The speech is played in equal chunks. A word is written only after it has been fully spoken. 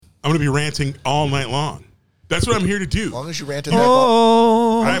I'm going to be ranting all night long. That's what I'm here to do. As long as you rant at that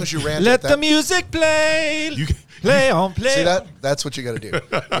ball. As long as you rant let at that. the music play. Play on, play. See that? That's what you got to do.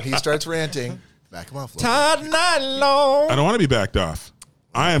 When he starts ranting, back him off. Todd night long. I don't want to be backed off.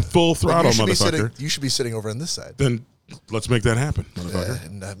 I am full throttle, motherfucker. You should be sitting over on this side. Then let's make that happen, motherfucker.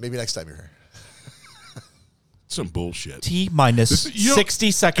 And maybe next time you're here. Some bullshit. T minus 60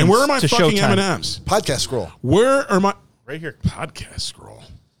 seconds. And where are my to fucking showtime. M&Ms? Podcast scroll. Where are my Right here. podcast scroll?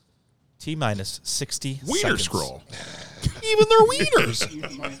 T minus 60 Wiener seconds. scroll. Even their wieners.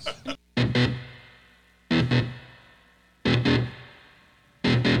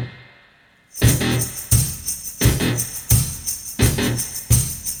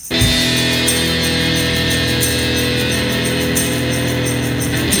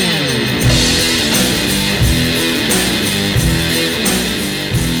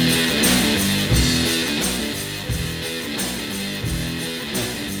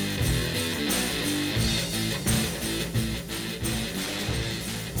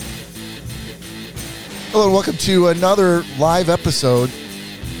 Hello and welcome to another live episode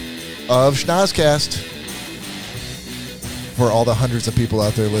of Schnozcast. For all the hundreds of people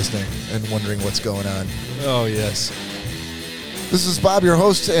out there listening and wondering what's going on. Oh, yes. This is Bob, your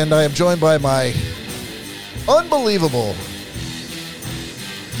host, and I am joined by my unbelievable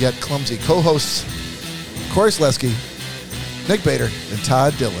yet clumsy co-hosts, Corey Slesky, Nick Bader, and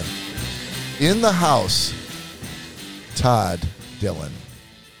Todd Dillon. In the house, Todd Dillon.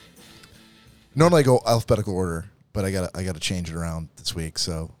 Normally I go alphabetical order, but I gotta change it around this week.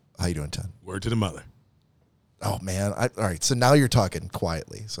 So how you doing, Todd? Word to the mother. Oh man! All right. So now you're talking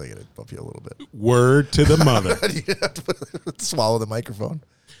quietly, so I gotta bump you a little bit. Word to the mother. You have to swallow the microphone.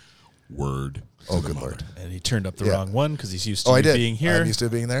 Word. Oh, good Lord! And he turned up the wrong one because he's used to I did. being here. I'm used to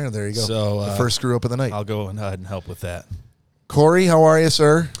being there, and there you go. So the first screw up of the night. I'll go ahead and help with that. Corey, how are you,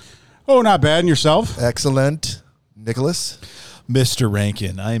 sir? Oh, not bad. And yourself? Excellent. Nicholas? Mr.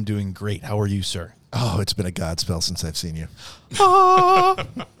 Rankin, I am doing great. How are you, sir? Oh, it's been a godspell since I've seen you. Ah.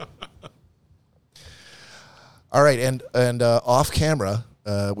 All right, and off camera,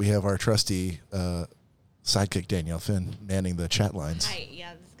 we have our trusty sidekick, Danielle Finn, manning the chat lines. Hi,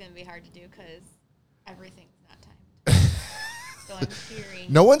 yeah, this is going to be hard to do because everything's not timed. So I'm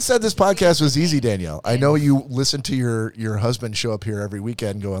fearing. No one said this podcast was easy, Danielle. I know you listen to your husband show up here every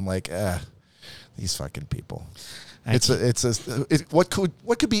weekend going like, these fucking people. What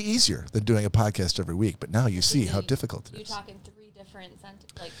could be easier than doing a podcast every week? But now you see how difficult it is. You're talking three different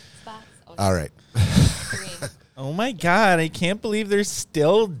spots. Oh, All right. three. Oh, my God. I can't believe they're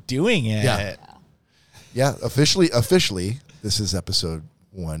still doing it. Yeah. Yeah, officially, this is episode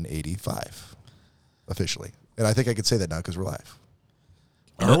 185. Officially. And I think I could say that now because we're live.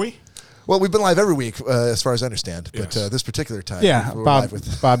 Are we? Well, we've been live every week, as far as I understand. But Yes. this particular time, Yeah, we're Bob. live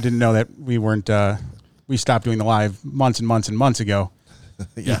with. Bob didn't know that we weren't. We stopped doing the live months and months and months ago.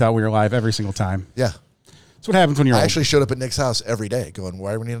 He Yeah. thought we were live every single time. Yeah. That's what happens when you're I old. actually showed up at Nick's house every day going,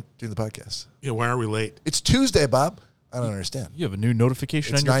 why are we doing the podcast? Yeah, why are we late? It's Tuesday, Bob. I don't understand. You have a new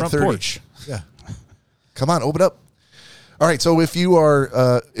notification It's on your front 9:30. porch. Yeah. Come on, open up. All right, so if you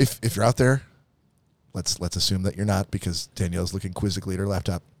are, if you're out there, let's assume that you're not because Danielle's looking quizzically at her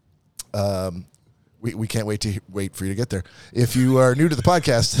laptop. We can't wait for you to get there. If you are new to the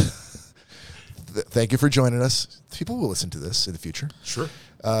podcast, thank you for joining us. People will listen to this in the future. Sure.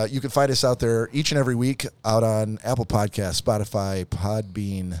 You can find us out there each and every week out on Apple Podcasts, Spotify,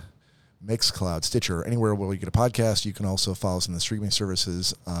 Podbean, Mixcloud, Stitcher, anywhere where you get a podcast. You can also follow us in the streaming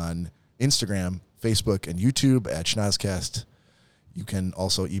services on Instagram, Facebook, and YouTube at Schnozcast. You can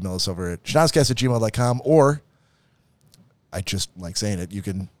also email us over at schnozcast@gmail.com, or I just like saying it, you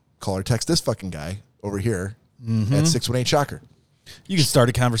can call or text this fucking guy over here at 618-SHOCKER. You can start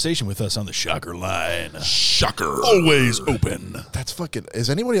a conversation with us on the Shocker line. Shocker. Always open. That's fucking, is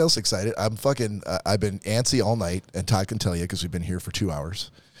anybody else excited? I'm fucking, I've been antsy all night, and Todd can tell you because we've been here for 2 hours.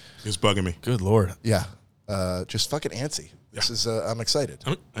 It's bugging me. Good Lord. Yeah. Just fucking antsy. This is, I'm excited.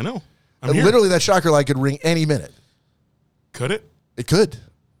 I know. I'm here. Literally, that shocker line could ring any minute. Could it? It could.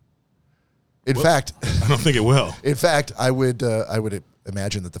 In fact, I don't think it will. I would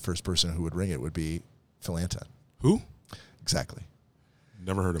imagine that the first person who would ring it would be Phil Anton. Who? Exactly.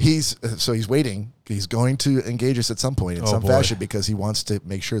 Never heard of him. He's waiting. He's going to engage us at some point in some fashion because he wants to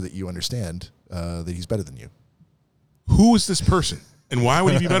make sure that you understand that he's better than you. Who is this person, and why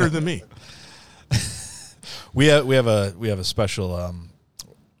would he be better than me? We have a special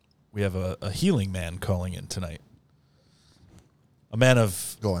we have a healing man calling in tonight. A man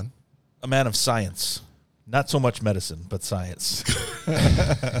of science. Not so much medicine, but science.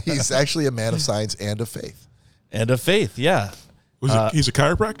 He's actually a man of science and of faith. And of faith, yeah. He's a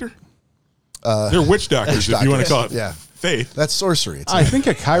chiropractor? They're witch doctors, if you want to call it faith. That's sorcery. I think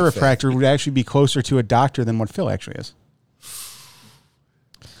a chiropractor would actually be closer to a doctor than what Phil actually is.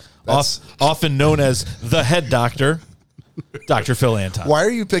 Often known as the head doctor, Dr. Phil Anton. Why are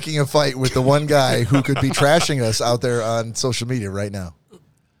you picking a fight with the one guy who could be trashing us out there on social media right now?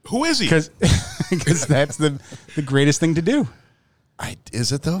 Who is he? Because that's the greatest thing to do.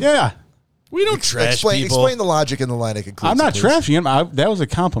 Is it though? Yeah. We don't trash people. Explain the logic and the line of conclusion. I'm not trashing him. That was a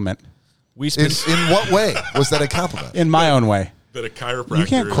compliment. In what way was that a compliment? In my own way. That a chiropractor You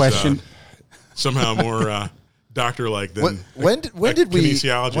can't question. is somehow more doctor-like than when did we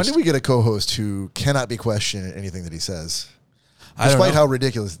kinesiologist. get a co-host who cannot be questioned in anything that he says, I don't despite know. how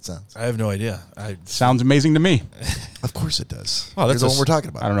ridiculous it sounds? I have no idea. Sounds amazing to me. Of course it does. Oh, that's You're the a one we're talking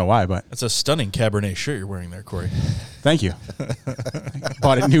about. I don't know why, but That's a stunning Cabernet shirt you're wearing there, Corey. thank you.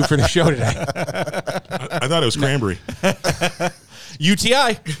 Bought it new for the show today. I thought it was cranberry.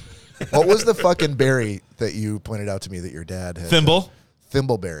 UTI. What was the fucking berry that you pointed out to me that your dad had? Thimble.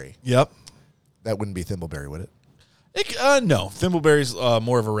 Thimbleberry. Yep. That wouldn't be thimbleberry, would it? No. Thimbleberry's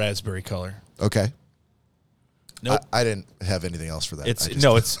more of a raspberry color. Okay. Nope. I didn't have anything else for that.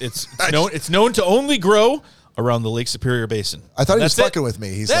 It's known to only grow around the Lake Superior Basin. I thought he was That's it. fucking with me.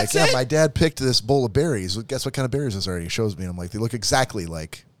 He's That's like, it. yeah, my dad picked this bowl of berries. Guess what kind of berries those are? He shows me. And I'm like, they look exactly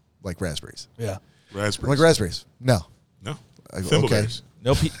like raspberries. Yeah. Raspberries. I'm like, raspberries. No. No. Okay. Thimbleberries.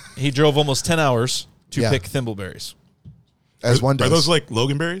 Nope. He drove almost 10 hours to Yeah. pick thimbleberries. As one does. Are those like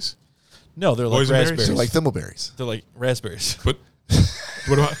Loganberries? No, they're like Boysenberries? raspberries. They're like thimbleberries. They're like raspberries. But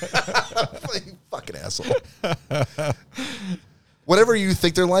what about You fucking asshole. Whatever you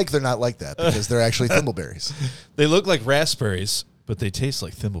think they're not like that because they're actually thimbleberries. They look like raspberries, but they taste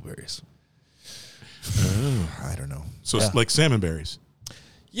like thimbleberries. I don't know. so it's like salmon berries?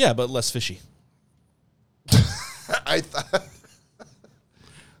 Yeah, but less fishy.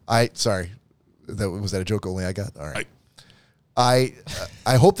 Sorry. Was that a joke only I got? All right. I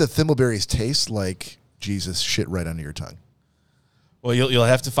hope that thimbleberries taste like Jesus shit right under your tongue. Well, you'll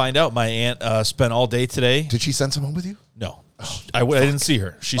have to find out. My aunt spent all day today. Did she send some home with you? No, I didn't see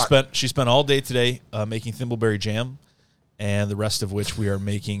her. She spent all day today making thimbleberry jam, and the rest of which we are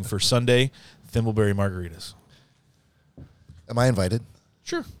making for Sunday, thimbleberry margaritas. Am I invited?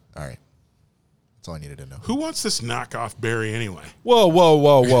 Sure. All right. That's all I needed to know. Who wants this knockoff berry anyway? Whoa.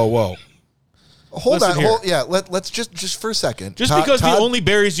 Hold Listen on. here. Let's just for a second. Just because the only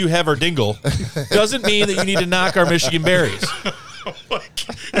berries you have are dingle doesn't mean that you need to knock our Michigan berries.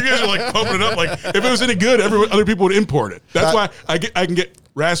 You guys are like pumping it up. Like if it was any good, other people would import it. That's why I can get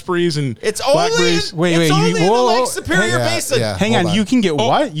raspberries and blackberries. Wait, it's only in the whoa, Lake Superior Basin. yeah. Hang Hold on. on. You can get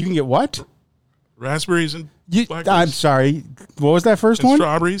what? You can get what? Raspberries and blackberries. I'm sorry. What was that first And one?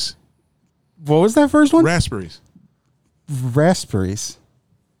 strawberries. What was that first one? Raspberries. Raspberries.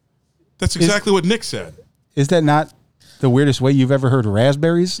 That's exactly what Nick said. Is that not the weirdest way you've ever heard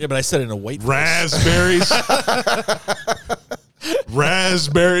raspberries? Yeah, but I said it in a white voice. Raspberries.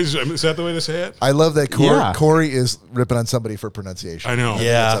 Raspberries. Is that the way to say it? I love that Yeah. Corey is ripping on somebody for pronunciation. I know.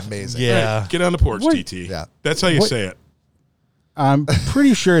 Yeah. That's amazing. Yeah. Get on the porch, What? TT. Yeah. That's how you What? say it. I'm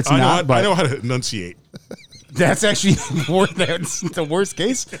pretty sure it's not, I but know how to enunciate. that's actually that's the worst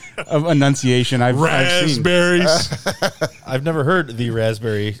case of enunciation I've seen. Raspberries. I've never heard the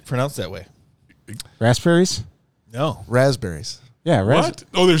raspberry pronounced that way. Raspberries? No. Raspberries. Yeah, What?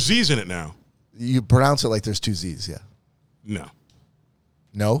 Oh, there's Z's in it now. You pronounce it like there's two Z's, yeah. No.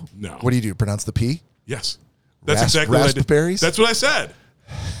 No? No. What do? Pronounce the P? Yes. That's exactly what I did. raspberries? That's what I said.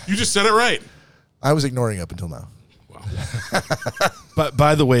 You just said it right. I was ignoring up until now. Wow. But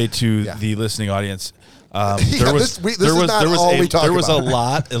by the way, to Yeah. the listening audience, this there is was not all we talk there was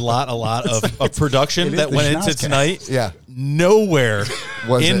about. a lot of production It is that the went into Schnozcast. tonight. Yeah. Nowhere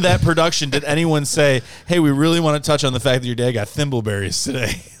Was in it? that production did anyone say, "Hey, we really want to touch on the fact that your dad got thimbleberries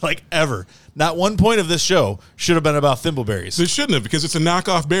today." Like ever. Not one point of this show should have been about thimbleberries. They shouldn't have because it's a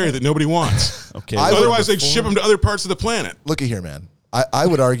knockoff berry that nobody wants. Okay. I would- Otherwise, they'd ship them to other parts of the planet. Look at here, man. I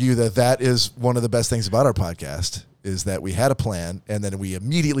would argue that is one of the best things about our podcast is that we had a plan and then we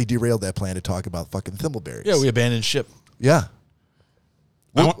immediately derailed that plan to talk about fucking thimbleberries. Yeah, we abandoned ship. Yeah.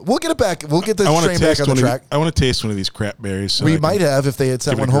 We'll get it back. We'll get the I want to train back taste on the one. track. I want to taste one of these crap berries. So We I can- might have if they had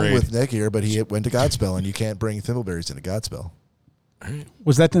sent give one it a home grade. with Nick here, but he went to Godspell, and you can't bring thimbleberries into Godspell.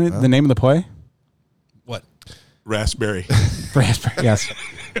 Was that the name of the play? What? raspberry. Raspberry, yes.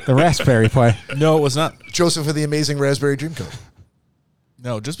 The raspberry play. No, it was not. Joseph of the Amazing Raspberry Dreamcoat.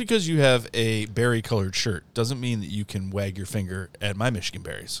 No, just because you have a berry-colored shirt doesn't mean that you can wag your finger at my Michigan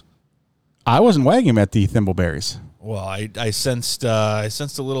berries. I wasn't wagging at the thimbleberries. Well, I sensed a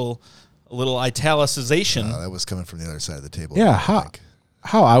little a little italicization. That was coming from the other side of the table. Yeah,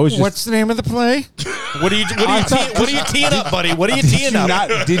 how I was just. What's the name of the play? What are you teeing up, buddy? What are you teeing up?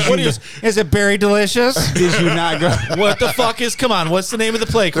 Is it Berry Delicious? Did you not go? What the fuck is? Come on, what's the name of the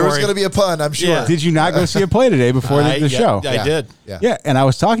play, There Corey? was going to be a pun, I'm sure. Yeah. Did you not go see a play today before the show? I did. Yeah, and I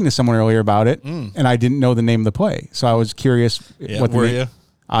was talking to someone earlier about it, and I didn't know the name of the play, so I was curious. What were the you?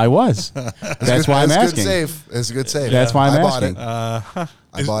 I was. That's why I'm asking. It's a good save. That's why I'm asking. asking.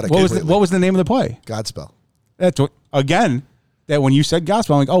 I bought it. What was the name of the play? Godspell. That's what, again. That when you said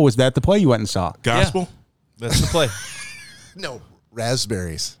gospel, I'm like, oh, was that the play you went and saw? Gospel? Yeah. That's the play. No,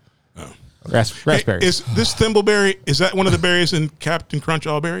 raspberries. Oh. Raspberry. Hey, is this thimbleberry, is that one of the berries in Captain Crunch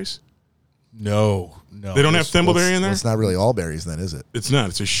All Berries? No. They don't have thimbleberry in there? It's not really all berries then, is it? It's not.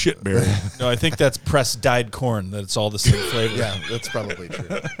 It's a shit berry. No, I think that's pressed dyed corn. That it's all the same flavor. Yeah, that's probably true.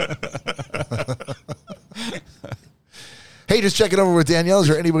 Hey, just checking over with Danielle. Is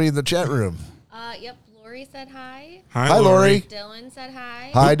there anybody in the chat room? Yep. Lori said hi. Hi, Lori. Dylan said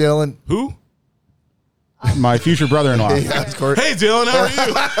hi. Hi, Dylan. Who? My future brother-in-law. Yeah, of course. Hey, Dylan, how are you?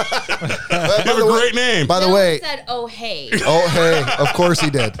 You have a great name. By the Dylan way, said, "Oh hey." oh hey, of course he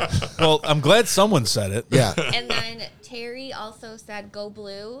did. Well, I'm glad someone said it. Yeah. And then Terry also said, "Go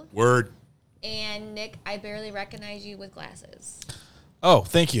blue." Word. And Nick, I barely recognize you with glasses. Oh,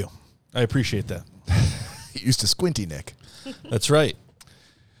 thank you. I appreciate that. He used to squinty Nick. That's right.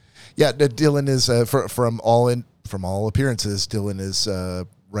 Yeah, Dylan is from all appearances. Dylan is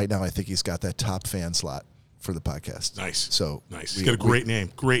right now. I think he's got that top fan slot for the podcast. Nice. So nice. He's got a great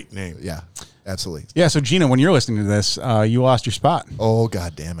name. Great name. Yeah, absolutely. Yeah, so Gina, when you're listening to this, you lost your spot. Oh,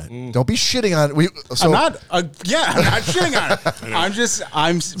 God damn it. Don't be shitting on it. I'm not shitting on it.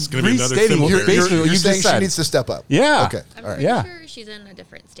 I'm gonna be another restating thimble what berry. basically You're what you saying just she said. needs to step up. Yeah. Okay. I'm All right. pretty Yeah. sure she's in a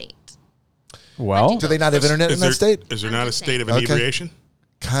different state. Well, Do they not have internet in that state? Is there not a state of Okay. inebriation?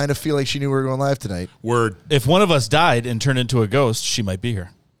 Kind of feel like she knew we were going live tonight. Word. If one of us died and turned into a ghost, she might be here.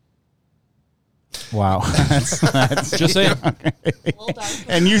 wow. That's Just saying.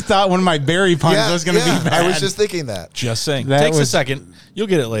 and you thought one of my berry puns was going to be bad. I was just thinking that. Just saying. That Takes a was- second. You'll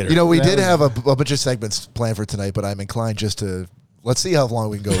get it later. You know, we That did was- have a bunch of segments planned for tonight, but I'm inclined just to let's see how long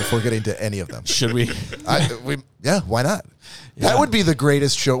we can go before getting to any of them. should we? Yeah, why not? That would be the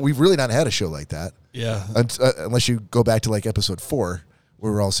greatest show. We've really not had a show like that. Yeah. Unless you go back to like episode 4,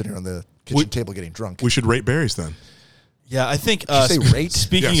 where we're all sitting around the kitchen table getting drunk. We should rate berries then. Yeah, I think. Did you say rate?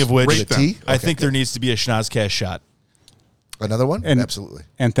 Speaking Yes, of which, rate them. Tea? I Okay, think good. there needs to be a Schnozcast shot. Another one? And- Absolutely.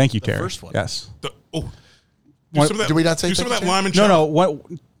 And thank you, Terry. first one. Yes. Do What- some of that, did we not say do some of thank that you, lime and No, chop.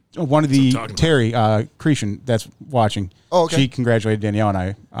 no. One of the I'm talking about. Terry Cretion that's watching. Oh, okay. She congratulated Danielle and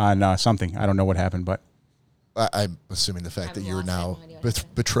I on something. I don't know what happened, but I'm assuming the fact I've that you're lost it. I have now no idea what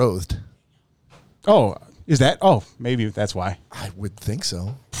happened. betrothed. oh, is that? Oh, maybe that's why. I would think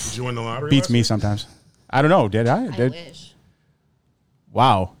so. Did you win the lottery? Beats last me week? sometimes. I don't know. Did I? I Did wish.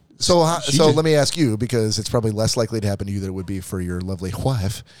 wow. So, She so just- let me ask you, because it's probably less likely to happen to you than it would be for your lovely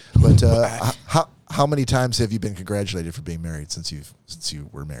wife. But how many times have you been congratulated for being married since you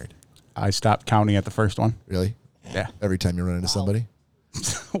were married? I stopped counting at the first one. Really? Yeah. Every time you run into somebody?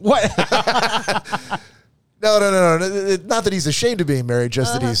 What? No. Not that he's ashamed of being married,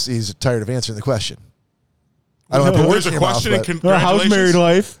 just that he's tired of answering the question. I don't have to words There's in a your mouth, question and but- congratulations. How's married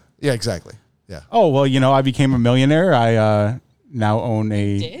life? yeah, exactly. Yeah, Oh well, I became a millionaire. I now own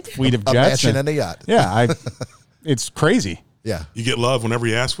a Did? fleet of a jets. mansion and a yacht. Yeah, it's crazy. Yeah, You get love whenever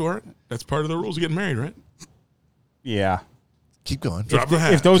you ask for it. That's part of the rules of getting married, right? Yeah. keep going. Drop the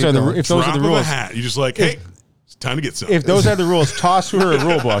hat. If those Keep are the going. if those Drop are the of rules, a hat. You just like, hey, it's time to get some. if those are the rules, toss her a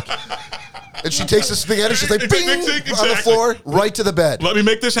rule book. And she takes the spaghetti, she's like, bing, on the Exactly. floor, right to the bed. Let me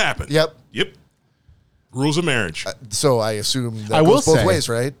make this happen. Yep. Yep. Rules of marriage. So I assume that I will goes both say- ways,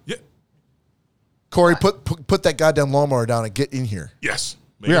 right? Yeah. Corey, put that goddamn lawnmower down and get in here. Yes.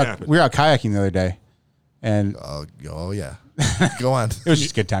 Make We it were happen. out kayaking the other day, and Oh yeah. Go on. it was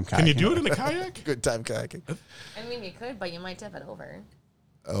just a good time kayaking. Can you do it in a kayak? Good time kayaking. I mean, you could, but you might tip it over.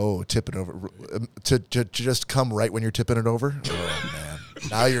 Oh, tipping over to just come right when you're tipping it over. Oh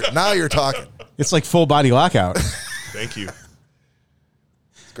man, now you're talking. It's like full body lockout. Thank you.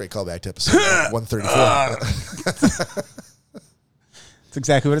 It's a great callback to episode 134. It's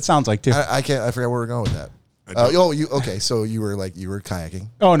exactly what it sounds like too. I forgot where we're going with that. Okay? So you were kayaking.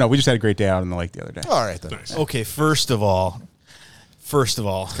 Oh no, we just had a great day out on the lake the other day. All right then. Nice. Okay, first of all, Kind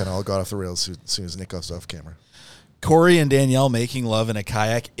of all got off the rails as soon as Nick goes off camera. Corey and Danielle making love in a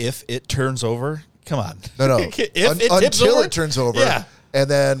kayak if it turns over. Come on. No. If it tips Until over? it turns over. Yeah. And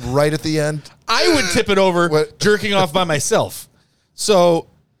then right at the end, I would tip it over What? jerking off by myself. So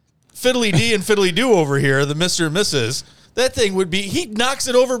Fiddly D and Fiddly Do over here, the Mr. and Mrs., That thing would be. He knocks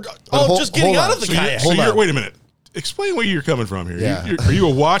it over. Just getting out of the kayak. Wait a minute. Explain where you're coming from here. Yeah. Are you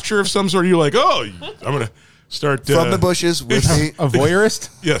a watcher of some sort? Are you like, I'm going to start from the bushes with me? A voyeurist?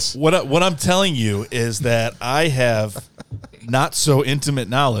 Yes. What I'm telling you is that I have not so intimate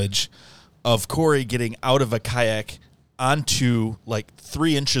knowledge of Corey getting out of a kayak onto like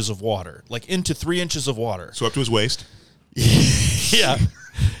 3 inches of water, like into 3 inches of water. So up to his waist. Yeah.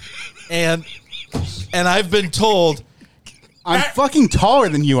 And I've been told I'm fucking taller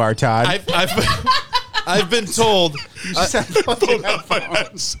than you are, Todd. I've been told.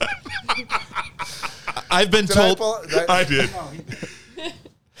 I've been told. I did.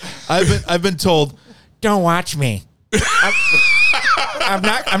 I've been told. Don't watch me. I'm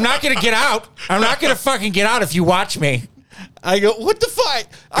not gonna get out. I'm not gonna fucking get out if you watch me. I go, what the fuck?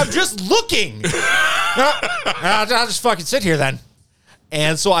 I'm just looking. I'll just fucking sit here then.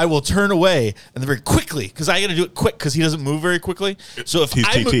 And so I will turn away, and then very quickly, because I got to do it quick, because he doesn't move very quickly. So if He's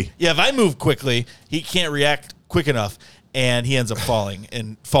TT. if I move quickly, he can't react quick enough, and he ends up falling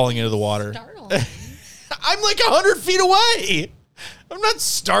into the water. Startling. I'm like 100 feet away. I'm not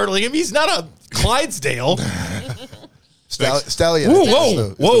startling him. He's not a Clydesdale. Stallion.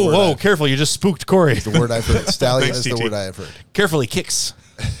 Whoa! Careful, you just spooked Corey. The word I've heard. Stallion Thanks, is the TT. word I have heard. Careful, he kicks.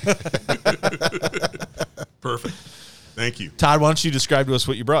 Perfect. Thank you. Todd, why don't you describe to us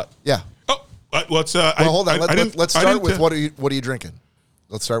what you brought? Yeah. Oh, let's. Well, hold on. Let's start with what. what are you drinking?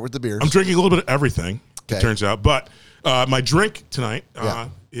 Let's start with the beers. I'm drinking a little bit of everything. Okay. It turns out, but my drink tonight Yeah.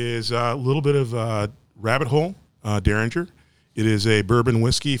 is a little bit of Rabbit Hole Derringer. It is a bourbon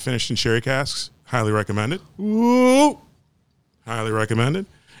whiskey finished in sherry casks. Highly recommended. Ooh. Highly recommended.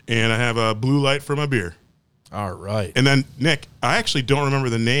 And I have a Blue Light for my beer. All right. And then Nick, I actually don't remember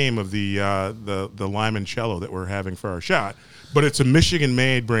the name of the limoncello that we're having for our shot, but it's a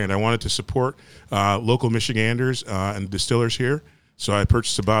Michigan-made brand. I wanted to support local Michiganders and distillers here, so I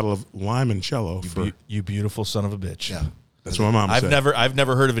purchased a bottle of limoncello. You beautiful son of a bitch. Yeah. That's what my mom said. I've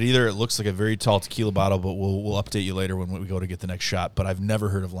never heard of it either. It looks like a very tall tequila bottle, but we'll update you later when we go to get the next shot. But I've never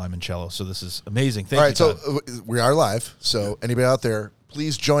heard of limoncello, so this is amazing. Thank you, Todd. So we are live. So anybody out there,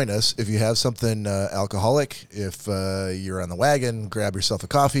 please join us if you have something alcoholic. If you're on the wagon, grab yourself a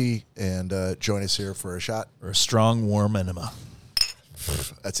coffee and join us here for a shot. Or a strong, warm enema.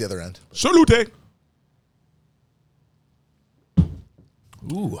 That's the other end. Salute.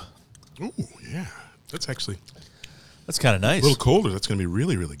 Ooh, Yeah. That's actually that's kind of nice. a little colder. That's going to be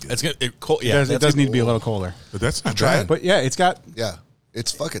really, really good. It's gonna It does need to be a little colder. But that's not Try bad. it. But yeah, Yeah.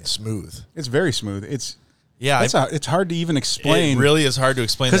 It's fucking smooth. it's very smooth. It's yeah. it's hard to even explain. It really is hard to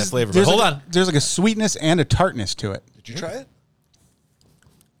explain that 'Cause flavor. But there's hold like on. There's like a sweetness and a tartness to it. Did you try it?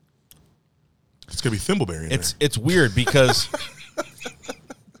 It's going to be thimbleberry in It's weird because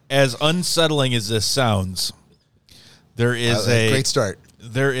as unsettling as this sounds, there is great start.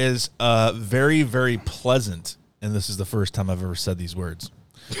 There is a very, very pleasant, and this is the first time I've ever said these words,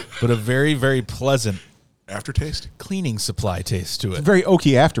 but a very, very pleasant there. Aftertaste? cleaning supply taste to it. Very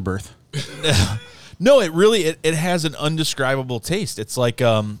oaky afterbirth. No, it really it has an undescribable taste. It's like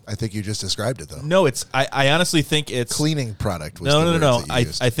I think you just described it though. no, it's I honestly think it's Cleaning product was no. the words that you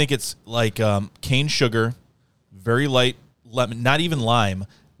used. I think it's like cane sugar, very light lemon, not even lime,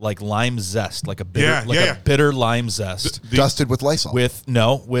 like lime zest, like a bitter, a bitter lime zest. Dusted with Lysol. With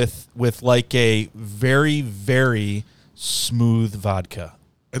like a very, very smooth vodka.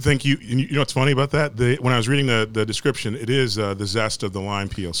 I think you know what's funny about that? When I was reading the description, it is the zest of the lime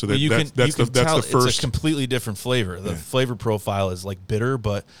peel. So that's tell the first. it's a completely different flavor. The flavor profile is like bitter,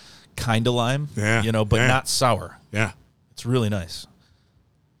 but kind of lime. Yeah, but yeah. not sour. Yeah. It's really nice.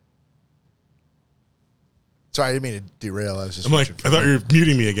 Sorry, I didn't mean to derail. I was just. I'm like, I thought you were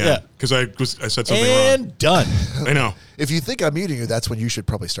muting me again Yeah. because I said something And wrong. done. I know. If you think I'm muting you, that's when you should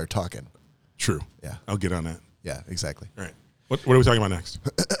probably start talking. True. Yeah. I'll get on that. Yeah, exactly. All right. What are we talking about next?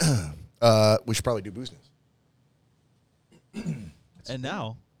 We should probably do booze news. And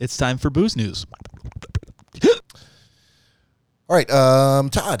now it's time for booze news. All right,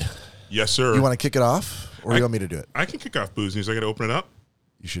 Todd, Yes, sir. you want to kick it off, or you want me to do it? I can kick off booze news. I got to open it up.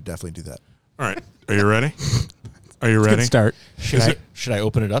 You should definitely do that. All right. Are you ready? Are you ready? Good start. Should I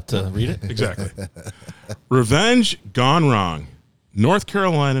open it up to read it? Exactly. Revenge gone wrong. North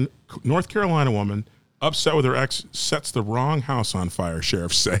Carolina woman upset with her ex sets the wrong house on fire,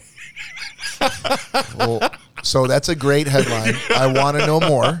 sheriffs say. Well, so that's a great headline. I want to know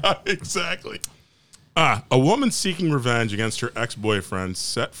more. Exactly. A woman seeking revenge against her ex-boyfriend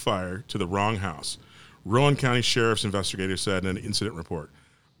set fire to the wrong house. Rowan County Sheriff's investigators said in an incident report.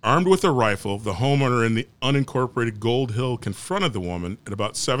 Armed with a rifle, the homeowner in the unincorporated Gold Hill confronted the woman at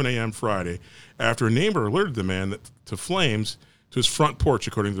about 7 a.m. Friday after a neighbor alerted the man to flames to his front porch,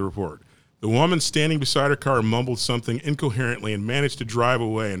 according to the report. The woman standing beside her car mumbled something incoherently and managed to drive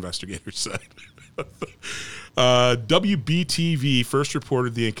away, investigators said. WBTV first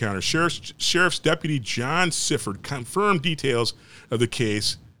reported the encounter. Sheriff's Deputy John Sifford confirmed details of the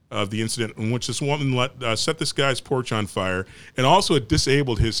case of the incident in which this woman set this guy's porch on fire, and also it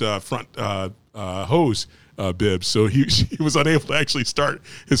disabled his front hose bib, so he was unable to actually start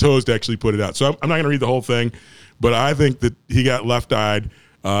his hose to actually put it out. So I'm not going to read the whole thing, but I think that he got left-eyed,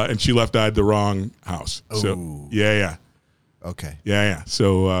 and she left-eyed the wrong house. Ooh. So yeah. Okay. Yeah.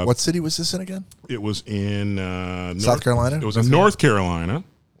 So what city was this in again? it was in South Carolina? It was in North Carolina,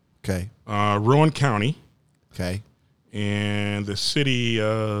 Okay. Rowan County, Okay. and the city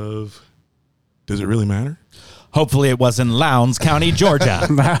of. Does it really matter? Hopefully it was in Lowndes County, Georgia.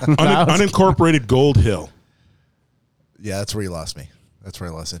 Unincorporated Gold Hill. Yeah, that's where you lost me. That's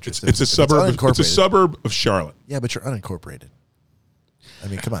where I lost interest. It's a suburb. It's a suburb of Charlotte. Yeah, but you're unincorporated. I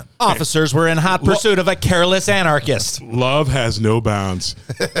mean, come on. Officers were in hot pursuit of a careless anarchist. Love has no bounds.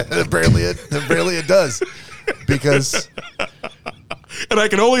 Apparently it does. Because And I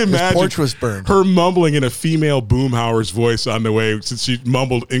can only imagine porch was burned. her mumbling in a female Boomhauer's voice on the way, since she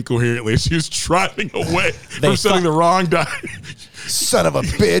mumbled incoherently. She was driving away from setting the wrong die. Son of a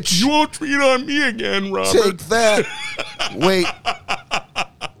bitch. You won't tweet on me again, Robert. Take that. Wait.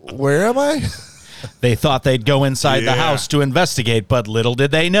 Where am I? They thought they'd go inside the Yeah. house to investigate, but little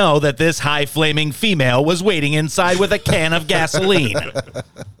did they know that this high-flaming female was waiting inside with a can of gasoline.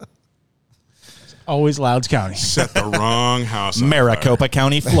 Always Louds County. Set the wrong house on Maricopa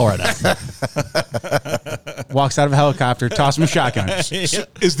County, Florida. Walks out of a helicopter, toss him a shotgun. fire.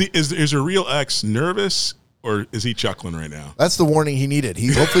 Is her real ex nervous, or is he chuckling right now? That's the warning he needed.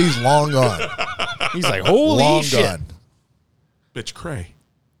 Hopefully he's long gone. He's like, holy Long shit. gone. Bitch cray.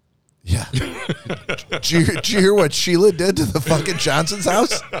 Yeah. Did you hear what Sheila did to the fucking Johnson's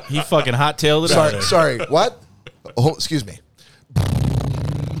house? He fucking hot-tailed it out. Sorry. What? Oh, excuse me.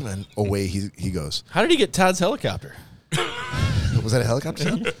 And away he goes. How did he get Todd's helicopter? Was that a helicopter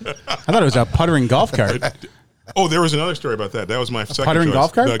sound? I thought it was a puttering golf cart. Oh, there was another story about that. That was my second puttering choice.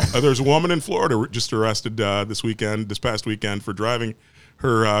 golf cart? There's a woman in Florida just arrested this past weekend, for driving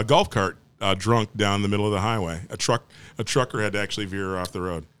her golf cart drunk down the middle of the highway. A trucker had to actually veer her off the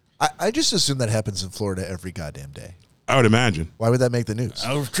road. I just assume that happens in Florida every goddamn day. I would imagine. Why would that make the news?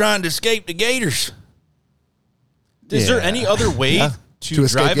 I was trying to escape the gators. Is there any other way To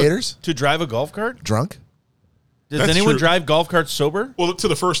escape gators? To drive a golf cart? Drunk? Does That's anyone true. drive golf carts sober? Well, to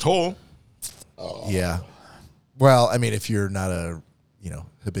the first hole. Yeah. Well, I mean, if you're not a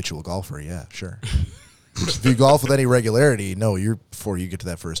habitual golfer, yeah, sure. If you golf with any regularity, before you get to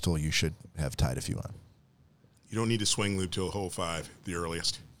that first hole, you should have tied a few on. You don't need to swing loop till hole 5, the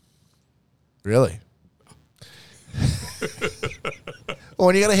earliest. Really? Well,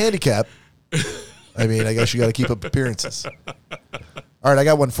 when you got a handicap, I mean, I guess you got to keep up appearances. All right, I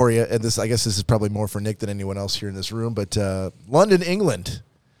got one for you, and I guess this is probably more for Nick than anyone else here in this room, but London, England.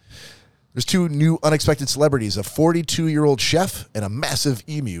 There's 2 new unexpected celebrities, a 42-year-old chef and a massive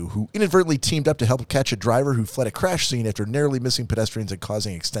emu who inadvertently teamed up to help catch a driver who fled a crash scene after narrowly missing pedestrians and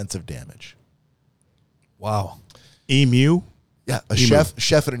causing extensive damage. Wow. Emu? Yeah, a Emu.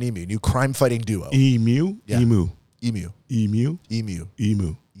 chef and an emu, new crime-fighting duo. Emu? Yeah. Emu. Emu. Emu? Emu.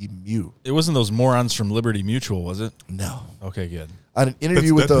 Emu. Emu. It wasn't those morons from Liberty Mutual, was it? No. Okay, good. On an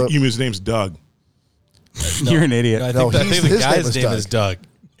interview with the the... emu's name's Doug. You're an idiot. I No, think, his the name guy's is name Doug. is Doug.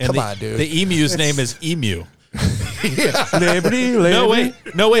 And Come the, on, dude. The emu's name is Emu. Liberty, No, wait.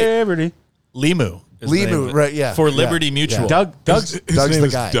 Liberty. Limu. is the Limu, name. right, yeah. For Yeah, Liberty yeah. Mutual. Doug's His Doug's name the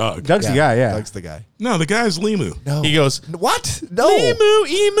is guy. Doug. the guy, yeah. Doug's the guy. No, the guy's Limu. No. He goes, What? No. Limu,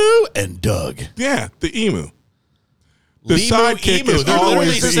 Emu, and Doug. Yeah, the emu. The Limu, sidekick emu. is They're literally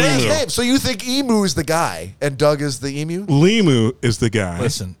always the saying His emu. name. So you think Emu is the guy and Doug is the emu? Limu is the guy.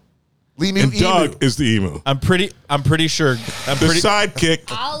 Listen, Limu, and emu. Doug is the emu. I'm pretty sure. The sidekick.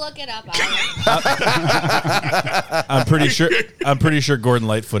 I'll look it up. I'm pretty sure Gordon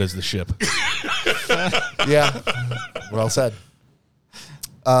Lightfoot is the ship. Yeah. Well said.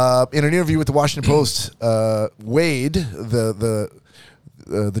 In an interview with the Washington Post, Wade, the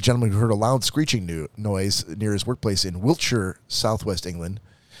gentleman who heard a loud screeching noise near his workplace in Wiltshire, southwest England,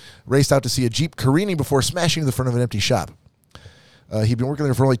 raced out to see a Jeep careening before smashing the front of an empty shop. He'd been working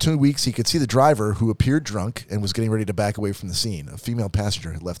there for only 2 weeks. He could see the driver, who appeared drunk and was getting ready to back away from the scene. A female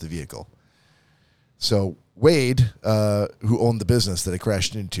passenger had left the vehicle. So Wade, who owned the business that it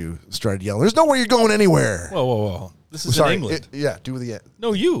crashed into, started yelling, "There's nowhere you're going anywhere." Whoa. This is Sorry, in England. do the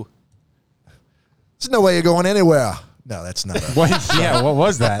No, you. There's no way you're going anywhere. No, that's not. What? Yeah, what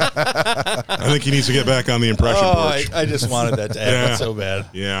was that? I think he needs to get back on the impression porch. I just wanted that to happen so bad.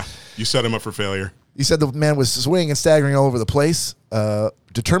 Yeah, you set him up for failure. He said the man was swinging and staggering all over the place,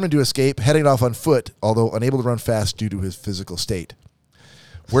 determined to escape, heading off on foot, although unable to run fast due to his physical state.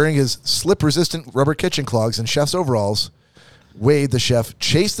 Wearing his slip-resistant rubber kitchen clogs and chef's overalls, Wade, the chef,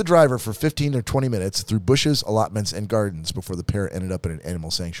 chased the driver for 15 or 20 minutes through bushes, allotments, and gardens before the pair ended up in an animal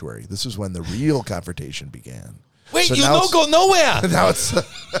sanctuary. This is when the real confrontation began. Wait, So you now don't it's- go nowhere. Now it's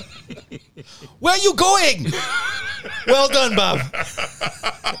Where are you going? Well done, Bob.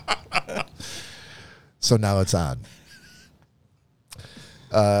 so now it's on.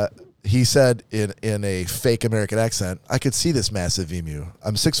 He said in a fake American accent, "I could see this massive emu.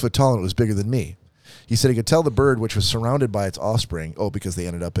 I'm 6 foot tall and it was bigger than me." He said he could tell the bird, which was surrounded by its offspring. Oh, because they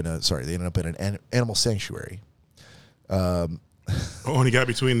ended up in an animal sanctuary. Oh, and he got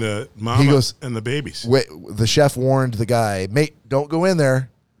between the mama and the babies. The chef warned the guy, "Mate, don't go in there."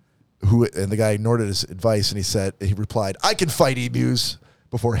 And the guy ignored his advice, and he replied, "I can fight emus,"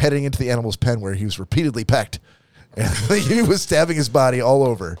 before heading into the animal's pen where he was repeatedly pecked. And the emu was stabbing his body all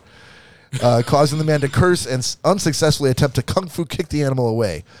over, causing the man to curse and unsuccessfully attempt to kung fu kick the animal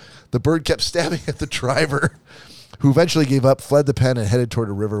away. The bird kept stabbing at the driver, who eventually gave up, fled the pen, and headed toward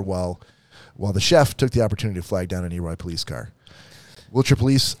a river while the chef took the opportunity to flag down an Eroy police car. Wiltshire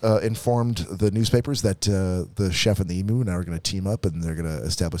Police informed the newspapers that the chef and the emu now are going to team up and they're going to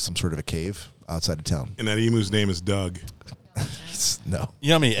establish some sort of a cave outside of town. And that emu's name is Doug. No. You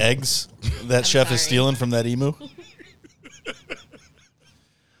know how many eggs that chef is stealing from that emu?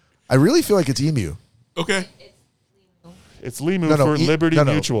 I really feel like it's emu. Okay. It's Limu for Liberty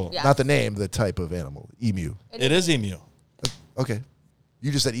Mutual. Yeah. Not the name, the type of animal. Emu. It is emu. Okay.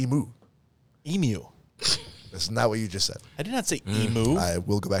 You just said emu. Emu. That's not what you just said. I did not say emu. I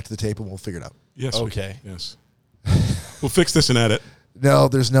will go back to the tape and we'll figure it out. Yes. Okay. Yes. We'll fix this and edit. No,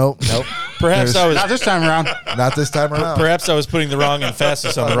 there's nope. Perhaps I was Not this time around. Not this time around. perhaps I was putting the wrong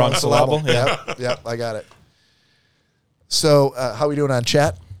emphasis on the wrong syllable. Yeah. Yep, I got it. So, how we doing on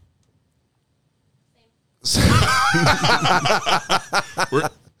chat?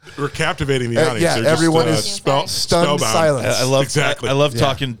 We're captivating the audience. yeah, They're just, everyone is stunned stunned spellbound. silence. I love Exactly. I love Yeah.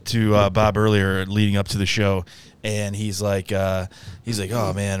 talking to Bob earlier, leading up to the show, and he's like, "Oh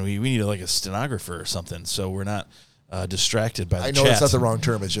man, we need like a stenographer or something, so we're not distracted by the I know chat." it's not the wrong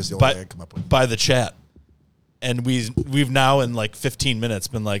term. It's just the only by, thing I come up with. by the chat, and we've now in like 15 minutes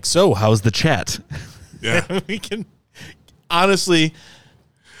been like, "So how's the chat?" Yeah. We can honestly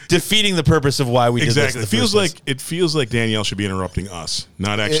defeating the purpose of why we did this. in Exactly. the It feels like Danielle should be interrupting us,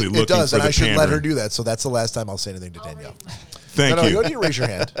 not actually It looking does, for and the I should let pandering. her do that. So that's the last time I'll say anything to Danielle. Thank No, you. you don't need to raise your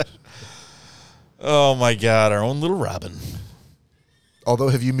hand. Oh my God, our own little Robin. Although,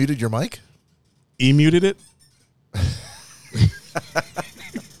 have you muted your mic? E-muted it?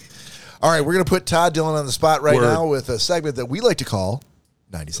 All right, we're going to put Todd Dillon on the spot right Word. now with a segment that we like to call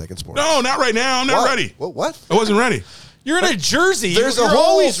 90 Second Sports. No, not right now. I'm not What? ready. What? I wasn't ready. You're in a jersey. There's You're a whole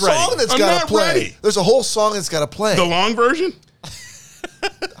always ready. song that's I'm got to not play. ready. There's a whole song that's got to play. The long version?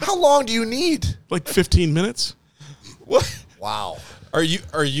 How long do you need? Like 15 minutes? What? Wow. Are you?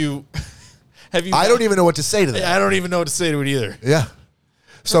 Have you? I don't even know what to say to that. I don't even know what to say to it either. Yeah.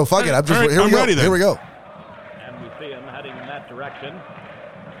 So fuck it. I'm just All right, here. We I'm go. ready then. Here we go. And we see him heading in that direction.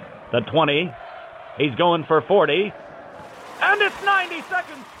 The 20. He's going for 40. And it's 90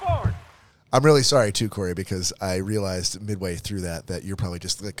 seconds forward. I'm really sorry too, Corey, because I realized midway through that you're probably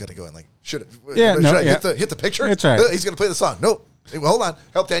just going to go and like, should Yeah, no, I yeah. hit the picture? It's all right. He's going to play the song. No. Hey, well, hold on.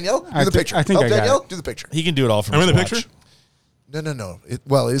 Help Danielle. Do I the thi- picture. I think Help I got Danielle. it. Do the picture. He can do it all from I'm his in the watch. picture? No. It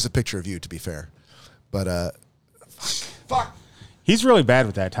is a picture of you, to be fair. But fuck. He's really bad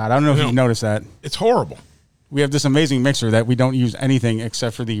with that, Todd. I don't know if you noticed that. It's horrible. We have this amazing mixer that we don't use anything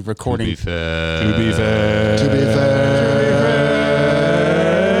except for the recording. To be fair.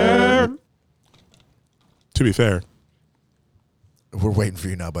 To be fair. We're waiting for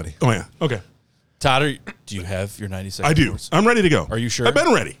you now, buddy. Oh, yeah. Okay. Todd, do you have your 90 seconds? I do. I'm ready to go. Are you sure? I've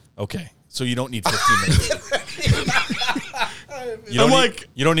been ready. Okay, so you don't need 15 minutes.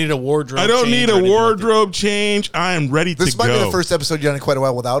 You don't need a wardrobe. I don't change need or a anything like that. wardrobe change. I am ready This to might go. be the first episode you've done in quite a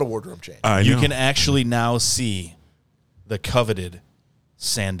while without a wardrobe change. I You know. can actually now see the coveted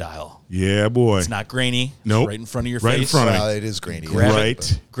sand dial. Yeah, boy. It's not grainy. Nope. It's right in front of your Right in face. front of me. Well, it is grainy. Grab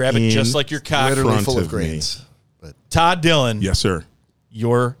right. it. Grab it just in like your cock. Literally front full of of me. grains. But Todd Dillon, Yes, sir.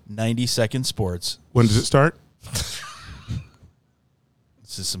 your 90-second sports. When does it start?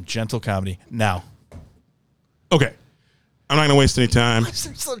 This is some gentle comedy. Now, Okay. I'm not going to waste any time. There's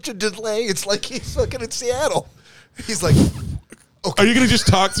such a delay. It's like he's fucking in Seattle. He's like, Are you going to just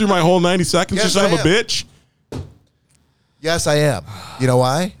talk through my whole 90 seconds, Yes, you son I of a am. bitch? yes, I am. You know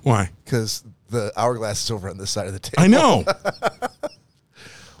why? Why? Because the hourglass is over on this side of the table. I know.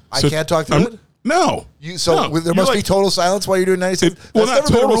 I So can't talk through I'm- it. No. So No. there You're must be like- total silence while you're doing 90 seconds. Well,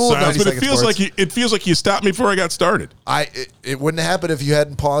 That's not never been a total rule of silence, 90 but it second feels sports. like you stopped me before I got started. It wouldn't happen if you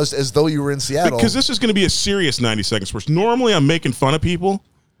hadn't paused as though you were in Seattle. Because this is going to be a serious 90 second sports. Normally, I'm making fun of people.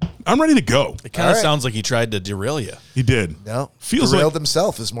 I'm ready to go. It kind All of right. sounds like he tried to derail you. He did. no, Feels derailed like.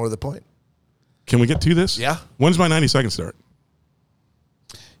 himself is more the point. Can we get to this? Yeah. When's my 90 seconds start?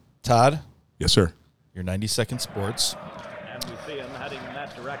 Todd, Yes, sir. your 90-second sports. And we see him heading in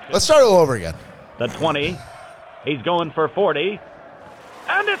that direction. Let's start all over again. The 20. He's going for 40.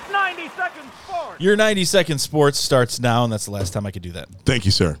 And it's 90 seconds forward. Your 90-second sports starts now, and that's the last time I could do that. Thank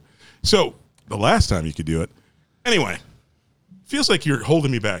you, sir. So, the last time you could do it. Anyway, feels like you're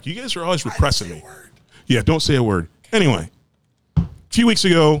holding me back. You guys are always repressing me. Yeah, don't say a word. Anyway, a few weeks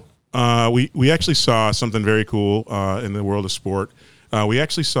ago, we actually saw something very cool in the world of sport. We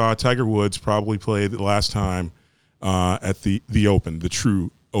actually saw Tiger Woods probably play the last time at the Open, the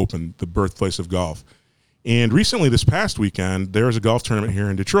true Open, the birthplace of golf. And recently, this past weekend, there was a golf tournament here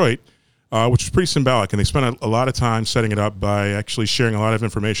in Detroit, which was pretty symbolic. And they spent a lot of time setting it up by actually sharing a lot of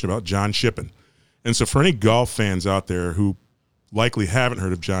information about John Shippen. And so for any golf fans out there who likely haven't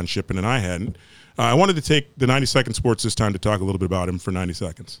heard of John Shippen, and I hadn't, I wanted to take the 90 Second Sports this time to talk a little bit about him for 90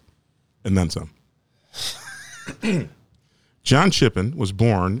 seconds. And then some. John Shippen was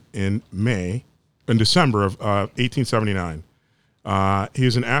born in December of 1879. He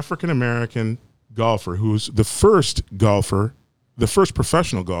was an African-American golfer who was the first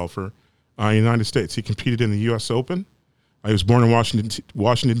professional golfer in the United States. He competed in the U.S. Open. He was born in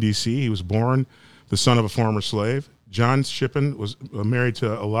Washington, D.C. He was born the son of a former slave. John Shippen was married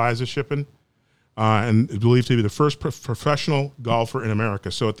to Eliza Shippen and believed to be the first professional golfer in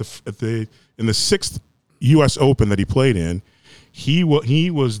America. So in the sixth U.S. Open that he played in, he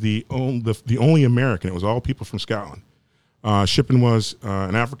was the only American. It was all people from Scotland. Shippen was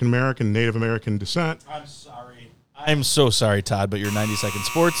an African-American, Native American descent. I'm sorry. I'm so sorry, Todd, but your 90-second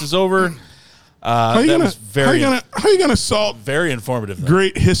sports is over. How are you gonna salt very informative. Though.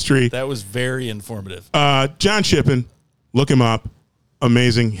 great history? That was very informative. John Shippen, look him up.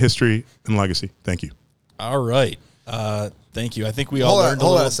 Amazing history and legacy. Thank you. All right. Thank you. I think we all Hold learned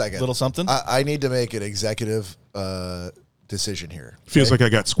on a second. little something. I need to make an executive decision here. Feels like I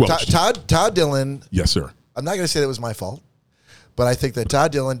got squelched. Todd Dillon. Yes, sir. I'm not going to say that was my fault, but I think that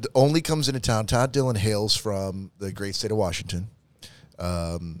Todd Dillon only comes into town. Todd Dillon hails from the great state of Washington.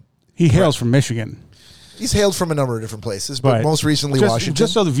 He hails from Michigan. He's hailed from a number of different places, but most recently Washington.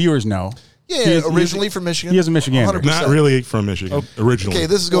 Just so the viewers know. Yeah, He is- originally from Michigan. He is a Michigander. 100%. Not really from Michigan originally. Okay,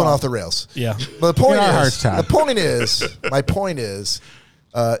 this is going off the rails. Yeah. But the point In our is, hearts, Todd. my point is,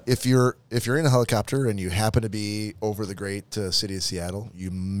 if you're in a helicopter and you happen to be over the great city of Seattle, you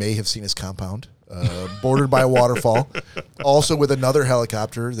may have seen his compound, bordered by a waterfall, also with another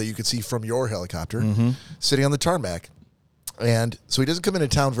helicopter that you could see from your helicopter, sitting on the tarmac. And so he doesn't come into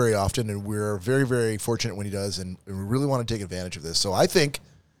town very often, and we're very, very fortunate when he does, and we really want to take advantage of this. So I think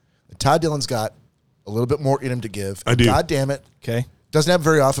Todd Dillon's got a little bit more in him to give. I do. God damn it. Okay. Doesn't happen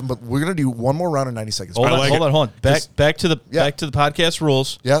very often, but we're going to do one more round in 90 seconds. Hold like it. on. Back to the podcast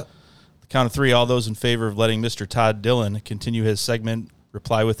rules. Yeah. Count of three. All those in favor of letting Mr. Todd Dillon continue his segment,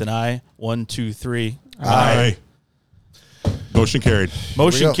 reply with an aye. 1, 2, 3. Aye. Motion carried.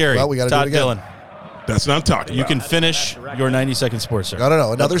 Motion go. carried. Well, we gotta do it Todd again. Dillon. That's what I'm talking You about. can finish your 90-second sports, sir.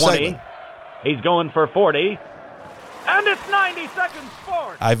 No. Another The 20. segment. He's going for 40. And it's 90 seconds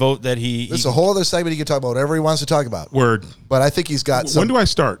forward. I vote that he. This is a whole other segment he can talk about whatever he wants to talk about. Word. But I think he's got some. When do I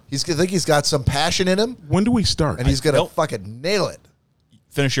start? I think he's got some passion in him, When do we start? and he's going to Nope. fucking nail it.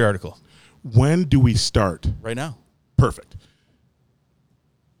 finish your article When do we start? right now. Perfect.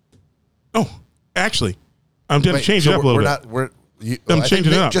 Oh, actually, I'm going to Wait, change so it up a little bit. I'm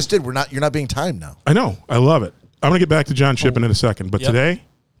changing it up. Just did. You're not being timed now. I know. I love it. I'm going to get back to John Shippen in a second. But Yep.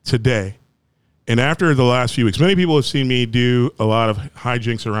 today, and after the last few weeks, many people have seen me do a lot of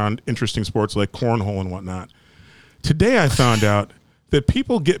hijinks around interesting sports like cornhole and whatnot. Today, I found out that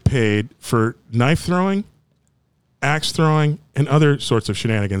people get paid for knife throwing, axe throwing, and other sorts of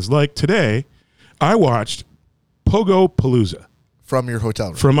shenanigans. Like today, I watched Pogo Palooza From your hotel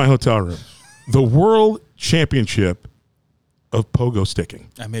room. from my hotel room. The World Championship of Pogo sticking.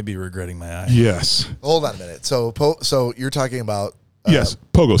 I may be regretting my eye. Yes. Hold on a minute. So you're talking about Yes,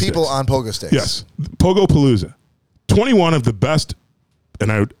 pogo people sticks. on pogo sticks. Yes, Pogo Palooza. 21 of the best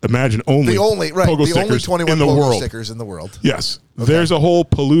and I would imagine only the only pogo the only stickers 21 in the pogo world. stickers in the world. Yes. There's a whole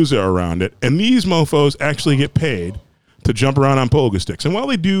palooza around it. And these mofos actually get paid to jump around on pogo sticks. And while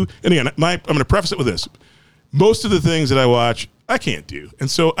they do, and again, I'm going to preface it with this. Most of the things that I watch, I can't do. And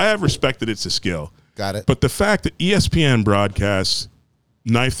so I have respect that it's a skill. Got it. But the fact that ESPN broadcasts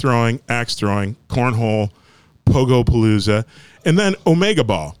knife throwing, axe throwing, cornhole, pogo palooza, and then Omega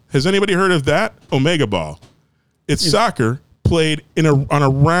Ball. Has anybody heard of that? Omega Ball. It's soccer played on a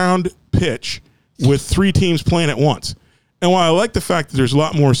round pitch with 3 teams playing at once. And while I like the fact that there's a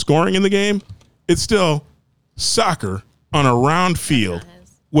lot more scoring in the game, it's still soccer on a round field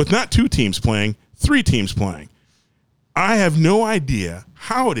with not 2 teams playing, 3 teams playing. I have no idea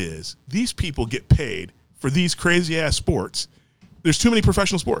how it is these people get paid for these crazy-ass sports. There's too many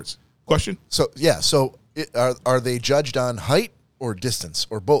professional sports. Question? So are they judged on height or distance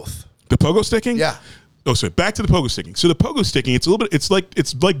or both? The pogo sticking? Yeah. Oh, so back to the pogo sticking. So the pogo sticking, it's a little bit. It's like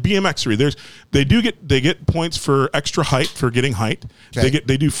BMXery. They get points for extra height for getting height. Okay.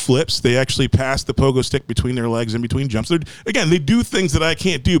 They do flips. They actually pass the pogo stick between their legs in between jumps. They do things that I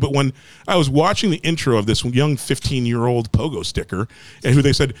can't do. But when I was watching the intro of this young 15-year-old pogo sticker, and who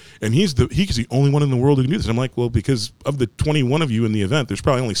they said, and he's the only one in the world who can do this. And I'm like, well, because of the 21 of you in the event, there's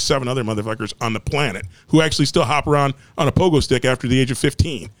probably only 7 other motherfuckers on the planet who actually still hop around on a pogo stick after the age of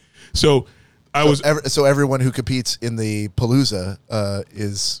 15. So. So everyone who competes in the Palooza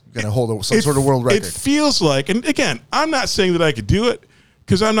is going to hold some sort of world record. It feels like, and again, I'm not saying that I could do it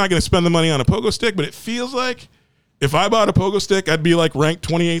because I'm not going to spend the money on a pogo stick, but it feels like if I bought a pogo stick, I'd be like ranked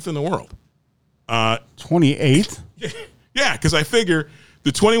 28th in the world. 28th? Yeah, because I figure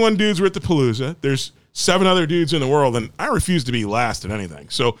the 21 dudes were at the Palooza. There's 7 other dudes in the world, and I refuse to be last at anything.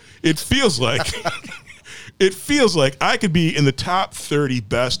 So it feels like I could be in the top 30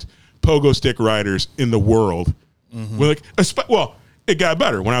 best pogo stick riders in the world. Well, it got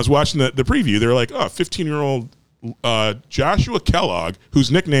better. When I was watching the preview, they were like, 15-year-old Joshua Kellogg, whose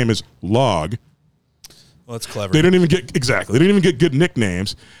nickname is Log. Well, that's clever. They didn't even get good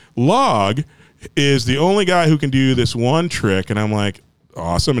nicknames. Log is the only guy who can do this one trick, and I'm like,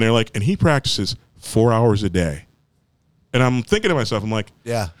 awesome. And they're like, and he practices 4 hours a day. And I'm thinking to myself, I'm like,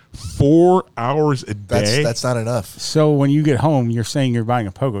 yeah, 4 hours a day? That's not enough. So when you get home, you're saying you're buying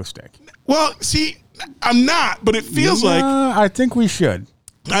a pogo stick. Well, see, I'm not, but it feels like I think we should.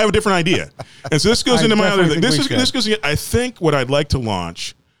 I have a different idea. And so this goes into my other thing. This goes into, I think what I'd like to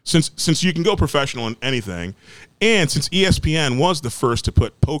launch, since you can go professional in anything, and since ESPN was the first to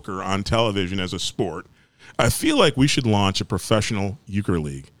put poker on television as a sport, I feel like we should launch a professional euchre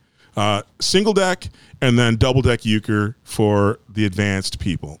league. Single deck and then double deck euchre for the advanced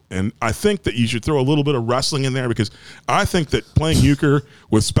people. And I think that you should throw a little bit of wrestling in there because I think that playing euchre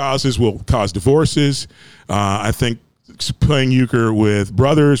with spouses will cause divorces. I think playing euchre with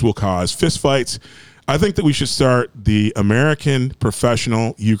brothers will cause fistfights. I think that we should start the American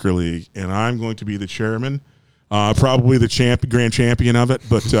Professional Euchre League, and I'm going to be the chairman, probably the grand champion of it.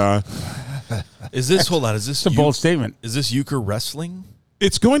 But is this? Hold on. Is this a bold statement? Is this euchre wrestling?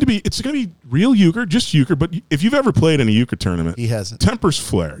 It's going to be real euchre, just euchre. But if you've ever played in a euchre tournament, he hasn't. Tempers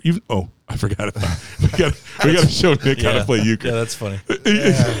Flare. I forgot about it. We got to show Nick how to play euchre. Yeah, that's funny.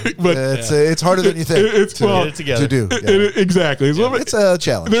 But it's harder than you think. It's to get it together. To do. Exactly. It's a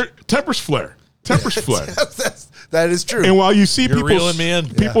challenge. Tempers Flare. Tempers Flare. That is true. And while you see people reeling me in.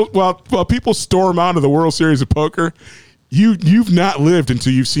 While people storm out of the World Series of Poker, you've not lived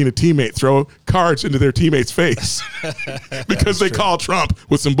until you've seen a teammate throw cards into their teammate's face because they call Trump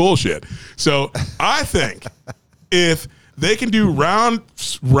with some bullshit. So I think if they can do round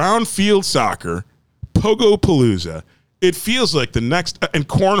field soccer, Pogo Palooza, it feels like the next, and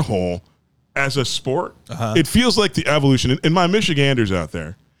cornhole as a sport, it feels like the evolution. And my Michiganders out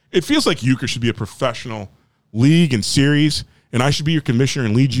there, it feels like euchre should be a professional league and series, and I should be your commissioner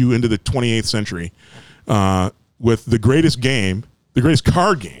and lead you into the 28th century with the greatest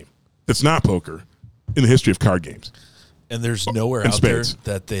card game that's not poker in the history of card games. And there's nowhere out there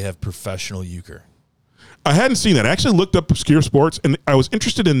that they have professional euchre. I hadn't seen that. I actually looked up obscure sports, and I was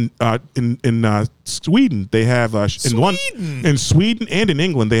interested in Sweden. They have in Sweden and in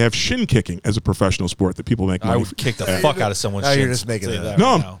England they have shin kicking as a professional sport that people make money. I would kick the fuck out of someone's now shins. You're just making that up.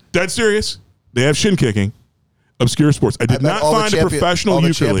 No, I'm dead serious. They have shin kicking, obscure sports. I did not find a professional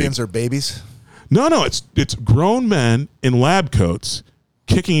euchre league. All the champions are babies? No, it's grown men in lab coats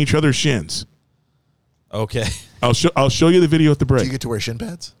kicking each other's shins. Okay. I'll show you the video at the break. Do you get to wear shin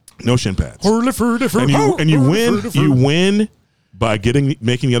pads? No shin pads. And you win by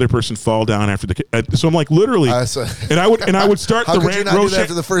making the other person fall down after the. So I'm like literally, and I would start How the could you not do that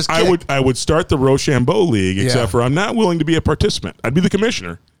after the first kick? I would start the Rochambeau League, Yeah. except for I'm not willing to be a participant. I'd be the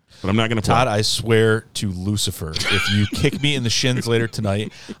commissioner, but I'm not going to play. Todd, I swear to Lucifer, if you kick me in the shins later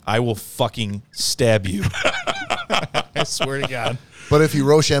tonight, I will fucking stab you. I swear to God. But if you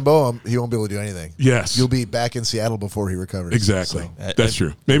Rochambeau him, he won't be able to do anything. Yes. You'll be back in Seattle before he recovers. Exactly. So, That's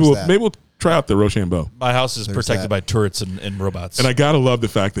true. Maybe we'll try out the Rochambeau. My house is There's protected that. by turrets and robots. And I gotta love the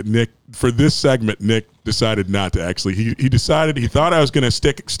fact that Nick, for this segment, Nick decided not to actually. He decided he thought I was going to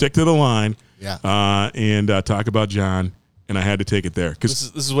stick to the line, and talk about John, and I had to take it there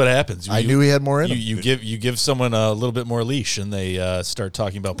because this is what happens. I knew he had more in him. You give someone a little bit more leash, and they start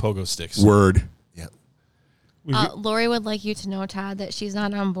talking about pogo sticks. word. Lori would like you to know, Todd, that she's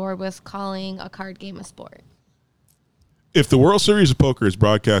not on board with calling a card game a sport. If the World Series of Poker is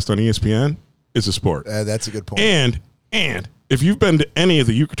broadcast on ESPN, it's a sport. That's a good point. And if you've been to any of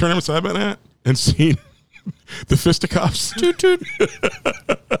the euchre tournaments I've been at and seen the fisticuffs and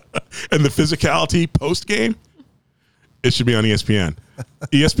the physicality post game, it should be on ESPN.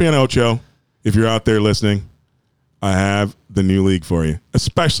 ESPN Ocho, if you're out there listening, I have the new league for you,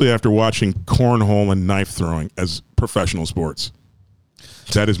 especially after watching cornhole and knife throwing as professional sports.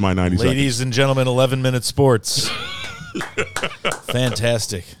 That is my 90 Ladies seconds. and gentlemen, 11-minute sports.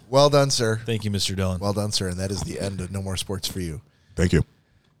 Fantastic. Well done, sir. Thank you, Mr. Dillon. Well done, sir. And that is the end of No More Sports for you. Thank you.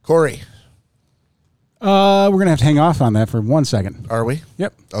 Corey, We're going to have to hang off on that for 1 second. are we?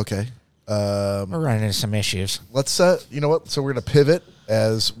 Yep. Okay. We're running into some issues. Let's, you know what? So we're going to pivot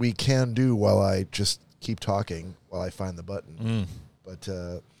as we can do while I just keep talking while I find the button. But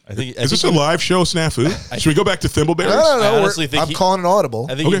I think Is this a live show snafu? Should we go back to Thimbleberries? no. I honestly think I'm calling an audible.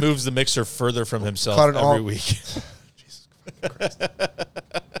 I think Okay. he moves the mixer further from himself Caught an every all- week.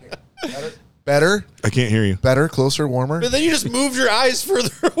 Better, I can't hear you. better, closer, warmer. But then you just moved your eyes further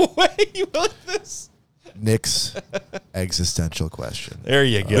away. You went like this. Nick's existential question. There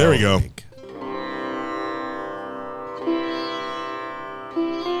you go. There we go.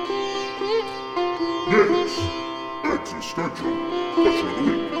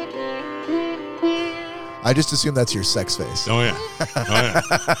 I just assume that's your sex face. Oh yeah. Oh yeah.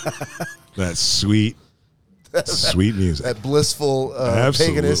 That's sweet. Sweet music. That blissful,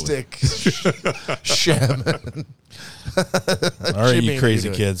 Absolutely. paganistic shaman. All right, Jimmy, you crazy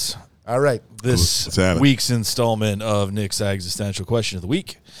you do it. kids. All right. This Let's have it. week's installment of Nick's Existential Question of the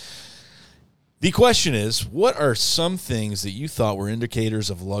Week. The question is, what are some things that you thought were indicators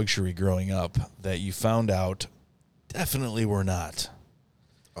of luxury growing up that you found out definitely were not?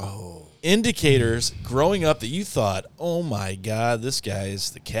 Oh. Indicators growing up that you thought, oh my God, this guy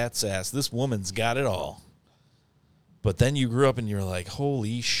is the cat's ass. This woman's got it all. But then you grew up and you're like,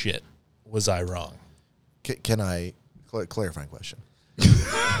 holy shit, was I wrong? Can I clarifying question?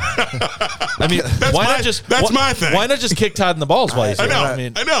 I mean, why my- not just that's my thing. Why not just kick Todd in the balls while he's I here? know. I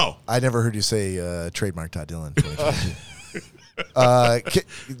mean, I know. I never heard you say trademark Todd Dillon.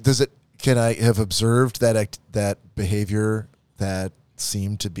 Can I have observed that behavior that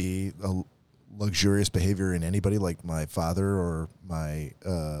seemed to be a luxurious behavior in anybody, like my father or my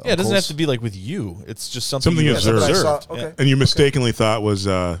yeah, it doesn't have to be like with you. It's just something Something you you observed. I saw- Yeah. okay. And you mistakenly thought was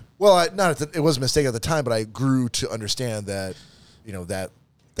Well, it was a mistake at the time, but I grew to understand that,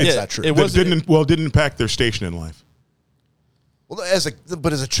 that's Yeah, not true. it that wasn't- didn't impact their station in life. Well, as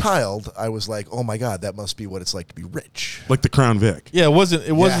a child, I was like, oh my God, that must be what it's like to be rich. Like the Crown Vic. Yeah, it wasn't.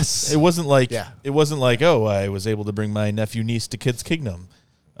 Yes. It wasn't like. Yeah. It wasn't like. Oh, I was able to bring my nephew niece to Kids Kingdom.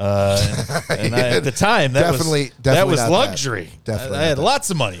 And at the time, that Definitely was not that. luxury. Definitely I had not that. lots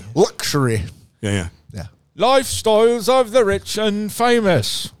of money. Luxury. Yeah. Yeah. Lifestyles of the rich and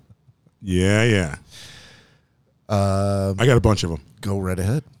famous. Yeah. I got a bunch of them. Go right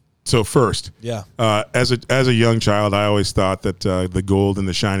ahead. So first, Yeah. as a young child, I always thought that the gold and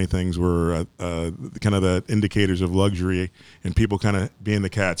the shiny things were kind of the indicators of luxury and people kind of being the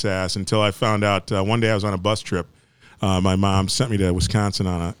cat's ass. Until I found out one day I was on a bus trip. My mom sent me to Wisconsin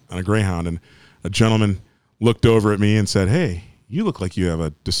on a Greyhound, and a gentleman looked over at me and said, "Hey, you look like you have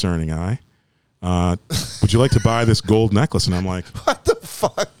a discerning eye. Would you like to buy this gold necklace?" And I'm like, What the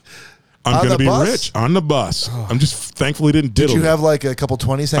fuck? I'm On going to the be bus? rich on the bus. I'm just thankfully didn't diddle. Did you it. have like a couple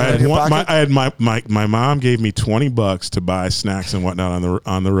 20s hanging I out had in your one, pocket? I had my mom gave me $20 to buy snacks and whatnot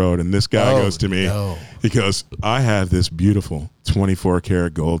on the road, and this guy Oh, goes to me. no. He goes, "I have this beautiful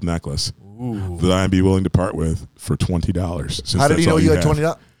 24-karat gold necklace that I'd be willing to part with for $20." How did he know you had have.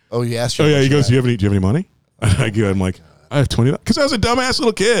 $20? Oh, you asked you. Oh how yeah, much he goes, you "Do you have any money?" I'm like, "I have $20," because I was a dumbass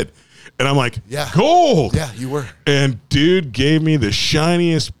little kid, and I'm like, Yeah. gold." had. Yeah, you were. And dude gave me the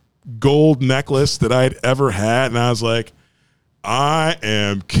shiniest gold necklace that I'd ever had, and I was like, I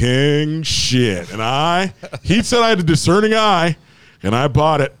am king shit. And he said I had a discerning eye, and I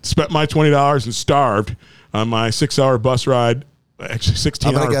bought it, spent my $20 and starved on my 6-hour bus ride. Actually, 16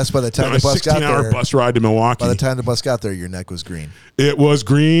 I'm hour. gonna guess by the time the bus got 16-hour there, bus ride to Milwaukee. By the time the bus got there, your neck was green. It was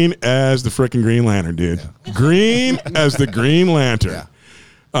green as the frickin' Green Lantern, dude. Yeah. Green as the Green Lantern.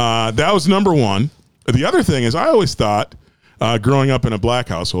 Yeah. That was number one. The other thing is I always thought growing up in a black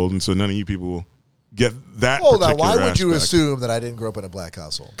household, and so none of you people will get that. Hold on, why would you assume that I didn't grow up in a black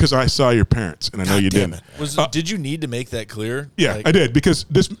household? Because I saw your parents, and I know you didn't. Did you need to make that clear? Yeah, I did, because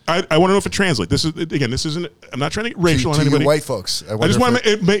this. I want to know if it translates. This is again. This isn't. I'm not trying to get racial on anybody. White folks. I just want to.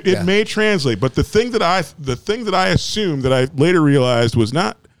 It may translate, but the thing that I assumed that I later realized was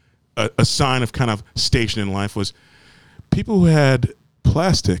not a sign of kind of station in life was people who had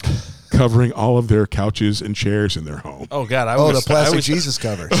plastic covering all of their couches and chairs in their home. Oh God! The plastic Jesus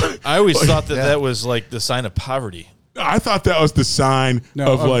covers. I always thought that was like the sign of poverty. I thought that was the sign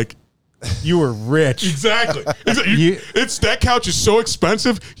of like you were rich. Exactly. It's that couch is so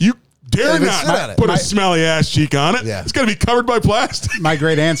expensive. You dare not put a smelly ass cheek on it. Yeah. It's got to be covered by plastic. My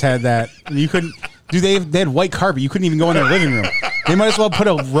great aunts had that. You couldn't. Dude, they had white carpet. You couldn't even go in their living room. They might as well put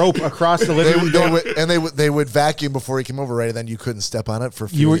a rope across the living room. They would vacuum before he came over, right? And then you couldn't step on it for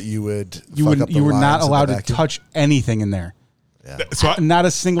fear you were not allowed to touch anything in there. Yeah. So not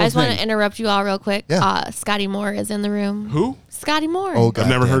a single thing. I just want to interrupt you all real quick. Yeah. Scotty Moore is in the room. Who? Scotty Moore. Oh, God, I've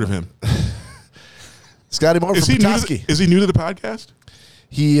never heard of him. Scotty Moore from Petoskey. Is he new to the podcast?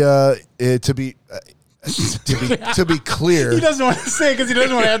 He to be clear, he doesn't want to say because he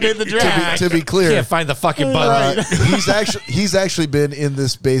doesn't want to update the draft. To be clear, can't find the fucking button. He's actually been in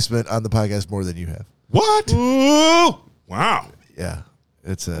this basement on the podcast more than you have. What? Ooh. Wow. Yeah,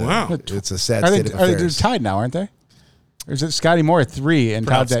 it's a sad state of they're affairs. tied now, aren't they? Or is it Scotty Moore at 3 and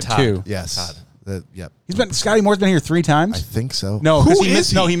Todd's at 2? Yes. Yep. Scotty Moore's been here 3 times. I think so. No,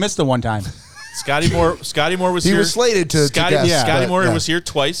 he missed the one time. Scotty Moore was here. He was slated to guest. Scotty Moore was here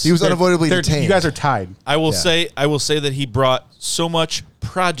twice. He was unavoidably detained. You guys are tied. I will say that he brought so much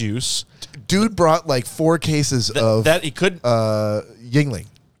produce. Dude brought like 4 cases of that he could Yingling.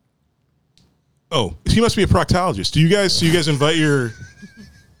 Oh, he must be a proctologist. Do you guys invite your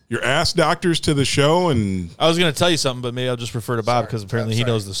ass doctors to the show? And I was going to tell you something, but maybe I'll just refer to Bob because apparently he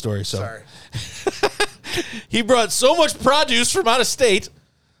knows the story. So sorry. He brought so much produce from out of state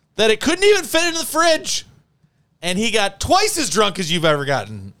that it couldn't even fit into the fridge. And he got twice as drunk as you've ever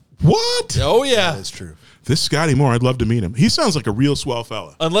gotten. What? Oh, yeah. That's true. This Scotty Moore, I'd love to meet him. He sounds like a real swell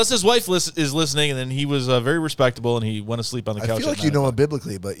fella. Unless his wife is listening, and then he was very respectable, and he went to sleep on the couch. I feel like you know him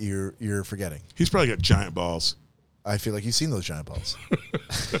biblically, but you're forgetting. He's probably got giant balls. I feel like you've seen those giant balls.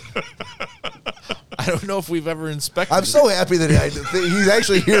 I don't know if we've ever inspected. I'm so happy that he's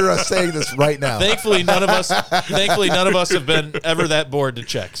actually hearing us saying this right now. Thankfully, none of us have been ever that bored to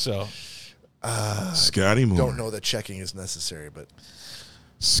check. So, Scotty Moore. Don't know that checking is necessary, but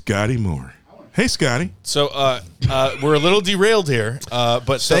Scotty Moore. Hey, Scotty. So we're a little derailed here,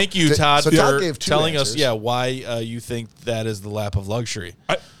 but thank you, Todd, for telling us, why you think that is the lap of luxury.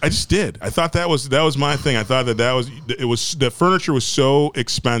 I just did. I thought that was my thing. I thought the furniture was so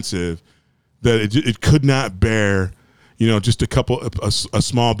expensive that it could not bear, just a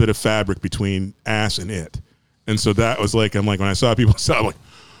small bit of fabric between ass and it, and so that was like I'm like when I saw people sell, I'm like,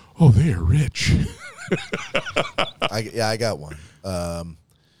 oh, they are rich. I got one.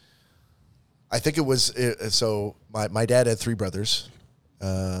 I think it was so. My dad had 3 brothers,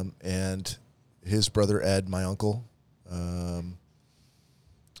 and his brother Ed, my uncle,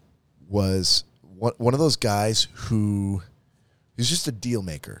 was one of those guys who he was just a deal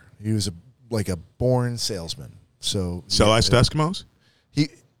maker. He was like a born salesman. So sell ice to Eskimos? He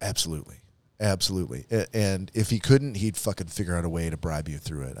absolutely. And if he couldn't, he'd fucking figure out a way to bribe you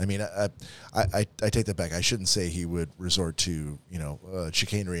through it. I mean, I take that back. I shouldn't say he would resort to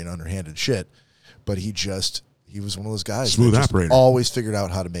chicanery and underhanded shit, but he was one of those guys. Smooth that operator. Always figured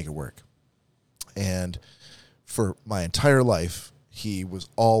out how to make it work. And for my entire life, he was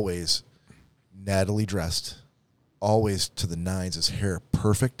always nattily dressed, always to the nines. His hair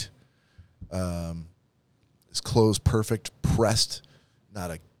perfect, his clothes perfect, pressed,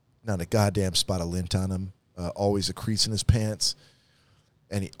 not a goddamn spot of lint on him. Always a crease in his pants,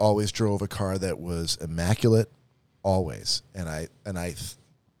 and he always drove a car that was immaculate, always. And I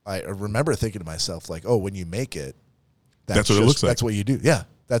remember thinking to myself, like, oh, when you make it, that's what it looks like. That's what you do. Yeah,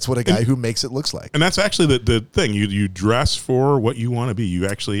 that's what a guy who makes it looks like. And that's actually the thing. You dress for what you want to be. You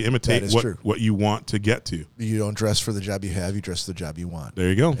actually imitate what you want to get to. You don't dress for the job you have. You dress for the job you want. There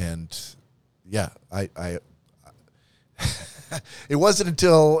you go. And yeah, I it wasn't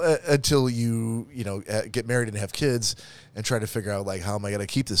until you get married and have kids and try to figure out like how am I going to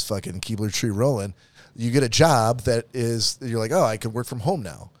keep this fucking Keebler tree rolling. You get a job that is you're like, oh, I can work from home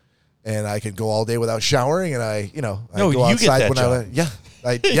now, and I can go all day without showering, and I go outside when I you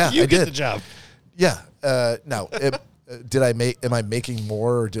I get did the job. Yeah. Now, am I making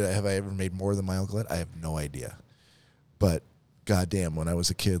more, or have I ever made more than my Uncle Ed? I have no idea. But goddamn, when I was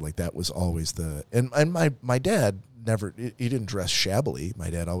a kid, like that was always and my dad never, he didn't dress shabbily. My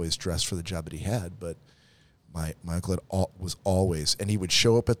dad always dressed for the job that he had, but my Uncle Ed was always, and he would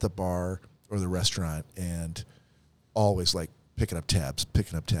show up at the bar or the restaurant and always like picking up tabs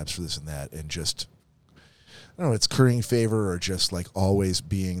for this and that, and just, I don't know, it's currying favor or just like always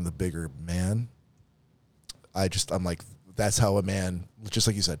being the bigger man. I'm like, that's how a man, just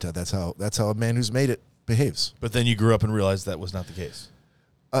like you said, Ted, that's how a man who's made it behaves. But then you grew up and realized that was not the case.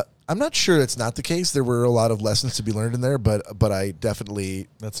 I'm not sure that's not the case. There were a lot of lessons to be learned in there, but I definitely.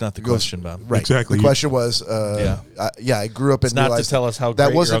 That's not the question, Bob. Right. Exactly. The question was, I grew up it's and not realized to tell us how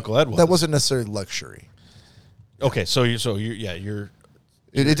great your Uncle Ed was. That wasn't necessarily luxury. Okay,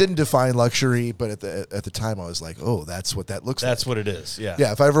 It didn't define luxury, but at the time I was like, oh, that's what that looks like. That's what it is. Yeah.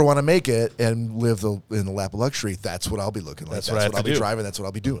 Yeah. If I ever want to make it and live in the lap of luxury, that's what I'll be looking like. That's what I'll be driving. That's what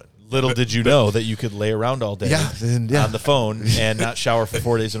I'll be doing. Little did you know that you could lay around all day on the phone and not shower for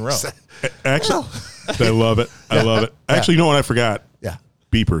 4 days in a row. Actually, I love it. I love it. Actually, you know what I forgot? Yeah.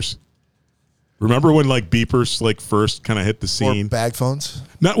 Beepers. Remember when like beepers like first kind of hit the scene? Or bag phones?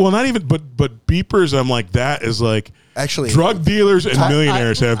 Not even, but beepers. I'm like, that is like actually drug dealers and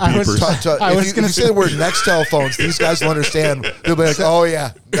millionaires have beepers. If you say the word Nextel phones, these guys will understand. They'll be like, oh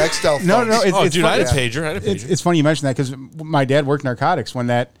yeah, Nextel phones. No, I had a pager. It's funny you mentioned that because my dad worked narcotics when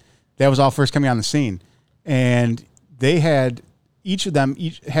that was all first coming on the scene, and they had each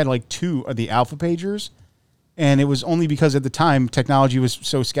had like 2 of the alpha pagers, and it was only because at the time technology was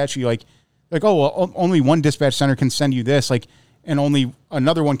so sketchy, like oh well, only one dispatch center can send you this, like, and only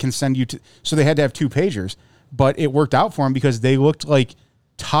another one can send you to, so they had to have 2 pagers, but it worked out for them because they looked like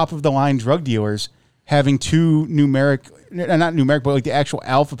top of the line drug dealers having 2 not numeric, but like the actual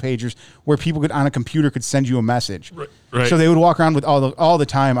alpha pagers where people on a computer could send you a message. Right. So they would walk around with all the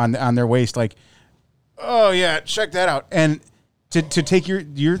time on their waist, like, oh yeah, check that out. And to take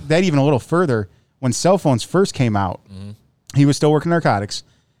your that even a little further, when cell phones first came out, he was still working narcotics,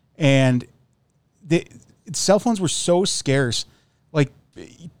 and cell phones were so scarce, like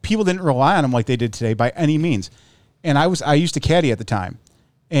people didn't rely on them like they did today by any means. And I used to caddy at the time,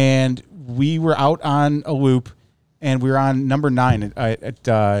 and we were out on a loop, and we were on number 9 at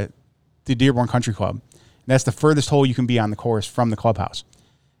the Dearborn Country Club. And that's the furthest hole you can be on the course from the clubhouse.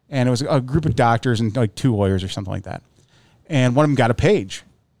 And it was a group of doctors and like 2 lawyers or something like that. And one of them got a page,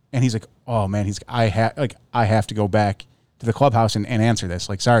 and he's like, "Oh man, I have to go back to the clubhouse and answer this.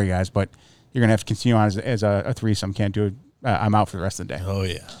 Like, sorry guys, but you're gonna have to continue on as a threesome. Can't do it. I'm out for the rest of the day." Oh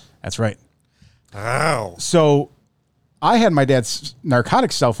yeah, that's right. Wow. So I had my dad's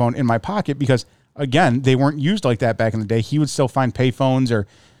narcotics cell phone in my pocket because, again, they weren't used like that back in the day. He would still find pay phones or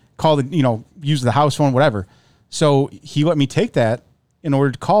use the house phone, whatever. So he let me take that in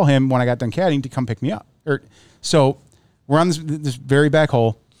order to call him when I got done caddying to come pick me up. So we're on this very back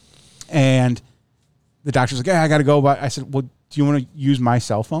hole, and the doctor's like, "Hey, I got to go." But I said, "Well, do you want to use my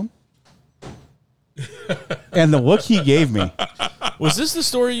cell phone?" And the look he gave me. Was this the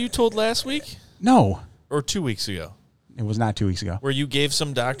story you told last week? No. Or 2 weeks ago? It was not 2 weeks ago. Where you gave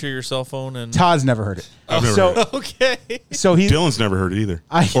some doctor your cell phone and Todd's never heard it. I've never heard it. Okay. So Dylan's never heard it either.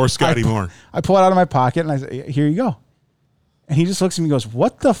 Or Scotty Moore. I pull it out of my pocket and I say, "Here you go." And he just looks at me and goes,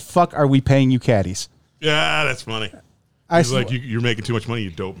 "What the fuck are we paying you caddies?" Yeah, that's funny. He's like, "You're making too much money,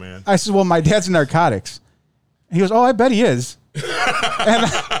 you dope man." I said, "Well, my dad's in narcotics." And he goes, "Oh, I bet he is." And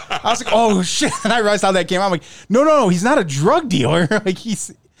I was like, "Oh shit!" And I realized how that came out. I'm like, "No, he's not a drug dealer. Like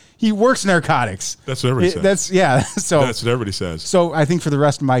he works narcotics." That's what everybody says. So that's what everybody says. So I think for the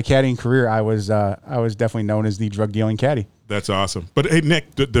rest of my caddying career, I was definitely known as the drug dealing caddy. That's awesome. But hey,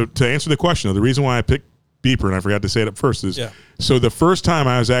 Nick, to answer the question, the reason why I picked beeper, and I forgot to say it up first, is so the first time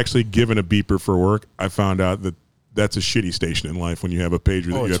I was actually given a beeper for work, I found out that that's a shitty station in life when you have a pager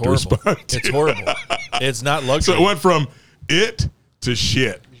that you have to respond to. It's horrible. It's not luxury. So it went from it to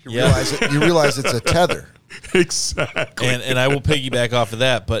shit. You realize it's a tether. Exactly. And I will piggyback off of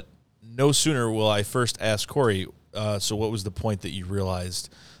that, but no sooner will I first ask Corey, so what was the point that you realized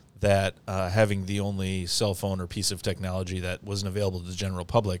that having the only cell phone or piece of technology that wasn't available to the general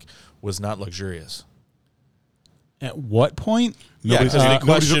public was not luxurious? At what point? Nobody's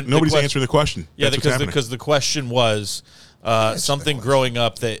answering the question. Yeah, because the question was, something growing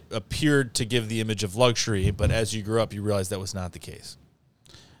up that appeared to give the image of luxury, but as you grew up, you realized that was not the case?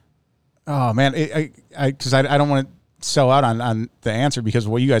 Oh man, because I don't want to sell out on the answer because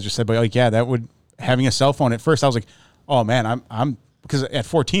of what you guys just said, but like, yeah, that would having a cell phone at first. I was like, oh man, I'm because at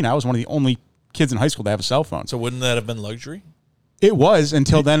 14 I was one of the only kids in high school to have a cell phone. So wouldn't that have been luxury? It was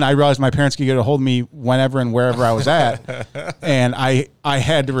until then I realized my parents could get a hold of me whenever and wherever I was at, and I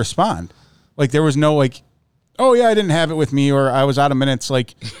had to respond. Like there was no like, oh yeah, I didn't have it with me, or I was out of minutes.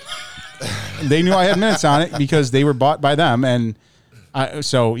 Like they knew I had minutes on it because they were bought by them, and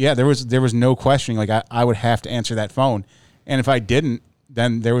so yeah, there was no questioning. Like I would have to answer that phone, and if I didn't,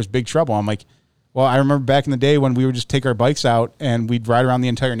 then there was big trouble. I'm like, well, I remember back in the day when we would just take our bikes out and we'd ride around the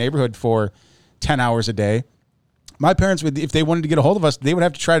entire neighborhood for 10 hours a day. My parents would, if they wanted to get a hold of us, they would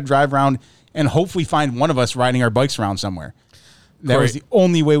have to try to drive around and hopefully find one of us riding our bikes around somewhere. That was the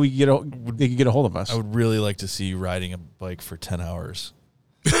only way they could get a hold of us. I would really like to see you riding a bike for 10 hours.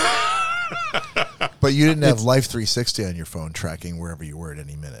 But you didn't have Life 360 on your phone tracking wherever you were at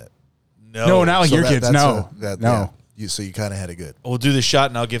any minute. No, not like your kids. No. So you kind of had it good. We'll do the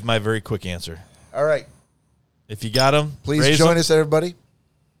shot, and I'll give my very quick answer. All right. If you got them, please join us, everybody.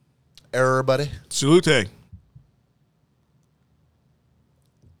 Everybody. Salute.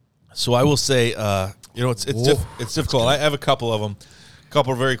 So I will say, it's difficult. I have a couple of them, a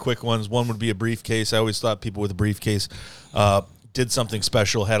couple of very quick ones. One would be a briefcase. I always thought people with a briefcase did something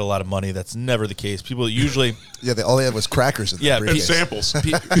special, had a lot of money. That's never the case. People usually all they had was crackers in the briefcase. And samples.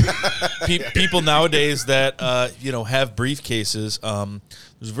 People nowadays that have briefcases.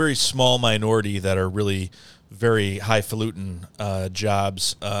 There's a very small minority that are really very highfalutin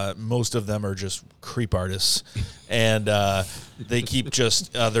jobs. Most of them are just creep artists, and they keep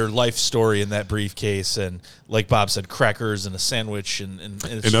just their life story in that briefcase. And like Bob said, crackers and a sandwich, and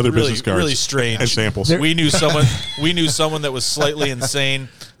it's other really, business cards really strange. And samples. We knew someone that was slightly insane.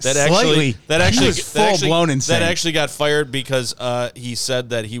 That actually full-blown insane. That actually got fired because he said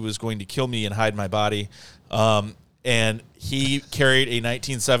that he was going to kill me and hide my body. And he carried a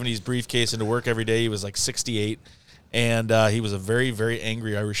 1970s briefcase into work every day. He was like 68, and he was a very, very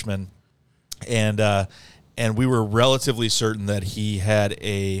angry Irishman. And we were relatively certain that he had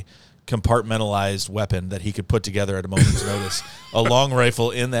a compartmentalized weapon that he could put together at a moment's notice, a long rifle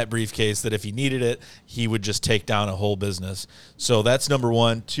in that briefcase that if he needed it, he would just take down a whole business. So that's number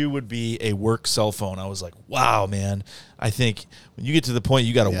one. Two would be a work cell phone. I was like, wow, man, I think when you get to the point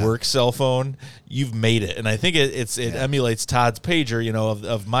you got a work cell phone, you've made it. And I think it emulates Todd's pager,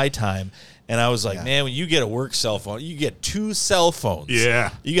 of my time. And I was like, man, when you get a work cell phone, you get 2 cell phones.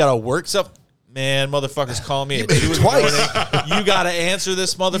 Yeah. You got a work cell. Man, motherfuckers call me at 2 in the morning. You got to answer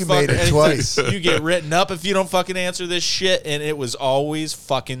this motherfucker. You made it twice. You get written up if you don't fucking answer this shit. And it was always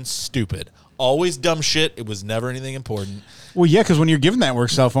fucking stupid. Always dumb shit. It was never anything important. Well, yeah, because when you're given that work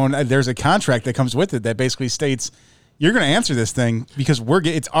cell phone, there's a contract that comes with it that basically states you're going to answer this thing because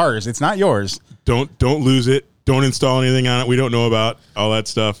it's ours. It's not yours. Don't lose it. Don't install anything on it we don't know about. All that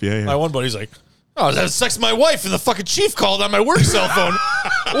stuff. Yeah. My one buddy's like, oh, I was having sex with my wife, and the fucking chief called on my work cell phone.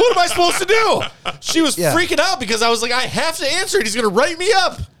 What am I supposed to do? She was freaking out because I was like, I have to answer it. He's going to write me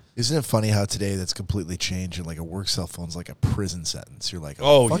up. Isn't it funny how today that's completely changed, and like a work cell phone's like a prison sentence? You're like,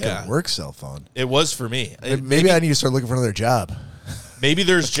 work cell phone. It was for me. Maybe I need to start looking for another job. Maybe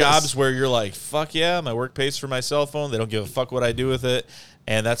there's jobs where you're like, fuck yeah, my work pays for my cell phone. They don't give a fuck what I do with it,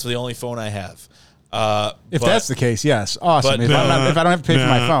 and that's the only phone I have. If that's the case, yes, awesome. If I don't have to pay for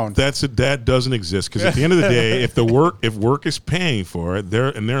my phone, that doesn't exist because at the end of the day, if work is paying for it,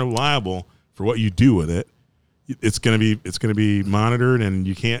 they're liable for what you do with it. It's gonna be monitored, and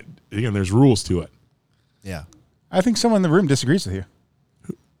you can't. There's rules to it. Yeah, I think someone in the room disagrees with you.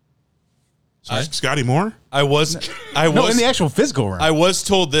 Scotty Moore? I was no, in the actual physical room. I was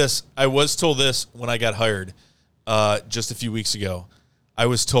told this when I got hired, just a few weeks ago. I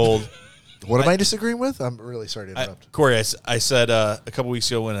was told. What am I disagreeing with? I'm really sorry to interrupt. Corey, I said a couple weeks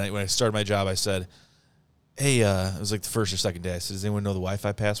ago when I started my job, I said, hey, it was like the first or second day. I said, does anyone know the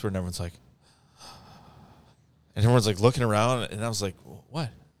Wi-Fi password? And everyone's like, looking around, and I was like, what?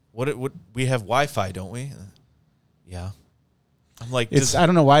 What? We have Wi-Fi, don't we? Yeah. I'm like, I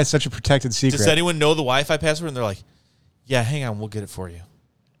don't know why it's such a protected secret. Does anyone know the Wi-Fi password? And they're like, yeah, hang on, we'll get it for you.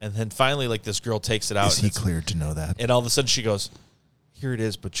 And then finally, like, this girl takes it out. Is he cleared to know that? And all of a sudden she goes, here it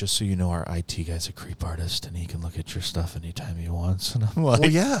is, but just so you know, our IT guy's a creep artist, and he can look at your stuff anytime he wants. And I'm like, well,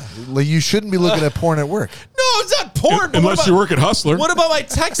 yeah, you shouldn't be looking at porn at work. No, it's not porn. Unless you work at Hustler. What about my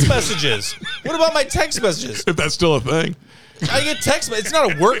text messages? If that's still a thing. I get text. It's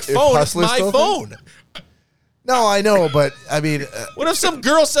not a work phone. It's my phone. No, I know, but I mean, what if some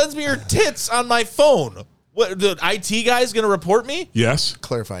girl sends me her tits on my phone? What, the IT guy's going to report me? Yes.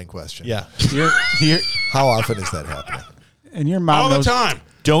 Clarifying question. Yeah. How often is that happening? And your mom All the knows. time.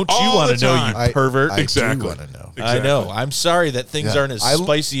 Don't you All want the to know, time. you pervert? I Exactly. do want to know. I know. I'm sorry that things aren't as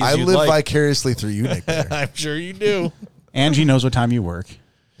spicy as I you'd live like. vicariously through you, Nick. Bader. I'm sure you do. Angie knows what time you work.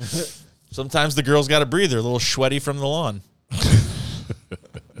 Sometimes the girls got to breathe. They're a little sweaty from the lawn.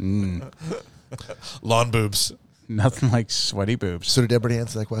 Lawn boobs. Nothing like sweaty boobs. So did everybody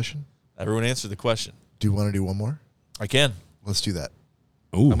answer that question? Everyone answered the question. Do you want to do one more? I can. Let's do that.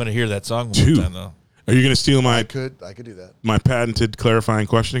 Ooh. I'm going to hear that song one Two. more time, though. Are you going to steal I could do that. my patented clarifying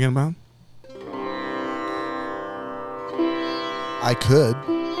question again, Bob? I could.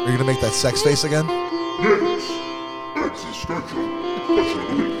 Are you gonna make that sex face again?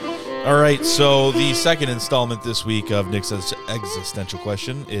 All right, so the second installment this week of Nick's existential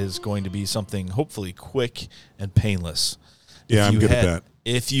question is going to be something hopefully quick and painless. Yeah, I'm good at that.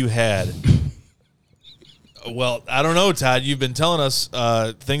 If you had, well, I don't know, Todd. You've been telling us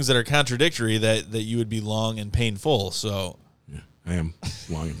things that are contradictory that you would be long and painful. So I am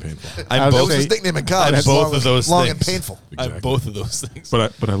long and painful. I'm I was both. That was his nickname in college. I'm both of those long things. and painful. I'm Exactly. both of those things.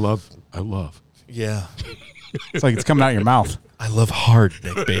 But I love. Yeah, It's like it's coming out of your mouth. I love hard,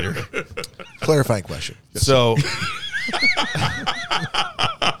 Nick Bader. Clarifying question. So,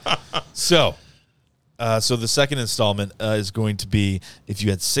 so the second installment is going to be if you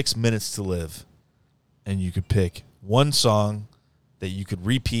had 6 minutes to live, and you could pick one song that you could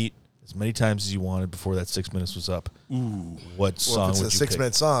repeat as many times as you wanted before that 6 minutes was up. Ooh, what Well, song if it's would a you 6 pick?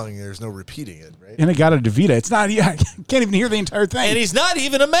 minute song, there's no repeating it, right? And it got a DeVita. It's not. I can't even hear the entire thing. And he's not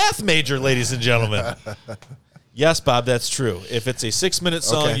even a math major, ladies and gentlemen. Yes, Bob, that's true. If it's a 6 minute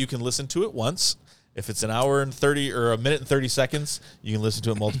song, Okay. you can listen to it once. If it's an hour and 30 or a minute and 30 seconds, you can listen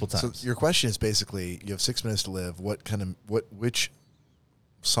to it multiple So times. your question is basically, you have 6 minutes to live. Which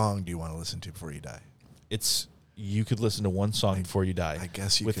song do you want to listen to before you die? It's you could listen to one song before you die. I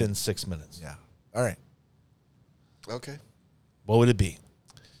guess you within could. 6 minutes. Yeah. All right. Okay. What would it be?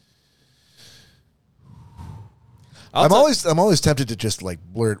 I'm always tempted to just like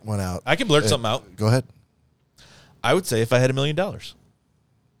blurt one out. I can blurt something out. Go ahead. I would say if I had $1 million.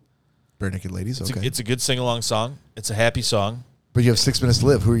 Bare Naked Ladies. It's, Okay. it's a good sing along song. It's a happy song. But you have 6 minutes to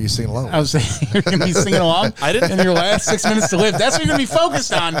live. Who are you singing along with? I was saying you're going to be singing along. I didn't- In your last 6 minutes to live. That's what you're going to be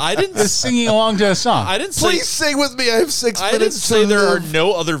focused on. I didn't Is singing along to a song. I didn't say Please sing with me. I have 6 I minutes didn't say to there are live.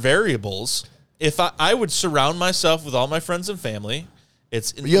 no other variables. If I would surround myself with all my friends and family,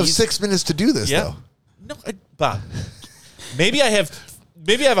 it's an You have easy- 6 minutes to do this, Yeah. though. No, Bob. Maybe I have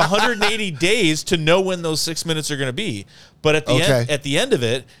 180 days to know when those 6 minutes are going to be. But at the Okay. at the end of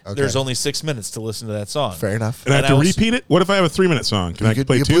it, Okay. there's only 6 minutes to listen to that song. Fair enough. And I have And to I was- repeat it. What if I have a 3 minute song? Can I You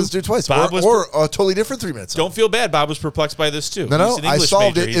play could two? do it twice. Bob was or a totally different 3 minutes. Don't feel bad. Bob was perplexed by this too. No, He's an I English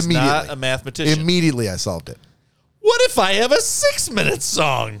solved major. it He's immediately. not a mathematician. Immediately, I solved it. What if I have a 6 minute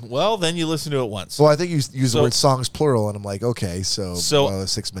song? Well, then you listen to it once. Well, I think you use the So- word songs plural, and I'm like, okay, so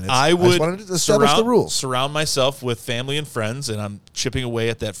 6 minutes. I just would wanted to establish the rules. surround myself with family and friends, and I'm chipping away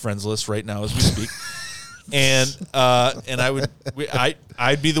at that friends list right now as we speak. and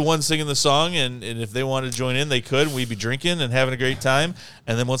I'd be the one singing the song, and if they wanted to join in, they could. And we'd be drinking and having a great time.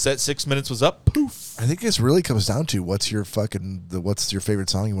 And then once that 6 minutes was up, poof. I think this really comes down to what's your favorite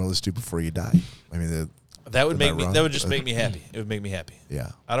song you want to listen to before you die. I mean, That would Am make I me. wrong? That would just make me happy. It would make me happy.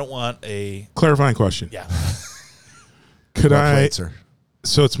 yeah. I don't want a Clarifying question. yeah. Could Well I? played, sir.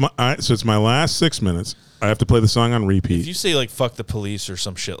 So it's my last 6 minutes. I have to play the song on If repeat. you say like "fuck the police" or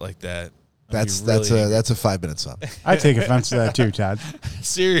some shit like that, I'd be That's really a 5 minute song. I take offense to that too, Todd.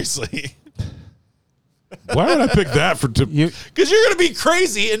 seriously. Why would I pick that for? You, Because you're going to be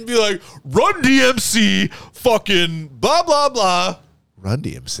crazy and be like, Run DMC, fucking blah, blah, blah. Run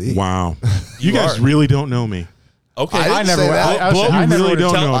DMC. Wow, you guys are. really don't know me. Okay. I didn't never say went- that. I was- Blow, I you never really would've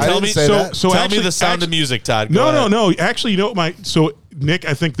don't tell- know. I tell didn't me- say that. So Tell actually, me the sound of music, Todd. Go No, ahead. no. Actually, you know what my Nick,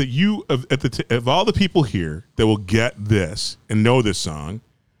 I think that you of all the people here that will get this and know this song,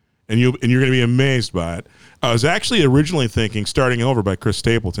 and you're going to be amazed by it. I was actually originally thinking "Starting Over" by Chris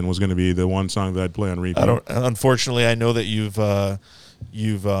Stapleton was going to be the one song that I'd play on repeat. Unfortunately, I know that you've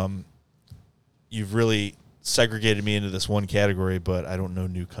really segregated me into this one category, but I don't know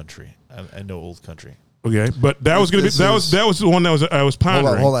new country. I know old country. Okay, but that was going to be This that is- was the one that I was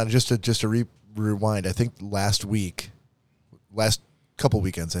pondering. Hold on. Just to rewind. I think last couple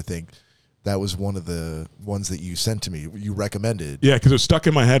weekends, I think that was one of the ones that you sent to me. You recommended. Yeah, because it was stuck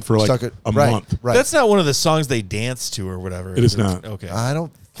in my head for like Stuck it- a right, month. Right. That's not one of the songs they dance to or whatever. It is not. Okay. I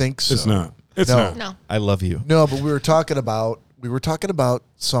don't think so. It's not. It's No. not. No. I love you. No, but we were talking about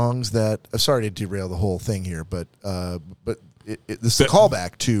songs that. I'm sorry to derail the whole thing here, but this is a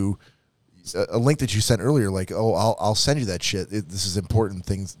callback to a link that you sent earlier, like, oh, I'll send you that shit. This is important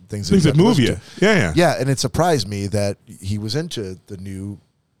things that move you. Yeah. And it surprised me that he was into the new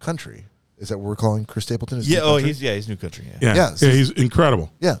country. Is that what we're calling Chris Stapleton? New country? he's new country. Yeah, he's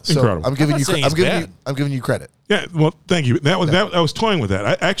incredible. Yeah, so incredible. I'm giving you credit. Yeah, well, thank you. I was toying with that.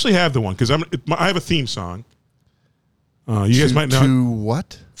 I actually have the one because I have a theme song. You guys might know. To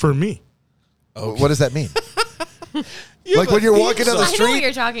what? For me. Okay. What does that mean? Like when you're walking down the street, I know what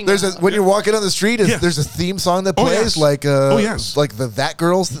you're talking about. When you're walking down the street, there's a theme song that plays, like like the That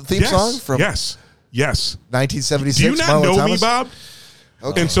Girls theme song from yes 1976. Do you not Marlon know Thomas? me, Bob?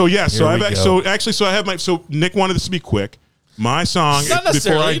 Okay. And so I have so Nick wanted this to be quick. My song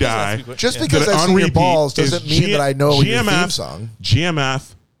before I die. Just because I've seen your balls doesn't mean that I know your theme song.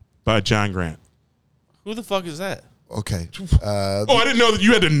 GMF by John Grant. Who the fuck is that? Okay. I didn't know that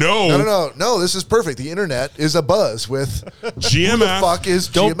you had to know. No. This is perfect. The internet is a buzz with GMF. Who the fuck is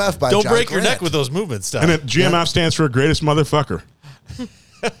GMF by John Don't break Grant? your neck with those movements, stuff. And then GMF stands for greatest motherfucker.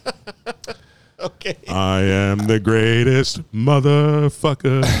 Okay. I am the greatest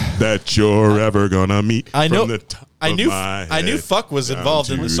motherfucker that you're ever gonna meet. I know. From the top I knew. of my I knew. head Fuck was involved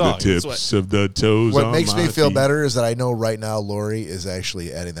in the song. The tips of the toes. What on makes my me feel feet. better is that I know right now Lori is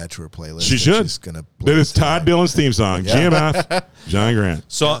actually adding that to her playlist. She should. She's gonna. That is Todd Dillon's theme song. GMF, John Grant.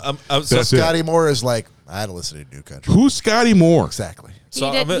 So, That's Scotty Moore is like, I don't listen to New Country. Who's Scotty Moore? Exactly.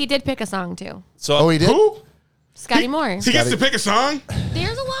 He did pick a song too. So he did. Who? Scotty Moore. He gets to pick a song.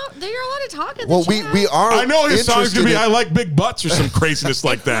 There's a lot of talk in the Well, chat. we are. I know his song's gonna be interested "I Like Big Butts" or some craziness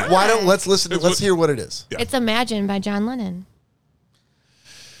like that. Why don't let's listen? Let's hear what it is. Yeah. It's "Imagine" by John Lennon.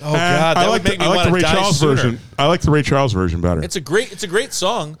 Oh God, that would make me want to Ray die Charles sooner. version. I like the Ray Charles version better. It's a great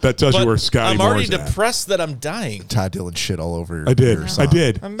song. That tells you but where Scotty I'm already Moore's at. depressed that I'm dying. Todd Dillon shit all over. I did. your I song.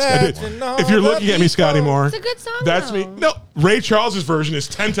 did. If you're looking at me, Scotty Moore, It's a good song. that's though. me. No, Ray Charles's version is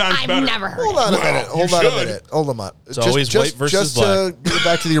 10 times I've better. never heard Hold it. on a Wow, minute. you Hold on a should. minute. Hold on. It's always white versus just black. to get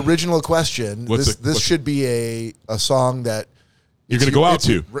back to the original question. What's This the- should be a song that You're going to go out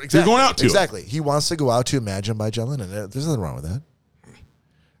to. Exactly, You're going out to. Exactly. He wants to go out to Imagine by John Lennon. There's nothing wrong with that.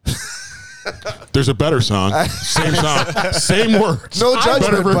 There's a better song. Same song. Same words. No Better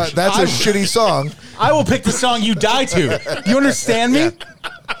judgment, version. but that's a shitty song. I will pick the song you die to. You understand me?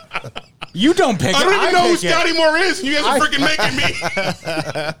 You don't pick it. I don't even know who pick it. Scotty Moore is, and you guys are freaking making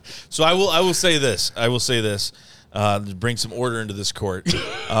me. So I will say this. To bring some order into this court.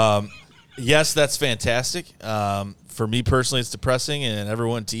 Yes, that's fantastic. For me personally, it's depressing, and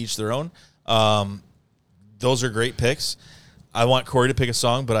everyone to each their own. Those are great picks. I want Corey to pick a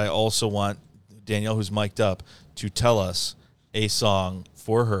song, but I also want Danielle, who's mic'd up, to tell us a song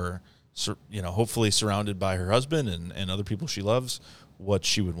for her, hopefully surrounded by her husband and other people she loves, what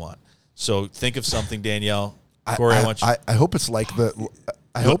she would want. So think of something, Danielle. Corey, I want you. I hope it's like the.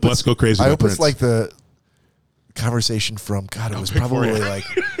 Let's go crazy. I about hope Prince. it's like the conversation from God. It was pick for probably you. like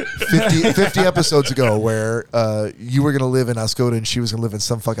 50 episodes ago where you were going to live in Oscoda and she was going to live in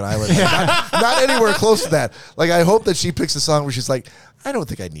some fucking island. Not anywhere close to that. Like, I hope that she picks a song where she's like, I don't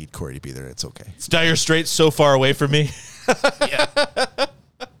think I need Corey to be there. It's okay. It's Dire Straits, So Far Away From Me.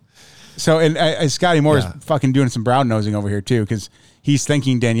 So, and Scotty Moore is fucking doing some brown nosing over here too, because he's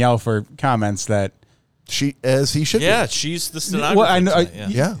thanking Danielle for comments that he should. Yeah, be. she's the stenographer. Well, I know. tonight,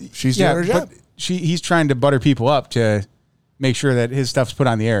 Yeah, she's doing her job. but he's trying to butter people up to make sure that his stuff's put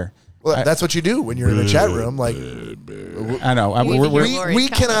on the air. Well, that's what you do when you're in a chat room. Like, I know. we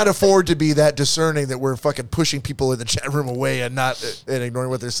cannot afford to be that discerning that we're fucking pushing people in the chat room away and ignoring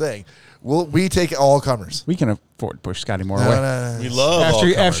what they're saying. We take all comers. We can afford to push Scotty Moore away. No. We love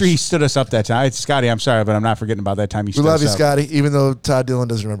After he stood us up that time. Scotty, I'm sorry, but I'm not forgetting about that time he stood We love us you, up. Scotty, even though Todd Dillon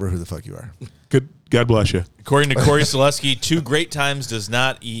doesn't remember who the fuck you are. Good. God bless you. According to Corey Selesky, 2 great times does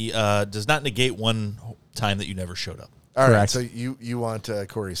not negate one time that you never showed up. All right, Correct. so you want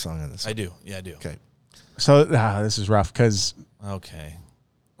Corey's song on this? I do. Yeah, I do. Okay. So this is rough because Okay.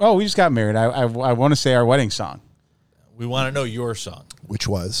 we just got married. I want to say our wedding song. We want to know your song. Which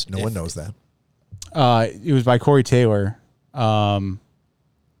was? No one knows that. It was by Corey Taylor. Wow,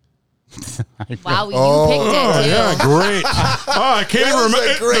 you picked it too. Yeah, great. I can't even was a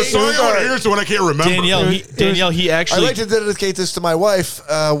remember. great The song I want start. to hear is the one I can't remember. Danielle, he I'd actually. like to dedicate this to my wife.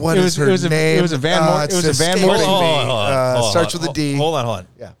 What is her it was name? it was a Van Moor- it's it was a Van escaping Moor- me. Starts with a D. Hold on.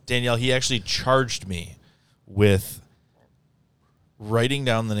 Yeah. Danielle, he actually charged me with writing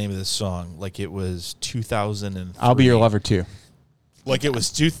down the name of this song like it was 2003. I'll be your lover too. Like it was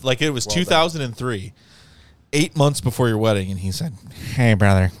 2003, 8 months before your wedding, and he said, Hey,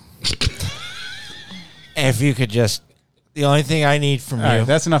 brother. If you could just, the only thing I need from All right, you.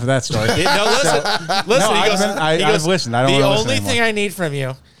 that's enough of that story. "No, listen." No, He goes, I've listened. I don't the want to listen only anymore. thing I need from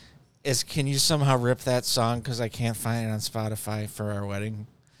you can you somehow rip that song because I can't find it on Spotify for our wedding?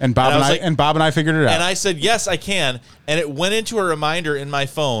 And Bob and I figured it out. And I said, yes, I can. And it went into a reminder in my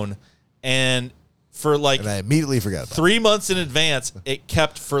phone. And for And I immediately forgot about 3 months in advance, it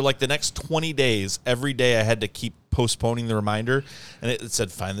kept for like the next 20 days. Every day I had to keep postponing the reminder. And it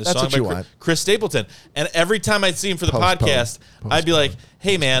said, find this That's song what you by want. Chris Stapleton. And every time I'd see him for the podcast, I'd be like,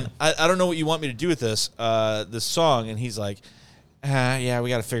 hey, man, I don't know what you want me to do with this song. And he's like, yeah, we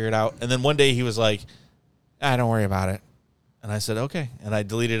got to figure it out. And then one day he was like, don't worry about it. And I said, okay. And I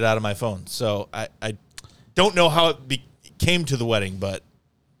deleted it out of my phone. So I don't know how it came to the wedding, but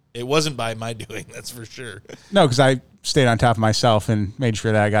it wasn't by my doing, that's for sure. No, because I stayed on top of myself and made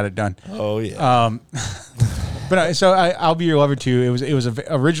sure that I got it done. Oh, yeah. But I'll Be Your Lover Too. It was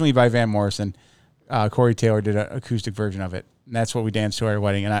originally by Van Morrison. Corey Taylor did an acoustic version of it. And that's what we danced to at our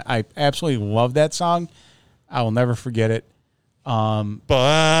wedding. And I absolutely love that song. I will never forget it.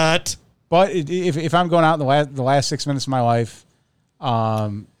 But if I'm going out in the last 6 minutes of my life,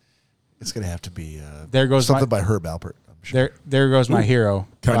 it's going to have to be there goes something by Herb Alpert. I'm sure. There Goes My Hero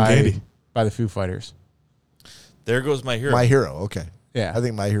Cotton Candy. by the Foo Fighters. There Goes My Hero. My Hero. Okay. Yeah. I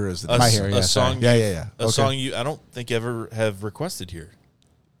think My Hero is the My Hero. A song. Yeah. A song you I don't think you ever have requested here.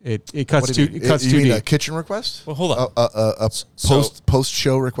 It cuts What do too you it cuts you too mean deep. a kitchen request? Well, hold on. A post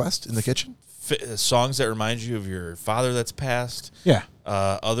show request in the kitchen? Songs that remind you of your father that's passed. Yeah.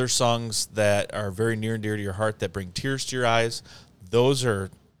 Other songs that are very near and dear to your heart that bring tears to your eyes. Those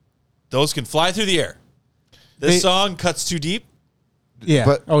can fly through the air. This song cuts too deep. Yeah.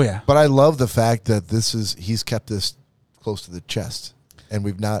 But I love the fact that he's kept this close to the chest, and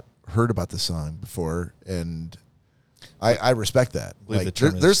we've not heard about the song before, and I respect that. Believe Like the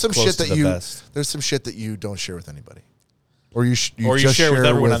term there's is some close shit to that the best. there's some shit that you don't share with anybody, or you Or you just share with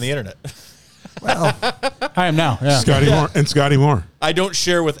everyone on the internet. Well, I am now. Yeah. Scotty Moore. I don't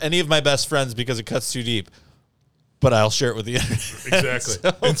share with any of my best friends because it cuts too deep. But I'll share it with the internet. Exactly.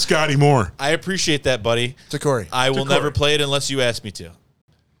 So, And Scotty Moore. I appreciate that, buddy. to Corey. I will never play it unless you ask me to.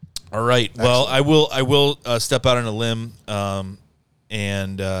 All right. Well, I will step out on a limb.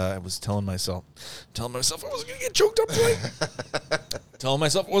 And I was telling myself I wasn't going to get choked up tonight. Telling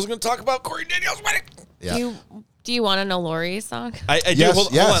myself I wasn't going to talk about Corey Daniels' wedding. Yeah. Do you want to know Lori's song? I do. Yes,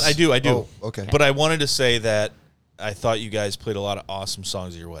 Hold yes. on. I do. Oh, okay. But I wanted to say that I thought you guys played a lot of awesome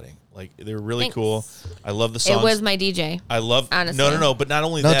songs at your wedding. Like, they were really Thanks. cool. I love the songs. It was my DJ. I love honestly. No. But not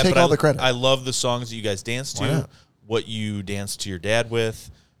only No, that, take but all the credit. I love the songs that you guys danced Why to. not? What you danced to your dad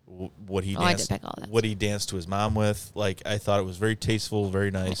with. What he I danced. did pick all that. What he danced to his mom with. Like, I thought it was very tasteful, very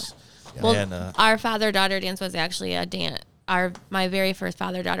nice. Well, And our father-daughter dance was actually a dance. My very first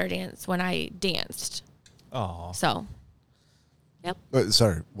father-daughter dance when I danced. oh, So, yep. Wait,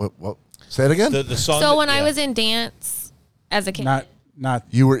 sorry. What? Say it again. the song. So when I yeah. was in dance as a kid, Not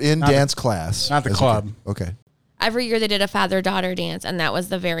You were in Not the- dance class, not the as a club. kid. Okay. every year they did a father-daughter dance, and that was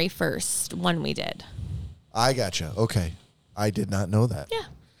the very first one we did. I gotcha. Okay. I did not know that. Yeah.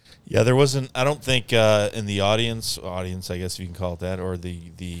 Yeah, there wasn't. I don't think in the audience, I guess if you can call it that, or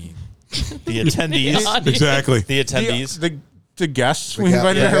the attendees, Exactly. the attendees, the guests The we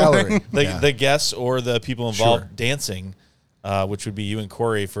invited the to our gallery. wedding. Yeah. the guests or the people involved Sure. dancing, which would be you and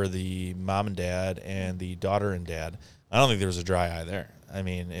Corey for the mom and dad and the daughter and dad. I don't think there was a dry eye there. I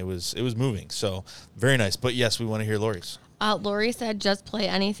mean, it was moving. So very nice. But yes, we want to hear Lori's. Lori said just play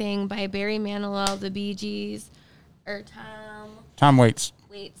anything by Barry Manilow, the Bee Gees, or Tom Waits.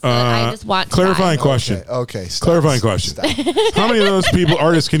 Waits. I just want to Clarifying buy. question. Okay. Stop. Clarifying question. Stop. How many of those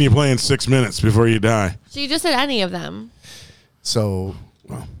artists can you play in 6 minutes before you die? She just said any of them. So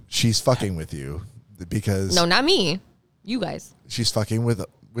she's fucking with you because No, not me. You guys. she's fucking with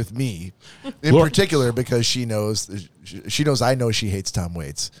me in particular because she knows I know she hates Tom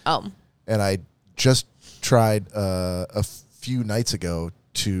Waits. Oh. And I just tried a few nights ago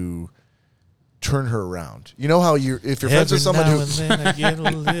to turn her around. You know how if you're friends with someone who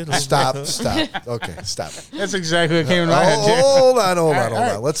stop. Okay, stop. That's exactly what came in my head. Hold on. All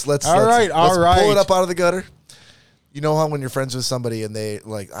right. Let's All right. pull it up out of the gutter. You know how when you're friends with somebody and they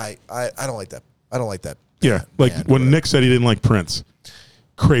like I don't like that. I don't like that. Yeah, like band, when whatever. Nick said he didn't like Prince.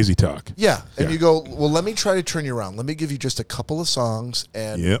 Crazy talk. Yeah, and Yeah. you go, well, let me try to turn you around. Let me give you just a couple of songs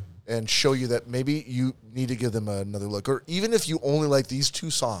and show you that maybe you need to give them another look. Or even if you only like these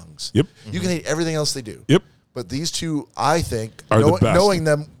two songs, Yep. you can hate everything else they do. Yep. But these two, I think, Are the best. knowing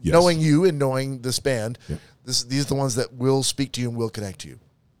them, Yes. knowing you and knowing this band, these are the ones that will speak to you and will connect to you.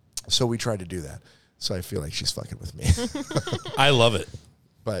 So we tried to do that. So I feel like she's fucking with me. I love it.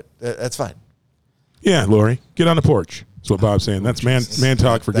 But that's fine. Yeah, Lori, get on the porch. That's what Bob's saying. That's man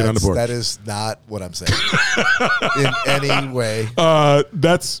talk for get on the board. That is not what I'm saying in any way.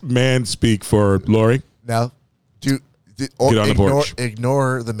 That's man speak for Lori. Now, get on the board.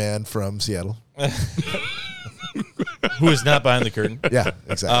 Ignore the man from Seattle. Who is not behind the curtain. Yeah,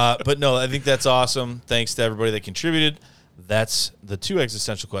 exactly. But no, I think that's awesome. Thanks to everybody that contributed. That's the 2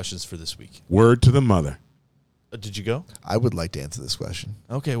 existential questions for this week. Word to the mother. Did you go? I would like to answer this question.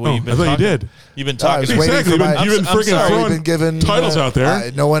 Okay, well, I thought you did. You've been talking. Exactly. You've been freaking throwing given titles out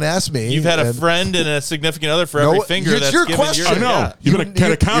there. No one asked me. You've had a friend and a significant other for every finger. It's that's your given question. I know. You've got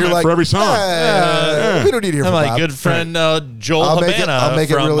to comment for every song. We don't need to hear from my Bob. good friend Joel Habana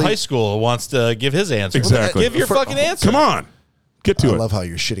from high school wants to give his answer. Exactly. Give your fucking answer. Come on. Get to it. I love how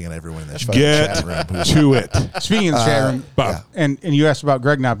you're shitting on everyone in that Get chat room. to it. Speaking of the chat room, Bob. and you asked about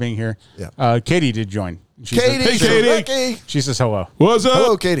Greg not being here. Yeah. Katie did join. She Katie. says, Katie. She says hello. What's up?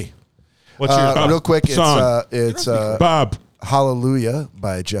 Hello, Katie. What's your real quick? Song. It's Bob. Hallelujah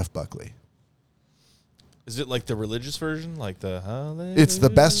by Jeff Buckley. Is it like the religious version, like the Hallelujah? It's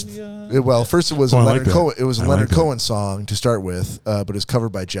the best. Well, first it was a I like Leonard that. Cohen. It was a I Leonard like that. Cohen song to start with, but it's covered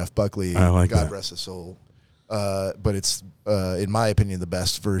by Jeff Buckley. I like God that. rest his soul. But it's, in my opinion, the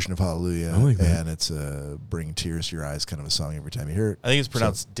best version of Hallelujah, I like that. and it's a bring tears to your eyes kind of a song every time you hear it. I think it's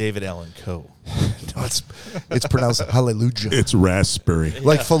pronounced David Allen Coe. No, it's pronounced Hallelujah, It's raspberry.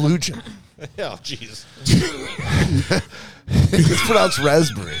 like Fallujah. Oh, jeez. It's pronounced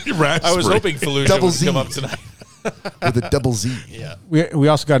raspberry I was hoping Fallujah Double would Z. come up tonight. with a double Z. Yeah. We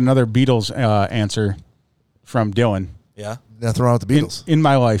also got another Beatles answer from Dylan. Yeah. Nothing wrong with the Beatles. In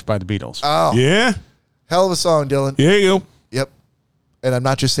My Life by the Beatles. Oh, Yeah? hell of a song, Dylan. There you go. Yep. And I'm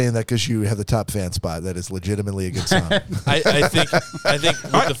not just saying that because you have the top fan spot. That is legitimately a good song. I think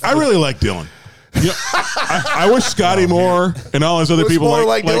with I really like Dylan. You know, I wish Scotty Moore and all his other Was people more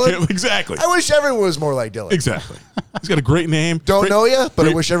like like him. Dylan? Exactly. I wish everyone was more like Dylan. Exactly. He's got a great name. Don't Great- know you, but I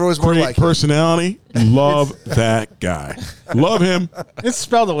great- wish everyone was more great like him. personality. Love that guy. Love him. It's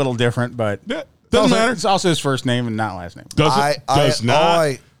spelled a little different, but Yeah, doesn't matter. It's also his first name and not last name. Does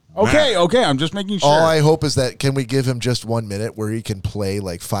not. Okay, I'm just making sure. All I hope is that can we give him just 1 minute where he can play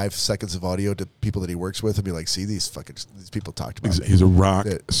like 5 seconds of audio to people that he works with and be like, see, these people talked about me. He's a rock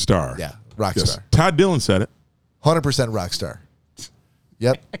star. Yeah, rock Yes. star. Todd Dillon said it. 100% rock star.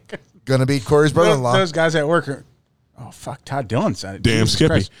 Yep. Gonna be Corey's brother-in-law. Those guys at work are, oh, fuck, Todd Dillon said it. Damn Jesus Skippy.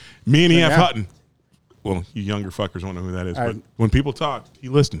 Christ. Me and E.F. Yeah. Hutton. Well, you younger fuckers won't know who that is. But when people talk, he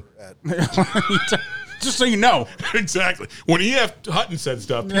listened. Just so you know. Exactly. When E.F. Hutton said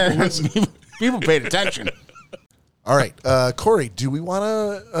stuff, people listened. People paid attention. All right. Corey, do we want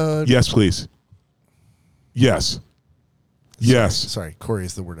to... Yes, please. Yes. Yes. Sorry, Corey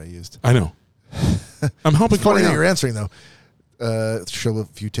is the word I used. I know. I'm helping It's funny Corey that out. you're answering, though. Show a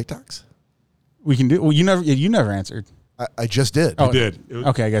few TikToks. We can do. Well, you never answered. I just did. You did.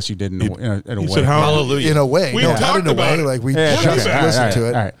 Okay, I guess you did in a You way. said how? Hallelujah. In a way. We No, not talked in a about way. it. Like we Yeah, just okay. listened to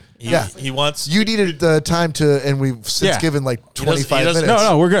it. All right. Yeah. He wants. You needed time to, and we've since given like He doesn't- 25 he doesn't- minutes.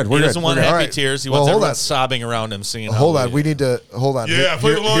 No, we're good. He We're doesn't good. want We're good. happy All right. tears. He Well, wants hold everyone on. sobbing around him singing. Hold on. Hallelujah. We need to, hold on. Yeah,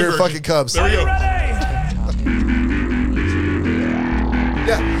 play the long here version. fucking comes. There we go.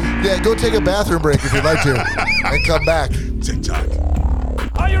 Yeah, go take a bathroom break if you'd like to, and come back. TikTok.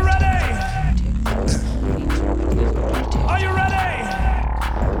 Are you ready? Are you ready?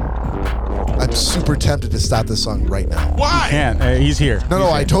 I'm super tempted to stop this song right now. Why? Can't. He's here. No, He's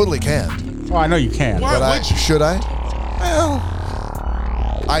I here. totally can. Oh, I know you can. Why? But Which- should I? Well,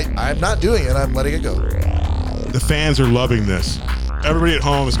 I'm not doing it. I'm letting it go. The fans are loving this. Everybody at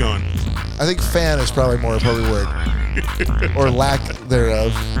home is going, I think fan is probably more appropriate word. Or lack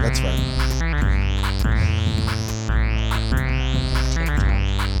thereof. That's fine.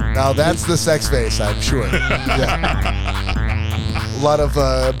 Now that's the sex face, I'm sure. Yeah. A lot of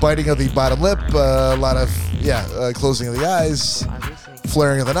biting of the bottom lip, a lot of, closing of the eyes,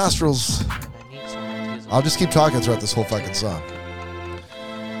 flaring of the nostrils. I'll just keep talking throughout this whole fucking song.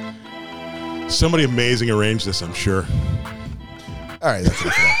 somebody amazing arranged this, I'm sure. All right, that's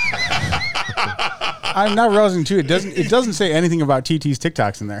enough of that. I'm not realizing too. It doesn't say anything about TT's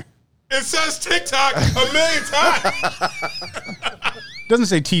TikToks in there. It says TikTok a million times. It doesn't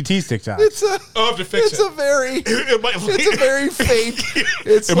say TT's TikTok. I'll have to fix It's it. a very It might- it's a very faint.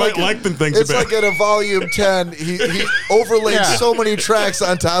 It's It like might lengthen things a It's bit. like in a volume 10. He overlaid Yeah. so many tracks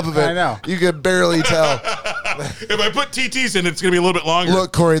on top of it. I know. You can barely tell. If I put TTs in, it's going to be a little bit longer.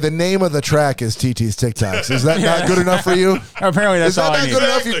 Look, Corey, the name of the track is TT's TikToks. Is that not good enough for you? Apparently, that's Is that all I not need. good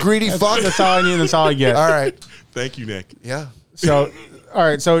enough, you greedy fuck? That's all I need. That's all I get. All right. Thank you, Nick. Yeah. So, all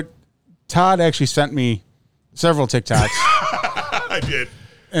right. So, Todd actually sent me several TikToks, I did.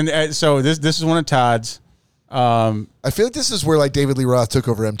 and so this is one of Todd's. I feel like this is where like David Lee Roth took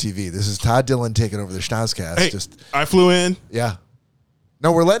over MTV. This is Todd Dillon taking over the Schnozcast. Hey, I flew in. Yeah.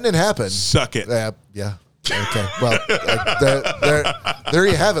 No, we're letting it happen. Suck it. Yeah. Okay. Well, there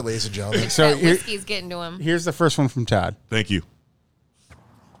you have it, ladies and gentlemen. So that whiskey's getting to him. Here's the first one from Todd. Thank you.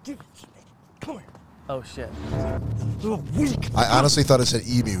 Come here. Oh, shit. I honestly thought it said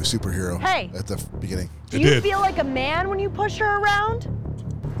emu superhero at the beginning. Do you feel like a man when you push her around?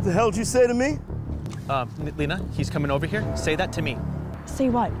 What the hell did you say to me? Lena, he's coming over here. Say that to me. Say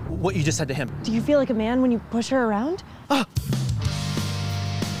what? What you just said to him. Do you feel like a man when you push her around?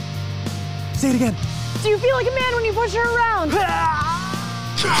 Say it again. Do you feel like a man when you push her around?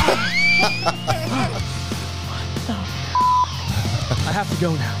 I have to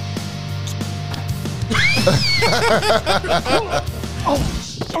go now.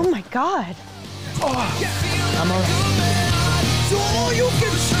 Oh my God. I'm all right.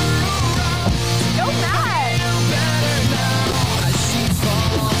 Go Matt.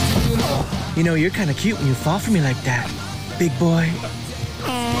 You know, you're kind of cute when you fall for me like that, big boy.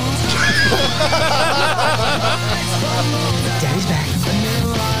 Daddy's back.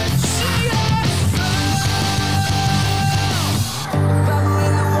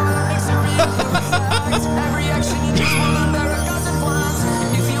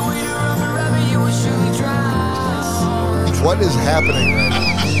 What is happening right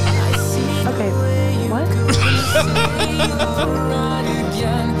now? Okay, what?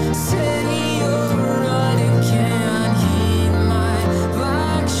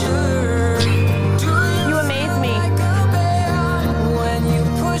 You amaze me.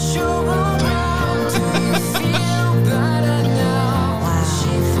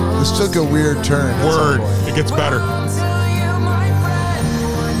 This took a weird turn. Word. It gets better.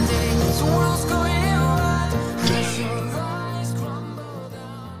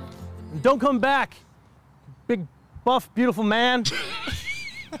 Don't come back. Big, buff, beautiful man.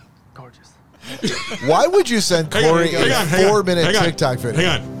 Gorgeous. Why would you send Corey a 4-minute hang on. TikTok video?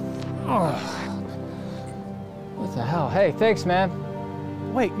 Hang on. What the hell? Hey, thanks, man.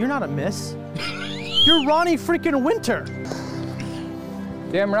 Wait, you're not a miss. You're Ronnie freaking Winter.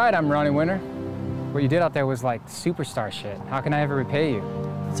 Damn right I'm Ronnie Winter. What you did out there was like superstar shit. How can I ever repay you?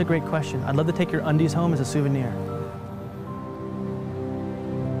 That's a great question. I'd love to take your undies home as a souvenir.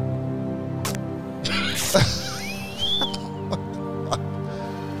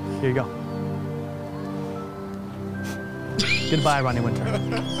 Here you go. Goodbye, Ronnie Winter.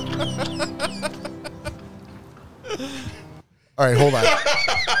 All right, hold on.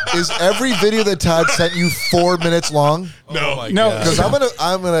 Is every video that Todd sent you 4 minutes long? No, because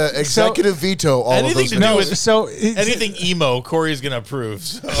I'm gonna executive veto all of those videos. Anything emo, Corey's gonna approve.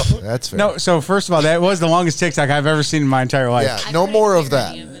 So. That's fair. No, so first of all, that was the longest TikTok I've ever seen in my entire life. Yeah, no more of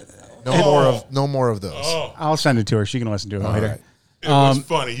that. No more of those. I'll send it to her. She can listen to it later. Right. It was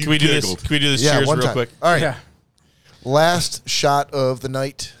funny. Can we do this? Can we do this? Cheers, one real time. quick. All right. Yeah. Last shot of the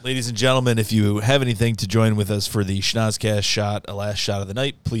night. Ladies and gentlemen, if you have anything to join with us for the Schnozcast shot, a last shot of the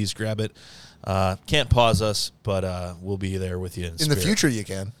night, please grab it. Can't pause us, but we'll be there with you in the future. You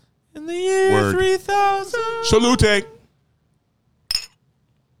can. In the year 3000. Salute.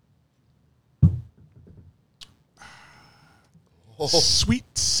 Oh. Sweet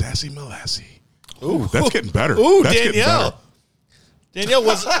sassy molassy. Ooh, that's getting better. Ooh, that's Danielle. Danielle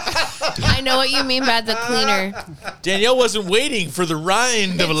was. I know what you mean by the cleaner. Danielle wasn't waiting for the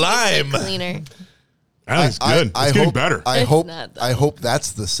rind of a lime. Cleaner. That's good. It's getting better. I hope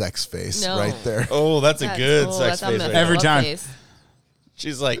that's the sex face right there. Oh, that's a good sex face. Right every time. Face.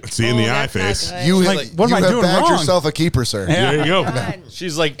 She's like, see in the eye face. You like, what am I doing bagged wrong? yourself a keeper, sir. Yeah. There you go.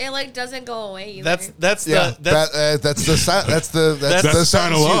 she's like, It like doesn't go away either. that's Yeah, the that's the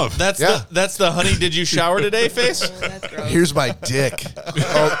sign of love. that's the honey. Did you shower today face? That's gross. Here's my dick.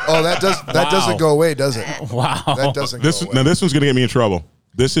 That doesn't go away, does it? Wow. That doesn't. Go away. Now this one's gonna get me in trouble.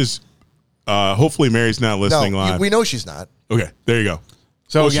 This is hopefully Mary's not listening live. We know she's not. Okay, there you go.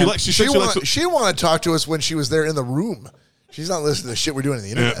 So Well, again, she wanted to talk to us when she was there in the room. She's not listening to the shit we're doing on the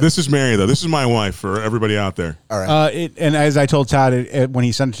internet. This is Mary though. This is my wife for everybody out there. All right. and as I told Todd when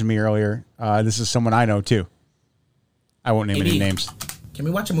he sent it to me earlier, this is someone I know too. I won't name any names. Can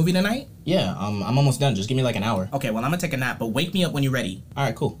we watch a movie tonight? Yeah, I'm almost done. Just give me like an hour. Okay, well, I'm gonna take a nap, but wake me up when you're ready. All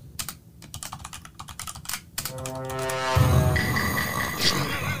right, cool.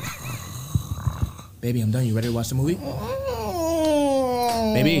 Baby, I'm done. You ready to watch the movie?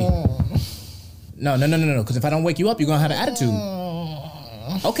 Baby. No, because if I don't wake you up, you're gonna have an attitude.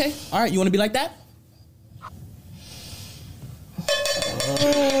 Okay, all right, you wanna be like that?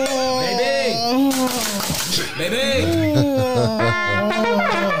 Baby!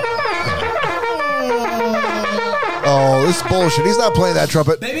 This is bullshit. He's not playing that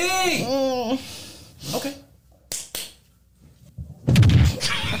trumpet. Baby! Okay.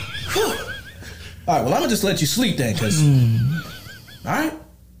 All right, well, I'm going to just let you sleep then, because... All right?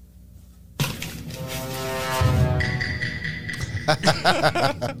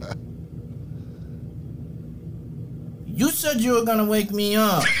 You said you were going to wake me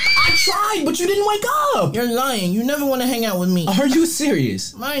up. I tried, but you didn't wake up. You're lying. You never want to hang out with me. Are you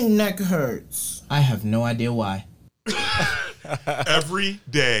serious? My neck hurts. I have no idea why. Every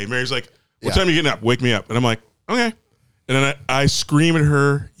day, Mary's like, what time are you getting up? Wake me up. And I'm like, okay. And then I scream at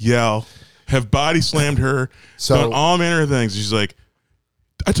her, yell, have body slammed her, done all manner of things. She's like,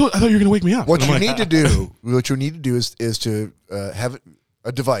 I thought you were going to wake me up. What you need to do is to have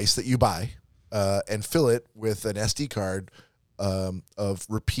a device that you buy and fill it with an SD card of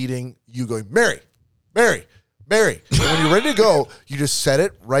repeating you going, Mary, Mary, Mary. And when you're ready to go, you just set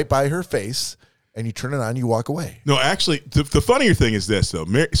it right by her face and you turn it on, you walk away. No, actually, the funnier thing is this, though.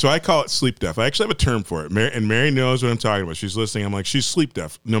 Mary, so I call it sleep deaf. I actually have a term for it. Mary knows what I'm talking about. She's listening. I'm like, she's sleep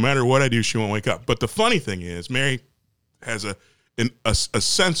deaf. No matter what I do, she won't wake up. But the funny thing is, Mary has a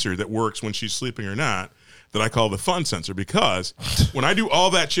sensor that works when she's sleeping or not that I call the fun sensor, because when I do all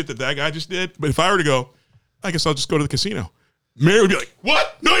that shit that guy just did, but if I were to go, I guess I'll just go to the casino. Mary would be like,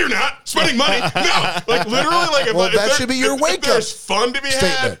 what? No, you're not. Spending money. No. Like, literally, like, that should be your wake-up there's fun to be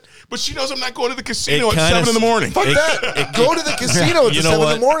had. But she knows I'm not going to the casino at 7 in the morning. Fuck that. Go to the casino at 7 in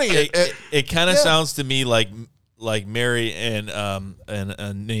the morning. It kind of sounds to me like Mary and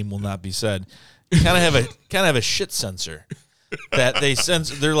a name will not be said. Kind of have a shit sensor that they sense.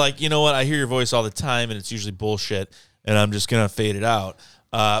 They're like, you know what? I hear your voice all the time, and it's usually bullshit, and I'm just gonna fade it out.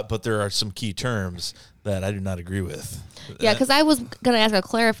 But there are some key terms that I do not agree with. Yeah, because I was going to ask a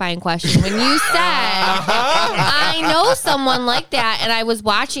clarifying question. When you said, I know someone like that, and I was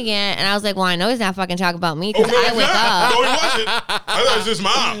watching it, and I was like, well, I know he's not fucking talking about me because I wake up. No, he wasn't. I thought it was his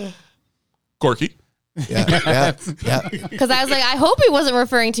mom. Corky. Yeah. Because I was like, I hope he wasn't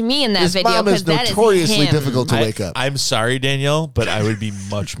referring to me in that His video. mom is notoriously difficult to wake up. I'm sorry, Danielle, but I would be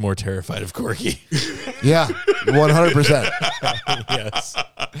much more terrified of Corky. Yeah, 100%. Yes.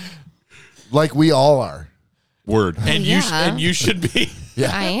 Like we all are. Word. And you should be.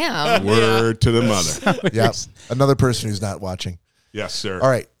 Yeah. I am. Word to the mother. Yeah. Another person who's not watching. Yes, sir. All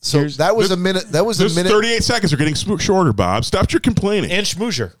right. So that was a minute. That was a minute. 38 seconds are getting shorter, Bob. Stop your complaining. And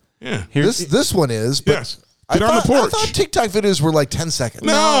schmoozer. Yeah. This one is. But yes. Get on the porch. I thought TikTok videos were like 10 seconds.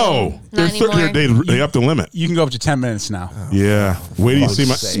 No. They upped the limit. You can go up to 10 minutes now. Yeah. Wait till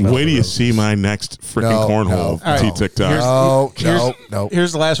you see my next freaking cornhole TikTok. No.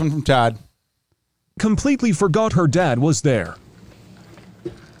 Here's the last one from Todd. Completely forgot her dad was there.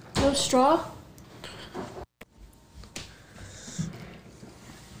 No straw?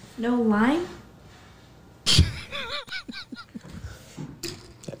 No lime?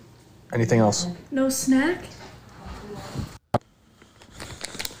 Anything else? No snack?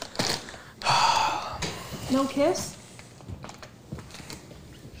 No kiss?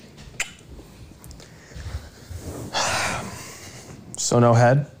 So no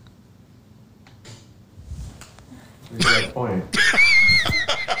head? He's got a point.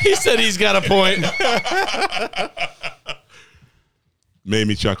 He said he's got a point. Made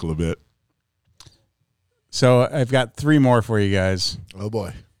me chuckle a bit. So I've got 3 more for you guys. Oh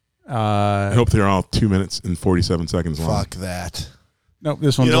boy. I hope they're all 2 minutes and 47 seconds long. Fuck that. Nope,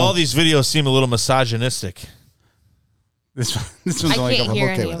 this one. All these videos seem a little misogynistic. This one's I only can't hear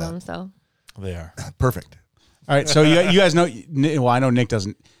okay any with of that. them, so. They are. Perfect. All right, so you guys know. Well, I know Nick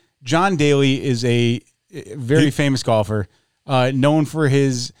doesn't. John Daly is a very famous golfer, known for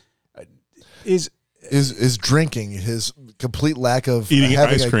his drinking, his complete lack of eating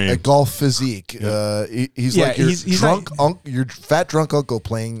having ice cream, a golf physique. Yeah. He's like your fat drunk uncle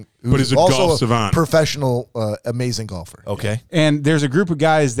playing. But he's a also golf savant, professional, amazing golfer. Okay, and there's a group of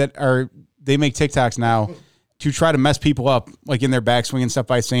guys that they make TikToks now to try to mess people up, like in their backswing and stuff,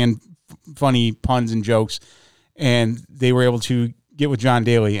 by saying funny puns and jokes. And they were able to get with John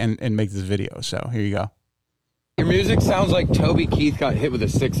Daly and make this video. So here you go. Your music sounds like Toby Keith got hit with a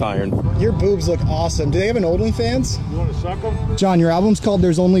 6-iron. Your boobs look awesome. Do they have an OnlyFans? You want to suck them? John, your album's called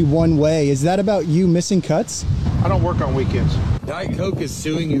There's Only One Way. Is that about you missing cuts? I don't work on weekends. Diet Coke is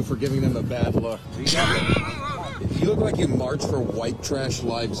suing you for giving them a bad look. You look like you march for white trash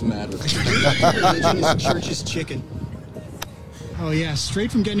lives matter. Religion is the church's chicken. Oh, yeah,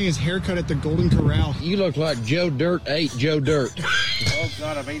 straight from getting his haircut at the Golden Corral. You look like Joe Dirt ate Joe Dirt. Oh,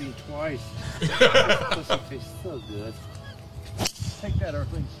 God, I've ate him twice. This pussy tastes so good. Take that,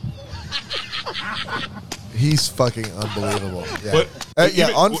 Earthlings. He's fucking unbelievable. Yeah, But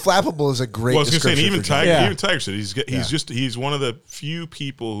unflappable is a great. Well, I was going to say, description even for Tiger, John. even Tiger said he's one of the few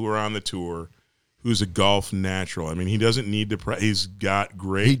people who are on the tour who's a golf natural. I mean, he doesn't need to. He's got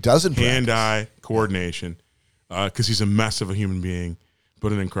great hand-eye coordination because he's a mess of a human being,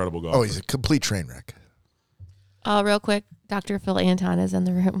 but an incredible golfer. Oh, he's a complete train wreck. Real quick, Dr. Phil Anton is in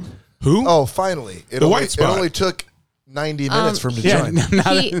the room. Who? Oh, finally! It only took 90 minutes for him to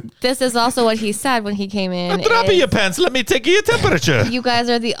join. This is also what he said when he came in. Drop your pants. Let me take your temperature. You guys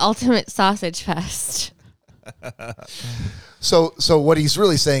are the ultimate sausage fest. So what he's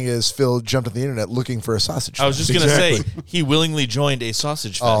really saying is Phil jumped on the internet looking for a sausage fest. I was just going to say, he willingly joined a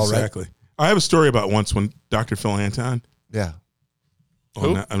sausage fest. Oh, right. Exactly. I have a story about once when Dr. Phil Anton. Yeah.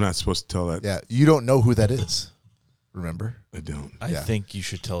 Oh, I'm not supposed to tell that. Yeah, you don't know who that is. Remember? I don't. I think you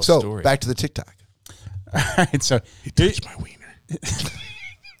should tell a so, story. back to the TikTok. All right, so he touched my wiener.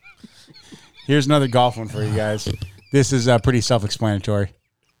 Here's another golf one for you guys. This is pretty self-explanatory.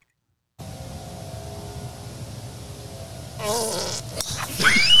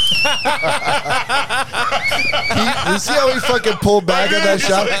 You see how he fucking pulled back on that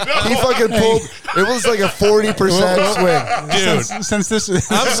shot? He fucking pulled. It was like a 40% swing. Dude, since this is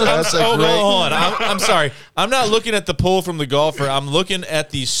hold on. I'm sorry. I'm not looking at the pull from the golfer. I'm looking at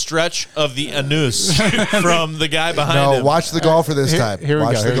the stretch of the anus from the guy behind him. No, watch the golfer this time. Here we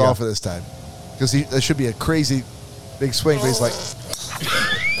watch go, the here we golfer this time. Because that should be a crazy big swing, but he's like...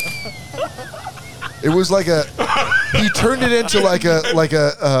 It was like he turned it into like a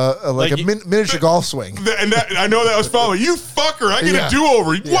miniature golf swing. And I know that was following. You fucker, I get a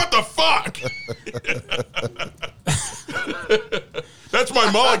do-over. Yeah. What the fuck? That's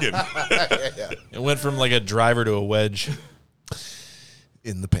my mulligan. It went from like a driver to a wedge.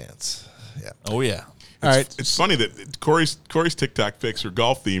 In the pants. Yeah. Oh, yeah. All right. It's funny that Corey's TikTok pics are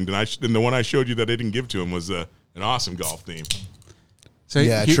golf themed, and the one I showed you that I didn't give to him was an awesome golf theme. So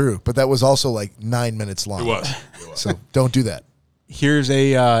yeah, true. But that was also like 9 minutes long. It was. So don't do that. Here's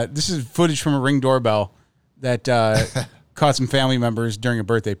this is footage from a Ring doorbell that caught some family members during a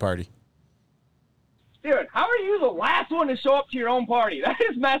birthday party. Dude, how are you the last one to show up to your own party? That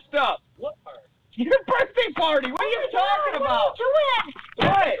is messed up. What party? Your birthday party. What are you talking about? What are you doing?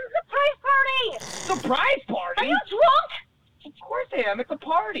 What? It's a surprise party. Surprise party? Are you drunk? Of course I am. It's a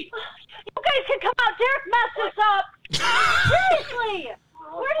party. You guys can come out. Derek messed this up. Seriously. I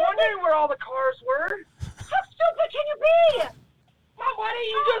was wondering where all the cars were. How stupid can you be? Well, why don't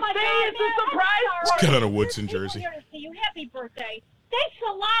you just say it's a surprise He's party? got on a Woodson jersey. Here to see you. Happy birthday. Thanks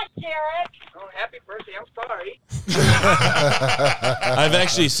a lot, Derek. Oh, happy birthday. I'm sorry. I've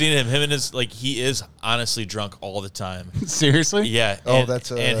actually seen him. Him and his, he is honestly drunk all the time. Seriously? Yeah. Oh,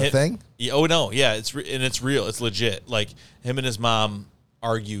 that's a thing? Yeah, oh, no. Yeah, it's real. It's legit. Like, him and his mom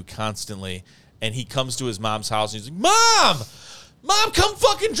argue constantly, and he comes to his mom's house, and he's like, Mom, come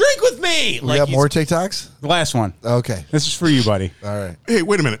fucking drink with me. We got more TikToks? The last one. Okay. This is for you, buddy. All right. Hey,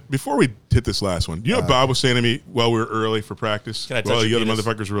 wait a minute. Before we hit this last one, you know what Bob was saying to me while we were early for practice? Can I touch Well, the your other penis?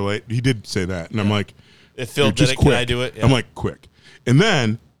 motherfuckers were late. He did say that. And I'm like, If Phil "Dude, did just it, can quick." I do it? Yeah. I'm like, quick. And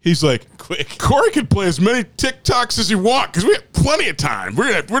then he's like, quick. Corey can play as many TikToks as you want because we have plenty of time.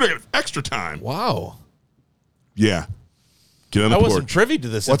 We're gonna have extra time. Wow. Yeah. Get on the I porch. wasn't privy to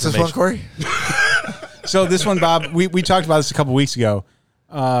this What's this one, Corey? So this one, Bob, we talked about this a couple weeks ago.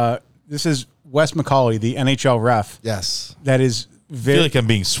 This is Wes McCauley, the NHL ref. Yes. That is I very... feel like I'm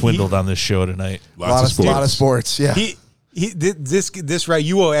being swindled on this show tonight. A lot of sports, yeah. This right,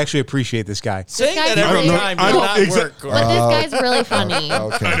 you will actually appreciate this guy. Saying guy's that every really- time does not work. But this guy's really funny.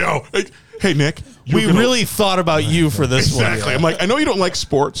 Okay. I know. Hey, Nick. We really thought about you for this Exactly. one. I'm like, I know you don't like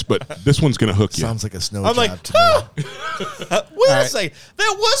sports, but this one's going to hook you. Sounds like a snow I'm job like, to me. wait a second.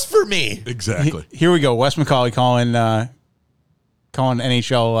 That was for me. Exactly. Here we go. Wes McCauley calling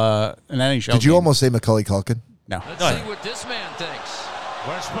NHL an NHL. Did you game. almost say Macaulay Culkin? No. Let's see what this man thinks.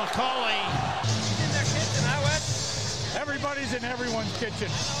 Wes McCauley. In their kitchen, huh, Wes? Everybody's in everyone's kitchen.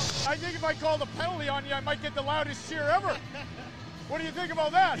 I think if I called a penalty on you, I might get the loudest cheer ever. What do you think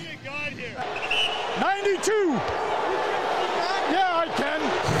about that? Be a god here. 92. Yeah, I can.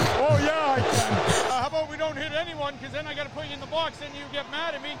 Oh, yeah, I can. How about we don't hit anyone, because then I got to put you in the box, and you get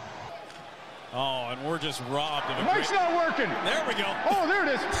mad at me. Oh, and we're just robbed of The a mic's not working. There we go. Oh, there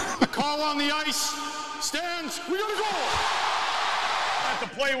it is. The call on the ice stands. We got a goal. And the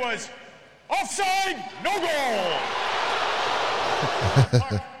play was offside, no goal.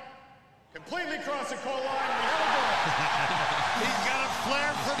 Puck completely crossed the goal line. We have a goal. He's got a flair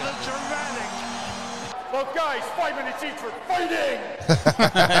for the dramatic. Both guys, 5 minutes each for fighting.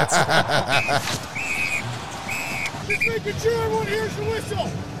 Just making sure everyone hears the whistle.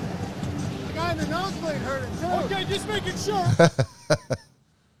 I in the nosebleed heard it too. Okay, just making sure.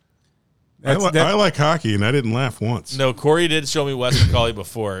 I like hockey, and I didn't laugh once. No, Corey did show me Wes McCauley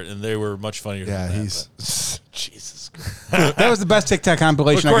before, and they were much funnier. Yeah, than he's Jesus. That was the best TikTok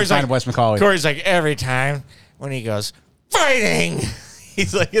compilation I could find of Wes McCauley. Corey's like, every time when he goes, fighting.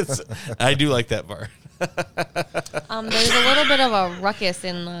 He's like, I do like that part. There's a little bit of a ruckus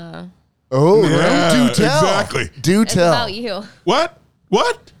in the. Oh, Yeah, do tell. exactly. Do It's tell. about you. What?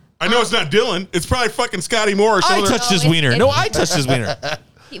 I know it's not Dylan. It's probably fucking Scotty Moore. Or I some touched his wiener. No, I touched his wiener.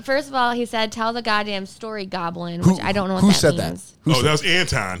 First of all, he said, "Tell the goddamn story, Goblin," which I don't know what who that said means. that? That was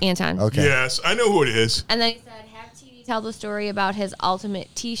Anton. Anton. Okay. Yes, I know who it is. And then he said, "Have TD tell the story about his ultimate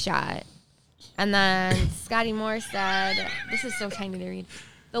tee shot." And then Scotty Moore said, "This is so tiny to read.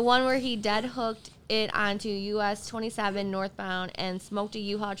 The one where he dead hooked it onto US 27 northbound and smoked a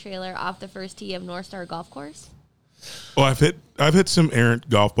U-Haul trailer off the first tee of North Star Golf Course." Oh, I've hit some errant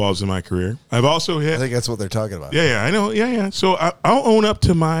golf balls in my career. I've also hit. I think that's what they're talking about. Yeah, I know. Yeah. So I'll own up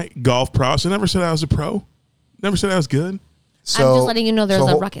to my golf prowess. I never said I was a pro. Never said I was good. So, I'm just letting you know there's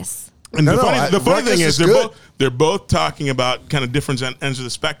a ruckus. And the funny thing is, good. they're both talking about kind of different ends of the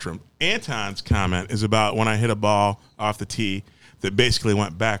spectrum. Anton's comment is about when I hit a ball off the tee that basically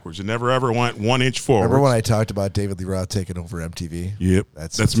went backwards. It never ever went 1 inch forward. Remember when I talked about David Lee Roth taking over MTV? Yep,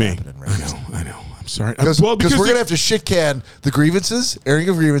 That's me. happening right I know. I'm sorry. Because we're gonna have to shit can the grievances, airing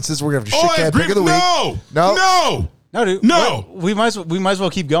of grievances. We're gonna have to shit can pick of the week. No, dude. No. We might as well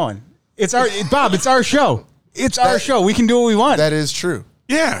keep going. It's our Bob. It's our show. It's our show. We can do what we want. That is true.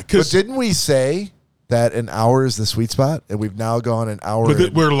 Yeah, but because didn't we say that an hour is the sweet spot, and we've now gone an hour?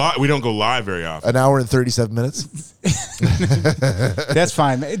 But we don't go live very often. An hour and 37 minutes. That's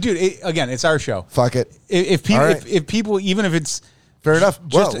fine, dude. Again, it's our show. Fuck it. If people, even if it's fair enough.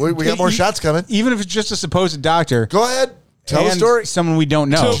 Well, we got more shots coming. Even if it's just a supposed doctor, go ahead. Tell the story. Someone we don't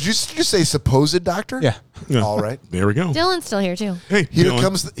know. So, did you say supposed doctor? Yeah. All right. There we go. Dylan's still here too. Hey, Here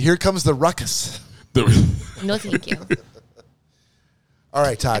Dylan. comes the ruckus. No, thank you. All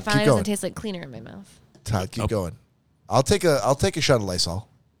right, Todd, It finally keep going. doesn't taste like cleaner in my mouth. Todd, keep going. I'll take a shot of Lysol.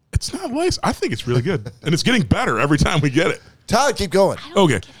 It's not Lysol. I think it's really good, and it's getting better every time we get it. Todd, keep going.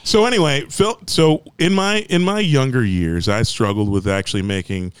 Okay. So anyway, Phil. So in my younger years, I struggled with actually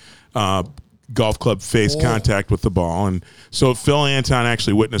making golf club face contact with the ball, and so Phil Anton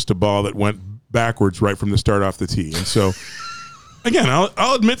actually witnessed a ball that went backwards right from the start off the tee, and so. Again,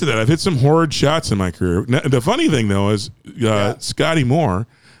 I'll admit to that. I've hit some horrid shots in my career. Now, the funny thing, though, is Scotty Moore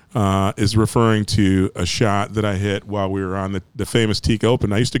is referring to a shot that I hit while we were on the famous Teak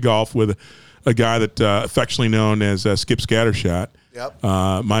Open. I used to golf with a guy that affectionately known as Skip Scattershot. Yep.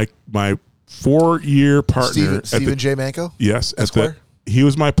 My 4-year partner. Stephen J. Manco? Yes. Esquire? He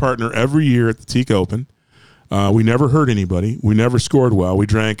was my partner every year at the Teak Open. We never hurt anybody. We never scored well. We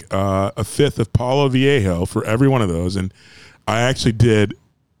drank a fifth of Paulo Viejo for every one of those, and I actually did,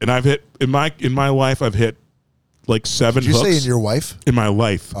 and I've hit in my life. I've hit like 7 Did you hooks. say in your wife? In my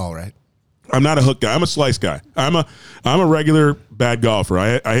life. All right. I'm not a hook guy. I'm a slice guy. I'm a regular bad golfer.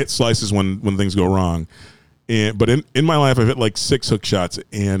 I hit slices when things go wrong. But in my life, I've hit like 6 hook shots.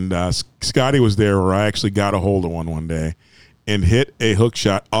 And Scotty was there where I actually got a hold of one day and hit a hook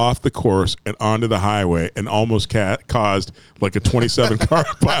shot off the course and onto the highway and almost caused like a 27 car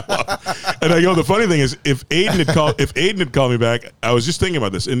pileup. And I go, the funny thing is, if Aiden had called me back, I was just thinking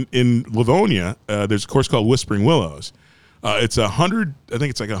about this. In Livonia, there's a course called Whispering Willows. It's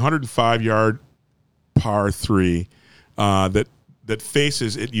 105 yard par 3 that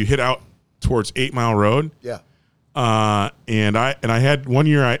faces it. You hit out towards 8 Mile Road. Yeah. And I had 1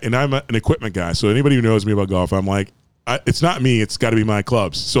 year, and I'm an equipment guy. So anybody who knows me about golf, I'm like, it's not me. It's got to be my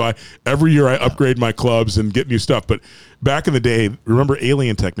clubs. So every year I upgrade my clubs and get new stuff. But back in the day, remember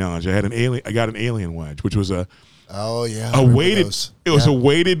alien technology? I got an alien wedge, which was a weighted. It was a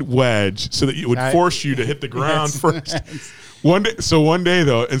weighted wedge, so that it would force you to hit the ground first. One day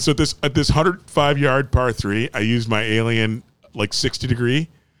though, and so at this 105 yard par 3, I used my alien like 60 degree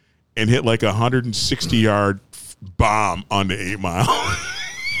and hit like 160 yard bomb onto 8 Mile.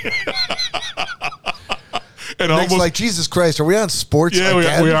 And Nick's like, Jesus Christ, are we on sports? Yeah,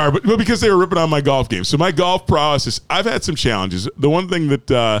 again? we are, but because they were ripping on my golf game. So my golf prowess I've had some challenges. The one thing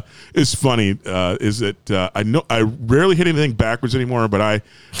that is funny is that I rarely hit anything backwards anymore, but I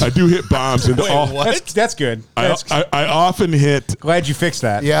do hit bombs into all. What? That's good. I often hit. Glad you fixed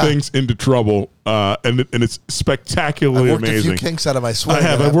that. Things into trouble, and it's spectacularly I worked amazing. a few kinks out of my swing. I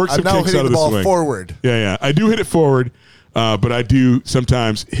have. I've worked some kinks out of the swing. I'm now hitting the ball forward. Yeah. I do hit it forward, but I do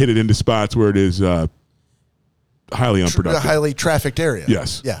sometimes hit it into spots where it is. Highly unproductive. A highly trafficked area.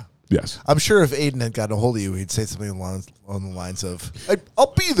 Yes. Yeah. Yes. I'm sure if Aiden had gotten a hold of you, he'd say something along the lines of,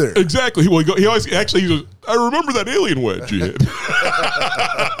 I'll be there. Exactly. He always he goes, I remember that alien wedge you hit.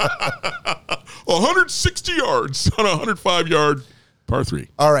 160 yards on a 105-yard par 3.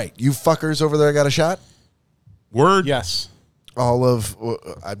 All right. You fuckers over there got a shot? Word. Yes.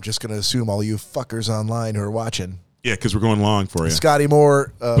 I'm just going to assume all you fuckers online who are watching. Yeah, because we're going long for you. Scotty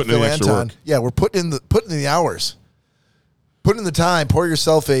Moore, Putting in Phil extra Anton. work. Yeah, we're putting in the hours. Put in the time. Pour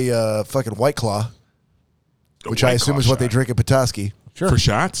yourself a fucking White Claw, which I assume is what they drink at Petoskey. Sure. For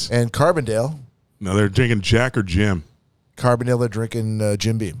shots? And Carbondale. No, they're drinking Jack or Jim. Carbondale, they're drinking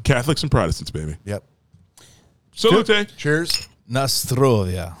Jim Beam. Catholics and Protestants, baby. Yep. Salute. Cheers.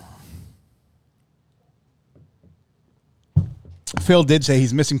 Nostrovia. Phil did say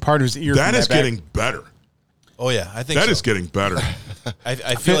he's missing part of his ear. That is getting better. Oh yeah, I think that so. is getting better.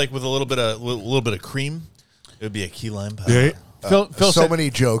 I feel like with a little bit of cream, it would be a key lime pie. Yeah. Phil so said, many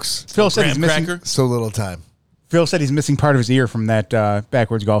jokes. Phil said he's missing so little time. Phil said he's missing part of his ear from that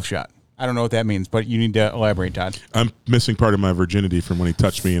backwards golf shot. I don't know what that means, but you need to elaborate, Todd. I'm missing part of my virginity from when he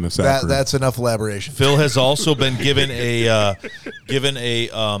touched me in a sack room. That's enough elaboration. Phil has also been given a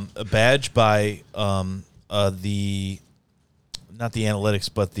badge by the not the analytics,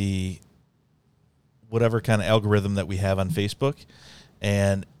 but the whatever kind of algorithm that we have on Facebook,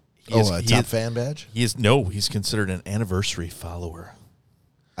 and top fan badge. He's considered an anniversary follower.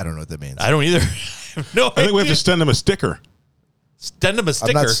 I don't know what that means. I don't either. No, I think we have to send him a sticker. Send him a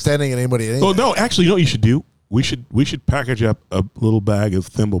sticker. I'm not sending anybody anything. Oh no! Actually, you know what you should do? We should package up a little bag of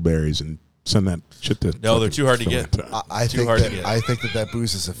thimbleberries and send that shit to. No, they're too hard to get. I think that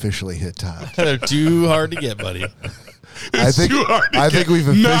booze has officially hit Todd. They're too hard to get, buddy. I think we've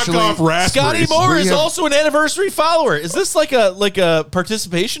officially knock off raspberries. Scotty Moore is also an anniversary follower. Is this like a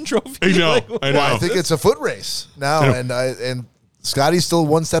participation trophy? I know. I know. Well, I think it's a foot race now, and Scotty's still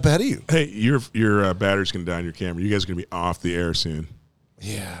one step ahead of you. Hey, your battery's gonna die on your camera. You guys are gonna be off the air soon.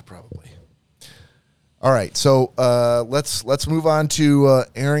 Yeah, probably. All right, so let's move on to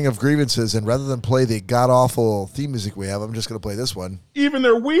airing of grievances, and rather than play the god awful theme music we have, I'm just gonna play this one. Even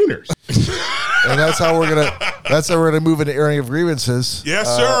their wieners. And that's how we're gonna move into airing of grievances. Yes,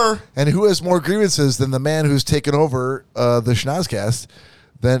 sir. And who has more grievances than the man who's taken over the Schnozcast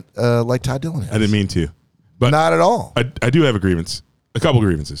than like Todd Dillon has? I didn't mean to, but not at all. I do have a grievance, a couple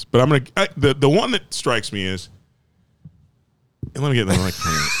grievances, but the one that strikes me is. And let me get the mic.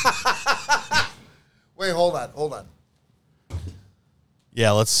 Wait, hold on.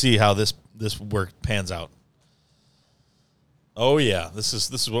 Yeah, let's see how this work pans out. Oh yeah, this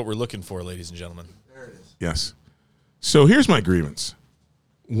is what we're looking for, ladies and gentlemen. There it is. Yes. So here's my grievance.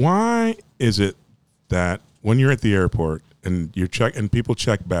 Why is it that when you're at the airport and people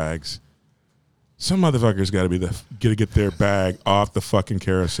check bags, some motherfuckers got to get their bag off the fucking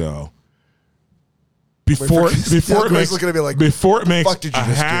carousel before it makes a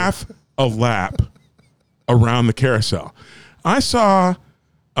half a lap around the carousel? I saw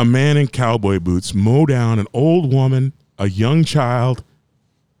a man in cowboy boots mow down an old woman, a young child,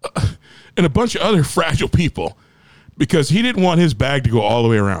 and a bunch of other fragile people because he didn't want his bag to go all the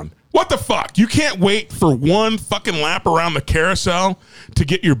way around. What the fuck? You can't wait for one fucking lap around the carousel to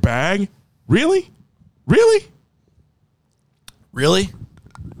get your bag? Really? Really? Really?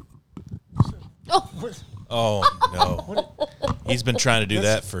 Oh, no. He's been trying to do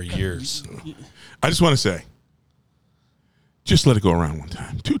that for years. I just want to say, just let it go around one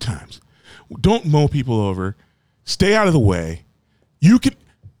time, 2 times. Don't mow people over. Stay out of the way. You can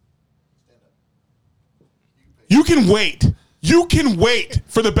wait. You can wait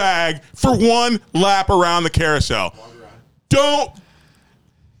for the bag for one lap around the carousel. Don't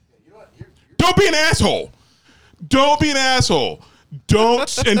be an asshole. Don't be an asshole.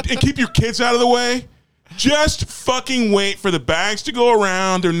 And keep your kids out of the way. Just fucking wait for the bags to go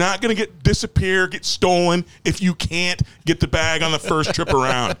around. They're not going to disappear, get stolen if you can't get the bag on the first trip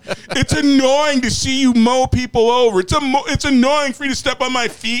around. It's annoying to see you mow people over. It's annoying for you to step on my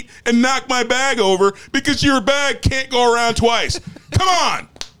feet and knock my bag over because your bag can't go around twice. Come on.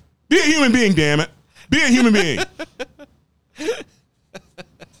 Be a human being, damn it. Be a human being.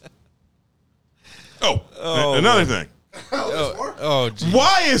 Another thing.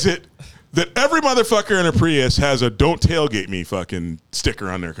 Why is it that every motherfucker in a Prius has a "Don't tailgate me" fucking sticker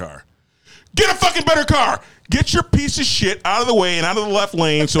on their car? Get a fucking better car. Get your piece of shit out of the way and out of the left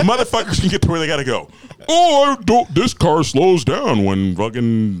lane so motherfuckers can get to where they gotta go. This car slows down when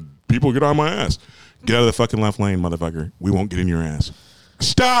fucking people get on my ass. Get out of the fucking left lane, motherfucker. We won't get in your ass.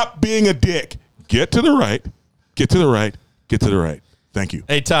 Stop being a dick. Get to the right. Get to the right. Get to the right. Thank you.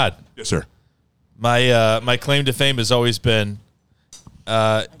 Hey, Todd. Yes, sir. My claim to fame has always been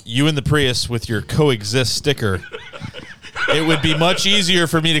you and the Prius with your coexist sticker. It would be much easier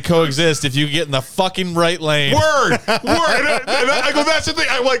for me to coexist if you get in the fucking right lane. Word. And I go, that's the thing.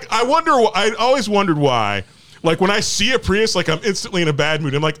 I always wondered why. Like, when I see a Prius, like, I'm instantly in a bad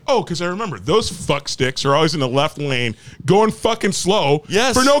mood. I'm like, oh, because I remember those fuck sticks are always in the left lane going fucking slow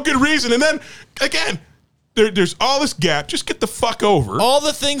for no good reason. And then, again, there's all this gap. Just get the fuck over. All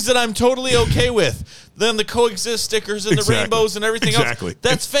the things that I'm totally okay with. Then the coexist stickers and the rainbows and everything else.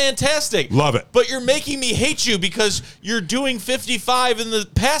 That's fantastic. Love it. But you're making me hate you because you're doing 55 in the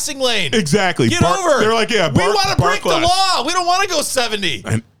passing lane. Exactly. Get over. They're like, yeah, we want to break the law. We don't want to go 70.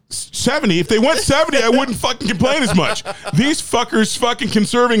 And 70. If they went 70, I wouldn't fucking complain as much. These fuckers fucking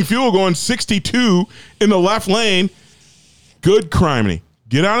conserving fuel going 62 in the left lane. Good criminy.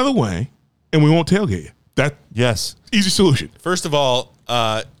 Get out of the way, and we won't tailgate you. Yes. Easy solution. First of all,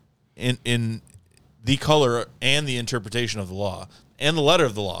 in the color and the interpretation of the law and the letter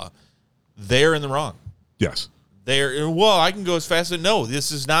of the law, they're in the wrong. Yes. I can go as fast as no.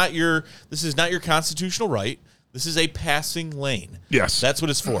 This is not your constitutional right. This is a passing lane. Yes. That's what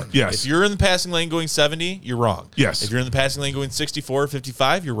it's for. Yes. If you're in the passing lane going 70, you're wrong. Yes. If you're in the passing lane going 64 or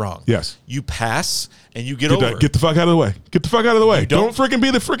 55, you're wrong. Yes. You pass and you get over. Get the fuck out of the way. Get the fuck out of the way. Don't freaking be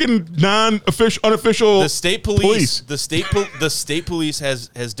the freaking non-official, unofficial The state police. The state police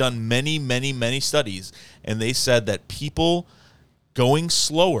has done many, many, many studies, and they said that people going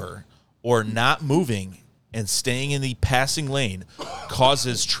slower or not moving and staying in the passing lane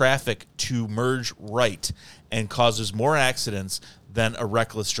causes traffic to merge right and causes more accidents than a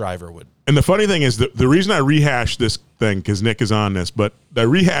reckless driver would. And the funny thing is that the reason I rehashed this thing, because Nick is on this, but I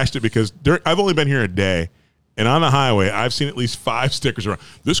rehashed it because I've only been here a day, and on the highway, I've seen at least 5 stickers around.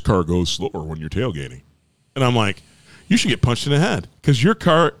 This car goes slower when you're tailgating. And I'm like, you should get punched in the head because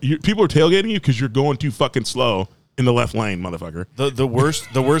people are tailgating you because you're going too fucking slow in the left lane, motherfucker. The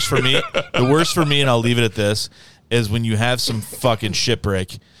worst for me, and I'll leave it at this, is when you have some fucking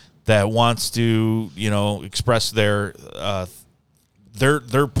shitbrick that wants to, express their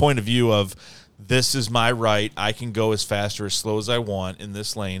point of view of this is my right. I can go as fast or as slow as I want in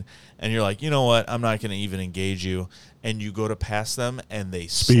this lane. And you're like, you know what? I'm not going to even engage you. And you go to pass them and they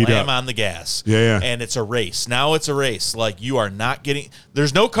slam on the gas. Yeah. And it's a race. Now it's a race. Like, you are not getting,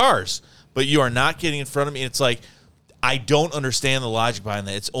 there's no cars, but you are not getting in front of me. It's like, I don't understand the logic behind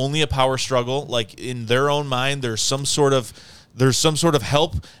that. It's only a power struggle. Like, in their own mind, there's some sort of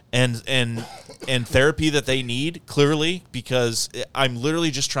help and therapy that they need, clearly, because I'm literally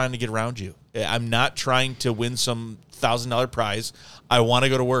just trying to get around you. I'm not trying to win some $1,000 prize. I want to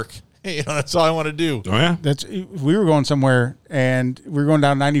go to work. That's all I want to do. Oh yeah. We were going somewhere and we were going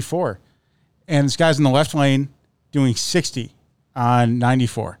down 94, and this guy's in the left lane doing 60 on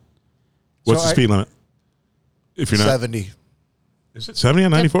 94. What's the speed limit? If you're not 70. Is it 70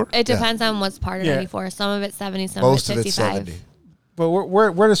 on 94? It depends on what's part of 94. Some of it's 70, some Most of of it's it's 55. 70. But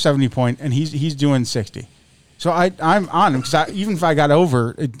we're at a 70 point, and he's doing 60. So I'm on him because even if I got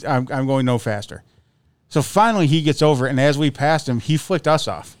over, I'm going no faster. So finally he gets over, and as we passed him, he flicked us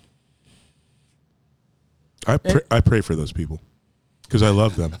off. I pray for those people because I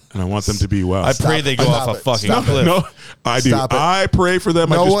love them and I want them to be well. I pray they go off a fucking cliff. No, I do. I pray for them.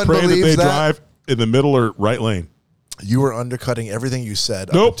 No I just one pray that they believes that. drive in the middle or right lane. You were undercutting everything you said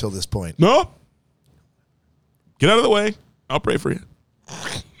up until this point. Nope. Get out of the way. I'll pray for you.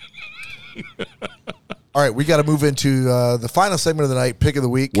 All right, we got to move into the final segment of the night, pick of the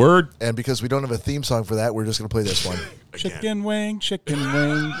week. Word. And because we don't have a theme song for that, we're just going to play this one. Chicken wing.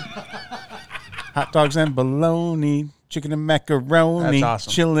 Hot dogs and bologna, chicken and macaroni. That's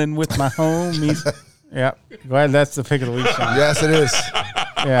awesome. Chilling with my homies. Yeah, glad that's the pick of the week song. Yes, it is.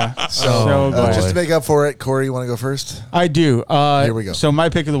 Yeah. So just to make up for it, Corey, you want to go first? I do. Here we go. So my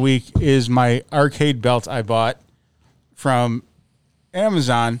pick of the week is my arcade belt I bought from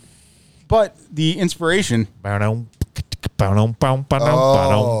Amazon, but the inspiration.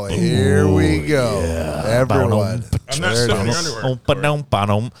 Oh, here we go. Yeah. Everyone. I'm not sniffing your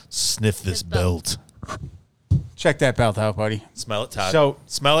underwear. Sniff this belt. Check that belt out, buddy. Smell it, Todd. So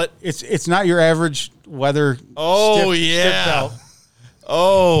smell it. It's not your average leather. Oh, stiff belt.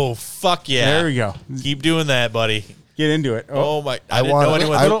 Oh, fuck yeah. There we go. Keep doing that, buddy. Get into it. Oh my! I didn't know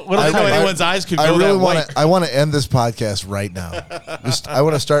anyone's eyes could go that white. I want to end this podcast right now. I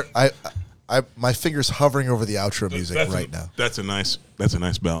want to start. My fingers hovering over the outro music now. That's a nice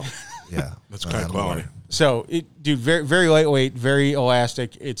belt. Yeah, that's kind of quality. So, very very lightweight, very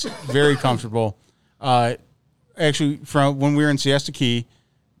elastic. It's very comfortable. Actually, from when we were in Siesta Key,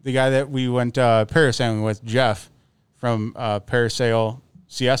 the guy that we went parasailing with, Jeff, from Parasail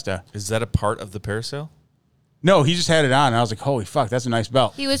Siesta. Is that a part of the parasail? No, he just had it on. And I was like, holy fuck, that's a nice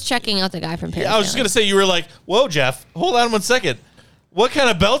belt. He was checking out the guy from Paris. I was just going to say, you were like, whoa, Jeff, hold on 1 second. What kind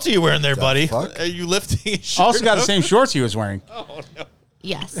of belt are you wearing there, buddy? fuck? Are you lifting his shirt Also got the up? same shorts he was wearing. Oh, no.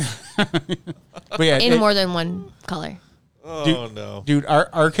 Yes. But yeah, In more than one color. Oh, no. Dude, our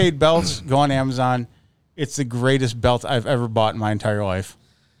arcade belts, go on Amazon. It's the greatest belt I've ever bought in my entire life.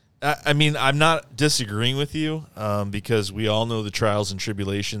 I mean, I'm not disagreeing with you because we all know the trials and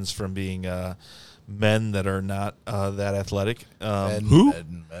tribulations from being men that are not that athletic. Who?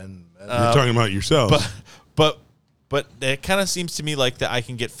 You're talking about yourselves. But it kind of seems to me like that I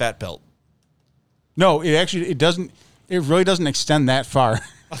can get fat belt. No, it doesn't. It really doesn't extend that far.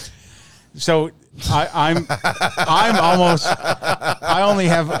 So I'm almost. I only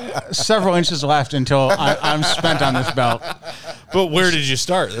have several inches left until I'm spent on this belt. But where did you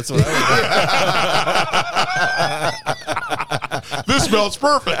start? That's what This belt's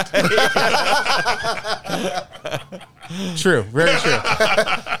perfect. True, very true.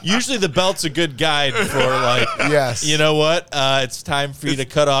 Usually the belt's a good guide for like, Yes. you know what? It's time for you to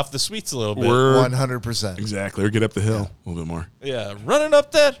cut off the sweets a little bit. 100%. Exactly. Or get up the hill a little bit more. Yeah, running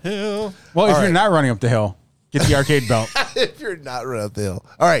up that hill. Well, if All you're right. not running up the hill, get the arcade belt. If you're not running up the hill.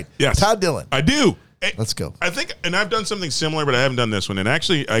 All right. Yes. Todd Dillon. I do. Let's go. I think, and I've done something similar, but I haven't done this one. And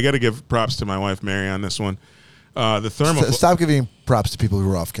actually, I got to give props to my wife, Mary, on this one. The thermal. Stop giving props to people who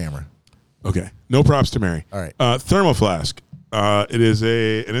are off camera. Okay. No props to Mary. All right. Thermal flask. It is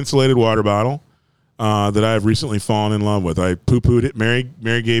an insulated water bottle that I have recently fallen in love with. I poo-pooed it. Mary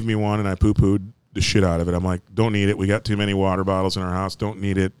gave me one, and I poo-pooed the shit out of it. I'm like, don't need it. We got too many water bottles in our house. Don't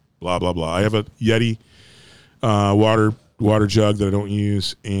need it. Blah, blah, blah. I have a Yeti water jug that I don't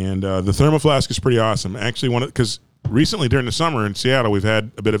use, and the thermal flask is pretty awesome. Actually, because recently during the summer in Seattle, we've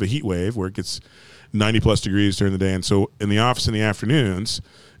had a bit of a heat wave where it gets 90-plus degrees during the day, and so in the office in the afternoons,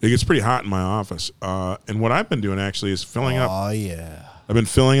 it gets pretty hot in my office. And what I've been doing actually is filling up. Oh, yeah. I've been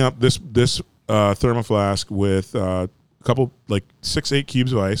filling up this thermal flask with a couple, like 6-8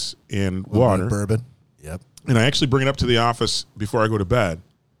 cubes of ice and water. Bourbon. Yep. And I actually bring it up to the office before I go to bed.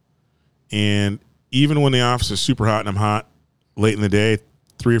 And even when the office is super hot and I'm hot late in the day,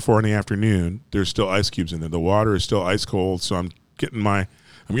 3 or 4 in the afternoon, there's still ice cubes in there. The water is still ice cold, so I'm getting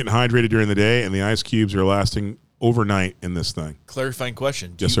hydrated during the day, and the ice cubes are lasting overnight in this thing. Clarifying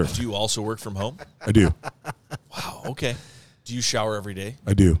question. Yes, sir. Do you also work from home? I do. Wow, okay. Do you shower every day?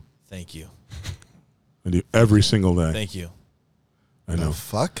 I do. Thank you. I do every single day. Thank you. I know. The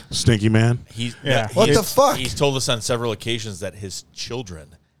fuck? Stinky man. What the fuck? He's told us on several occasions that his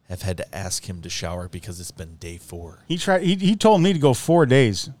children have had to ask him to shower because it's been day 4. He told me to go 4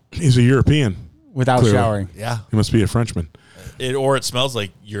 days. He's a European. Without clearly. showering. Yeah. He must be a Frenchman. Or it smells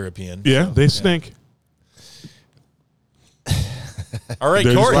like European. Yeah, so, they stink. All right,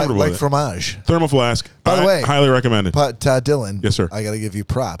 They're just Corey. comfortable Like with it. fromage. Thermal flask. By the way, highly recommended. Todd Dillon. Yes, sir. I got to give you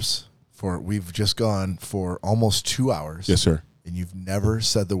props for we've just gone for almost 2 hours. Yes, sir. And you've never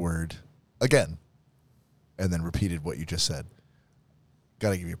said the word again and then repeated what you just said.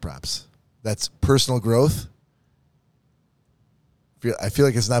 Got to give you props. That's personal growth. I feel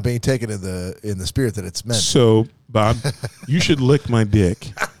like it's not being taken in the spirit that it's meant. So, Bob, you should lick my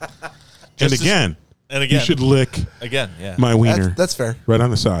dick. And again, you should lick again. Yeah, my wiener. That's fair. Right on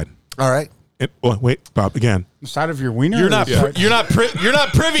the side. All right. Wait, Bob. Again. The side of your wiener. You're not you're not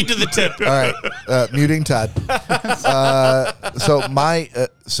privy to the tip. All right. Muting Todd. So my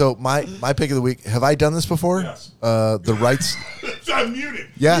pick of the week. Have I done this before? Yes. The rights. I'm muted.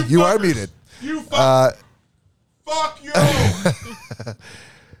 Yeah, you are muted. You fuck you.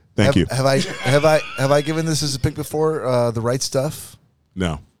 Thank you. Have I given this as a pick before? The right stuff.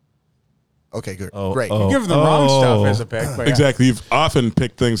 No. Okay, good. Great. You give the wrong stuff as a pick. But yeah. Exactly. You've often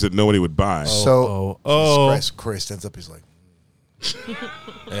picked things that nobody would buy. Corey stands up. He's like,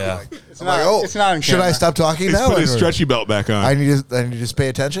 yeah. It's not in should camera. I stop talking He's now? put his stretchy belt back on. I need to just pay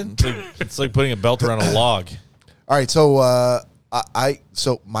attention. It's like putting a belt around a log. All right, so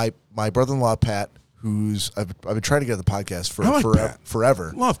my brother-in-law Pat, who's I've been trying to get on the podcast for I like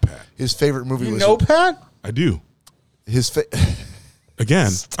forever. Love Pat. His favorite movie You was know Pat? I do. his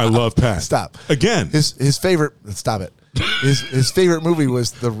Again, I love Pat. Stop. Again. His favorite. Stop it. His favorite movie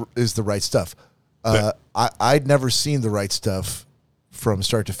was The Right Stuff. I'd never seen The Right Stuff from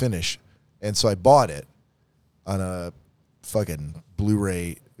start to finish, and so I bought it on a fucking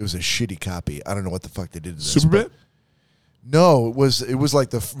Blu-ray. It was a shitty copy. I don't know what the fuck they did to this. Superbit? No, it was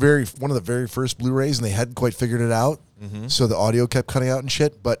like one of the very first Blu-rays, and they hadn't quite figured it out. Mm-hmm. So the audio kept cutting out and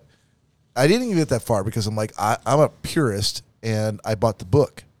shit. But I didn't even get that far because I'm like I'm a purist. And I bought the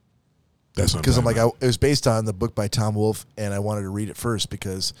book. That's not because I'm like it was based on the book by Tom Wolfe, and I wanted to read it first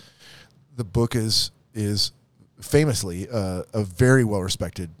because the book is famously a very well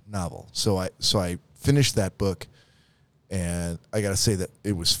respected novel. So I finished that book, and I gotta say that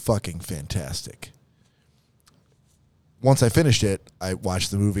it was fucking fantastic. Once I finished it, I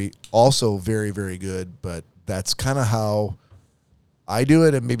watched the movie. Also very, very good, but that's kind of how I do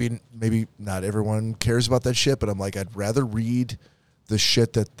it, and maybe not everyone cares about that shit, but I'm like, I'd rather read the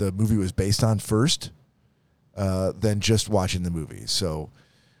shit that the movie was based on first than just watching the movie. So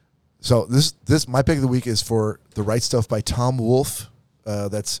this my pick of the week is for The Right Stuff by Tom Wolfe.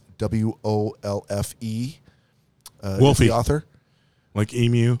 That's Wolfe. Wolfie, the author. Like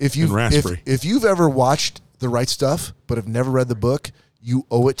emu and raspberry. If you've ever watched The Right Stuff but have never read the book, you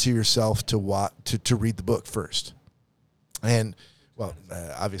owe it to yourself to read the book first. And well,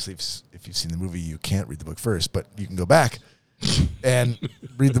 obviously, if you've seen the movie, you can't read the book first, but you can go back and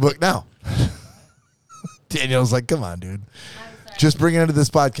read the book now. Daniel's like, "Come on, dude, just bring it into this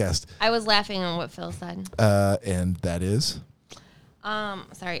podcast." I was laughing on what Phil said. And that is.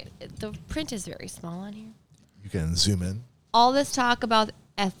 Sorry, the print is very small on here. You can zoom in. All this talk about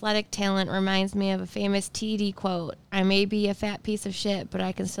athletic talent reminds me of a famous TD quote. I may be a fat piece of shit, but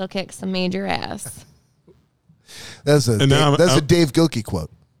I can still kick some major ass. That's a Dave Gilkey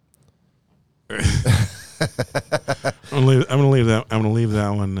quote. I'm gonna leave that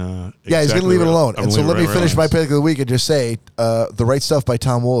one. Yeah, he's gonna leave it alone. And so let me finish my pick of the week and just say, The Right Stuff by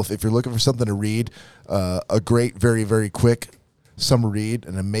Tom Wolfe. If you're looking for something to read, a great, very, very quick summer read,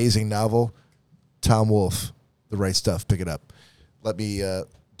 an amazing novel, Tom Wolfe, The Right Stuff. Pick it up. Let me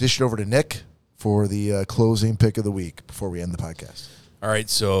dish it over to Nick for the closing pick of the week before we end the podcast. All right,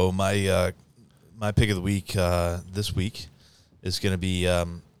 so my pick of the week this week is going to be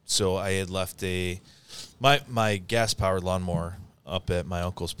so I had left my gas-powered lawnmower up at my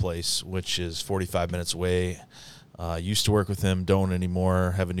uncle's place, which is 45 minutes away. Used to work with him, don't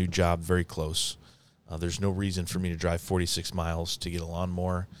anymore, have a new job very close. There's no reason for me to drive 46 miles to get a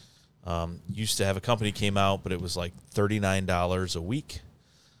lawnmower. Used to have a company came out, but it was like $39 a week.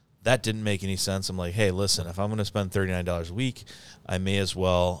 That didn't make any sense. I'm like, hey, listen, if I'm going to spend $39 a week, I may as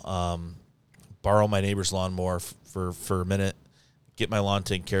well borrow my neighbor's lawnmower for a minute, get my lawn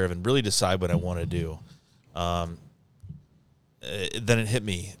taken care of, and really decide what I want to do. Then it hit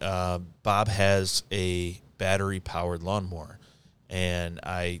me. Bob has a battery-powered lawnmower, and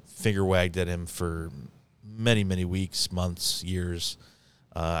I finger-wagged at him for many, many weeks, months, years.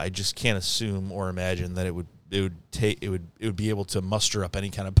 I just can't assume or imagine that it would be able to muster up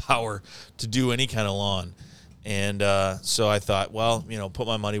any kind of power to do any kind of lawn. And so I thought, well, put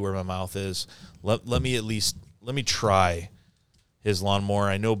my money where my mouth is. Let me try his lawnmower.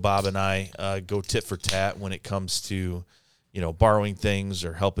 I know Bob and I go tit for tat when it comes to, borrowing things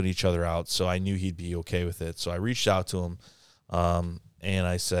or helping each other out. So I knew he'd be okay with it. So I reached out to him, and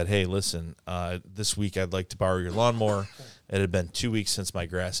I said, hey, listen, this week I'd like to borrow your lawnmower. It had been 2 weeks since my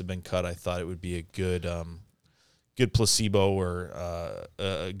grass had been cut. I thought it would be a good placebo or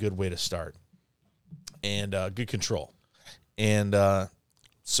a good way to start. And good control. And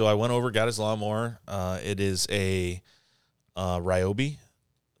so I went over, got his lawnmower. It is a Ryobi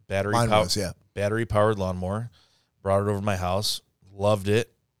battery-powered lawnmower. Brought it over to my house. Loved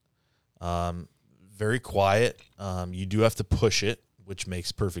it. Very quiet. You do have to push it, which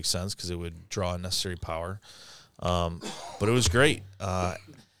makes perfect sense because it would draw unnecessary power. But it was great. Bob's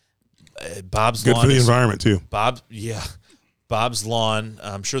good lawn for the environment too. Bob's lawn.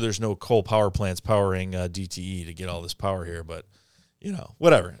 I'm sure there's no coal power plants powering DTE to get all this power here, but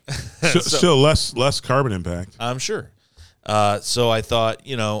whatever. Still less carbon impact. I'm sure. So I thought,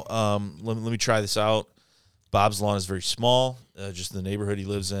 let me try this out. Bob's lawn is very small, just the neighborhood he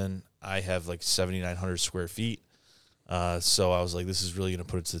lives in. I have like 7,900 square feet. So I was like, this is really going to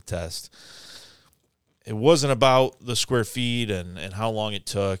put it to the test. It wasn't about the square feet and how long it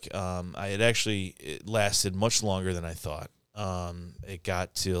took. It lasted much longer than I thought. It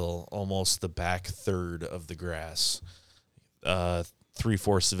got till almost the back third of the grass.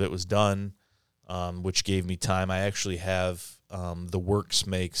 3/4 of it was done, which gave me time. I actually have the Works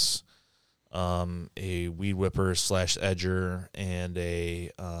makes a weed whipper / edger and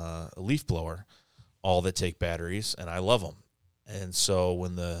a leaf blower, all that take batteries, and I love them. And so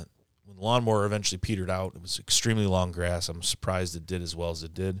when the lawnmower eventually petered out, it was extremely long grass. I'm surprised it did as well as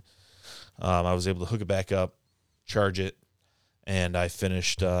it did. I was able to hook it back up, charge it, and I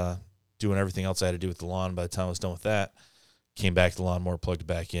finished doing everything else I had to do with the lawn. By the time I was done with that, came back to the lawnmower, plugged it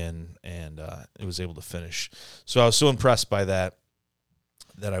back in, and it was able to finish. So I was so impressed by that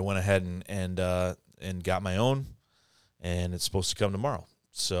I went ahead and got my own, and it's supposed to come tomorrow.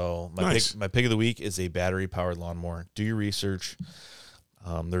 So my pick of the week is a battery-powered lawnmower. Do your research.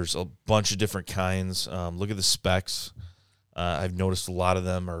 There's a bunch of different kinds. Look at the specs. I've noticed a lot of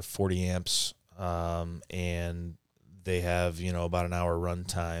them are 40 amps, and they have, about an hour run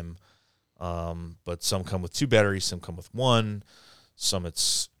time. But some come with 2 batteries, some come with 1. Some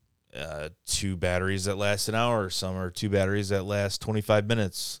it's 2 batteries that last an hour. Some are 2 batteries that last 25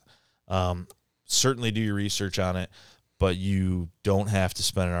 minutes. Certainly do your research on it, but you don't have to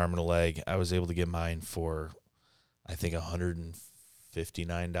spend an arm and a leg. I was able to get mine for, I think,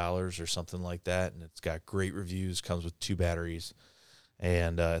 $159 or something like that, and it's got great reviews, comes with 2 batteries,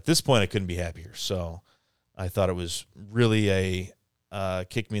 and at this point I couldn't be happier. So I thought it was really a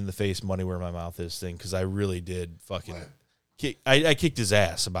kick me in the face, money where my mouth is thing, because I really did fucking kick. I kicked his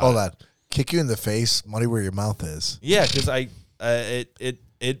ass about Hold it. on. Kick you in the face, money where your mouth is. Yeah, because I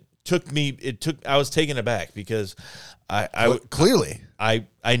was taken aback because I clearly I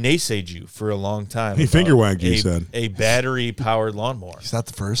naysayed you for a long time. He about finger wagged you, said. a battery powered lawnmower. He's not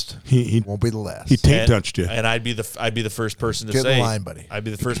the first. He won't be the last. He taint touched you. And I'd be the first person to Get in say, line, buddy. I'd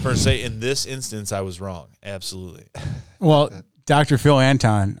be the first person to say, in this instance, I was wrong. Absolutely. Well, Dr. Phil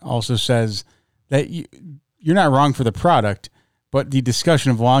Anton also says that you're not wrong for the product, but the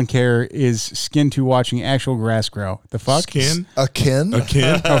discussion of lawn care is skin to watching actual grass grow. The fuck? Skin? Akin?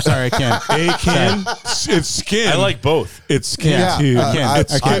 Oh, sorry, akin. Akin? It's skin. I like both. It's skin Yeah, to akin.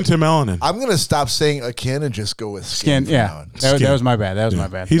 it's skin to melanin. I'm going to stop saying akin and just go with skin. Skin, yeah. from now on. That was my bad. That was my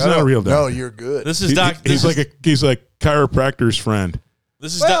bad. He's not a real doctor. No, you're good. This is He's like chiropractor's friend.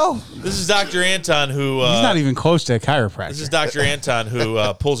 This is Dr. Anton who He's not even close to a chiropractor. This is Dr. Anton who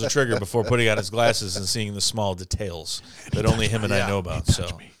pulls the trigger before putting on his glasses and seeing the small details that only him and I know about. So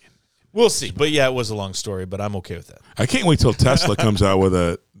we'll see. But yeah, it was a long story, but I'm okay with that. I can't wait till Tesla comes out with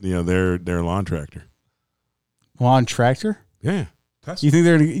their lawn tractor. Lawn tractor? Yeah.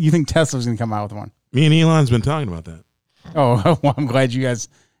 You think Tesla's going to come out with one? Me and Elon's been talking about that. Oh, well, I'm glad you guys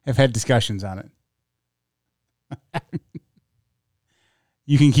have had discussions on it.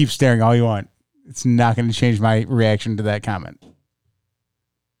 You can keep staring all you want. It's not going to change my reaction to that comment.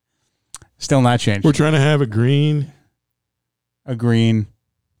 Still not changed. We're trying to have a green.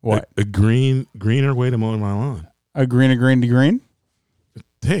 What? A greener way to mow my lawn. A green.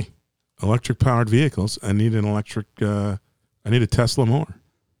 Hey, electric powered vehicles. I need an electric. I need a Tesla mower.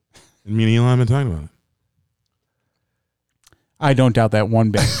 And me and Elon have been talking about it. I don't doubt that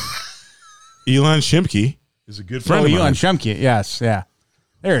one bit. Elon Shimke is a good friend of mine. Elon Shimke. Yes. Yeah.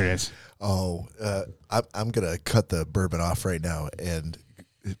 There it is. Oh, I'm going to cut the bourbon off right now and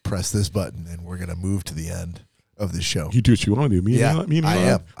press this button, and we're going to move to the end of the show. You do what you want to do. Me and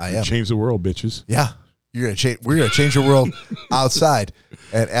Elon, I am. Change the world, bitches. Yeah. You're going to change. We're going to change the world outside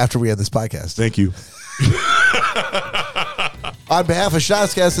and after we have this podcast. Thank you. On behalf of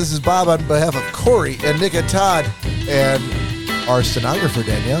Shotscast, this is Bob. On behalf of Corey and Nick and Todd and our stenographer,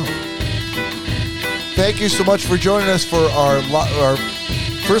 Danielle. Thank you so much for joining us for our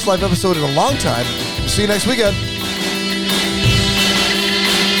first live episode in a long time. See you next weekend.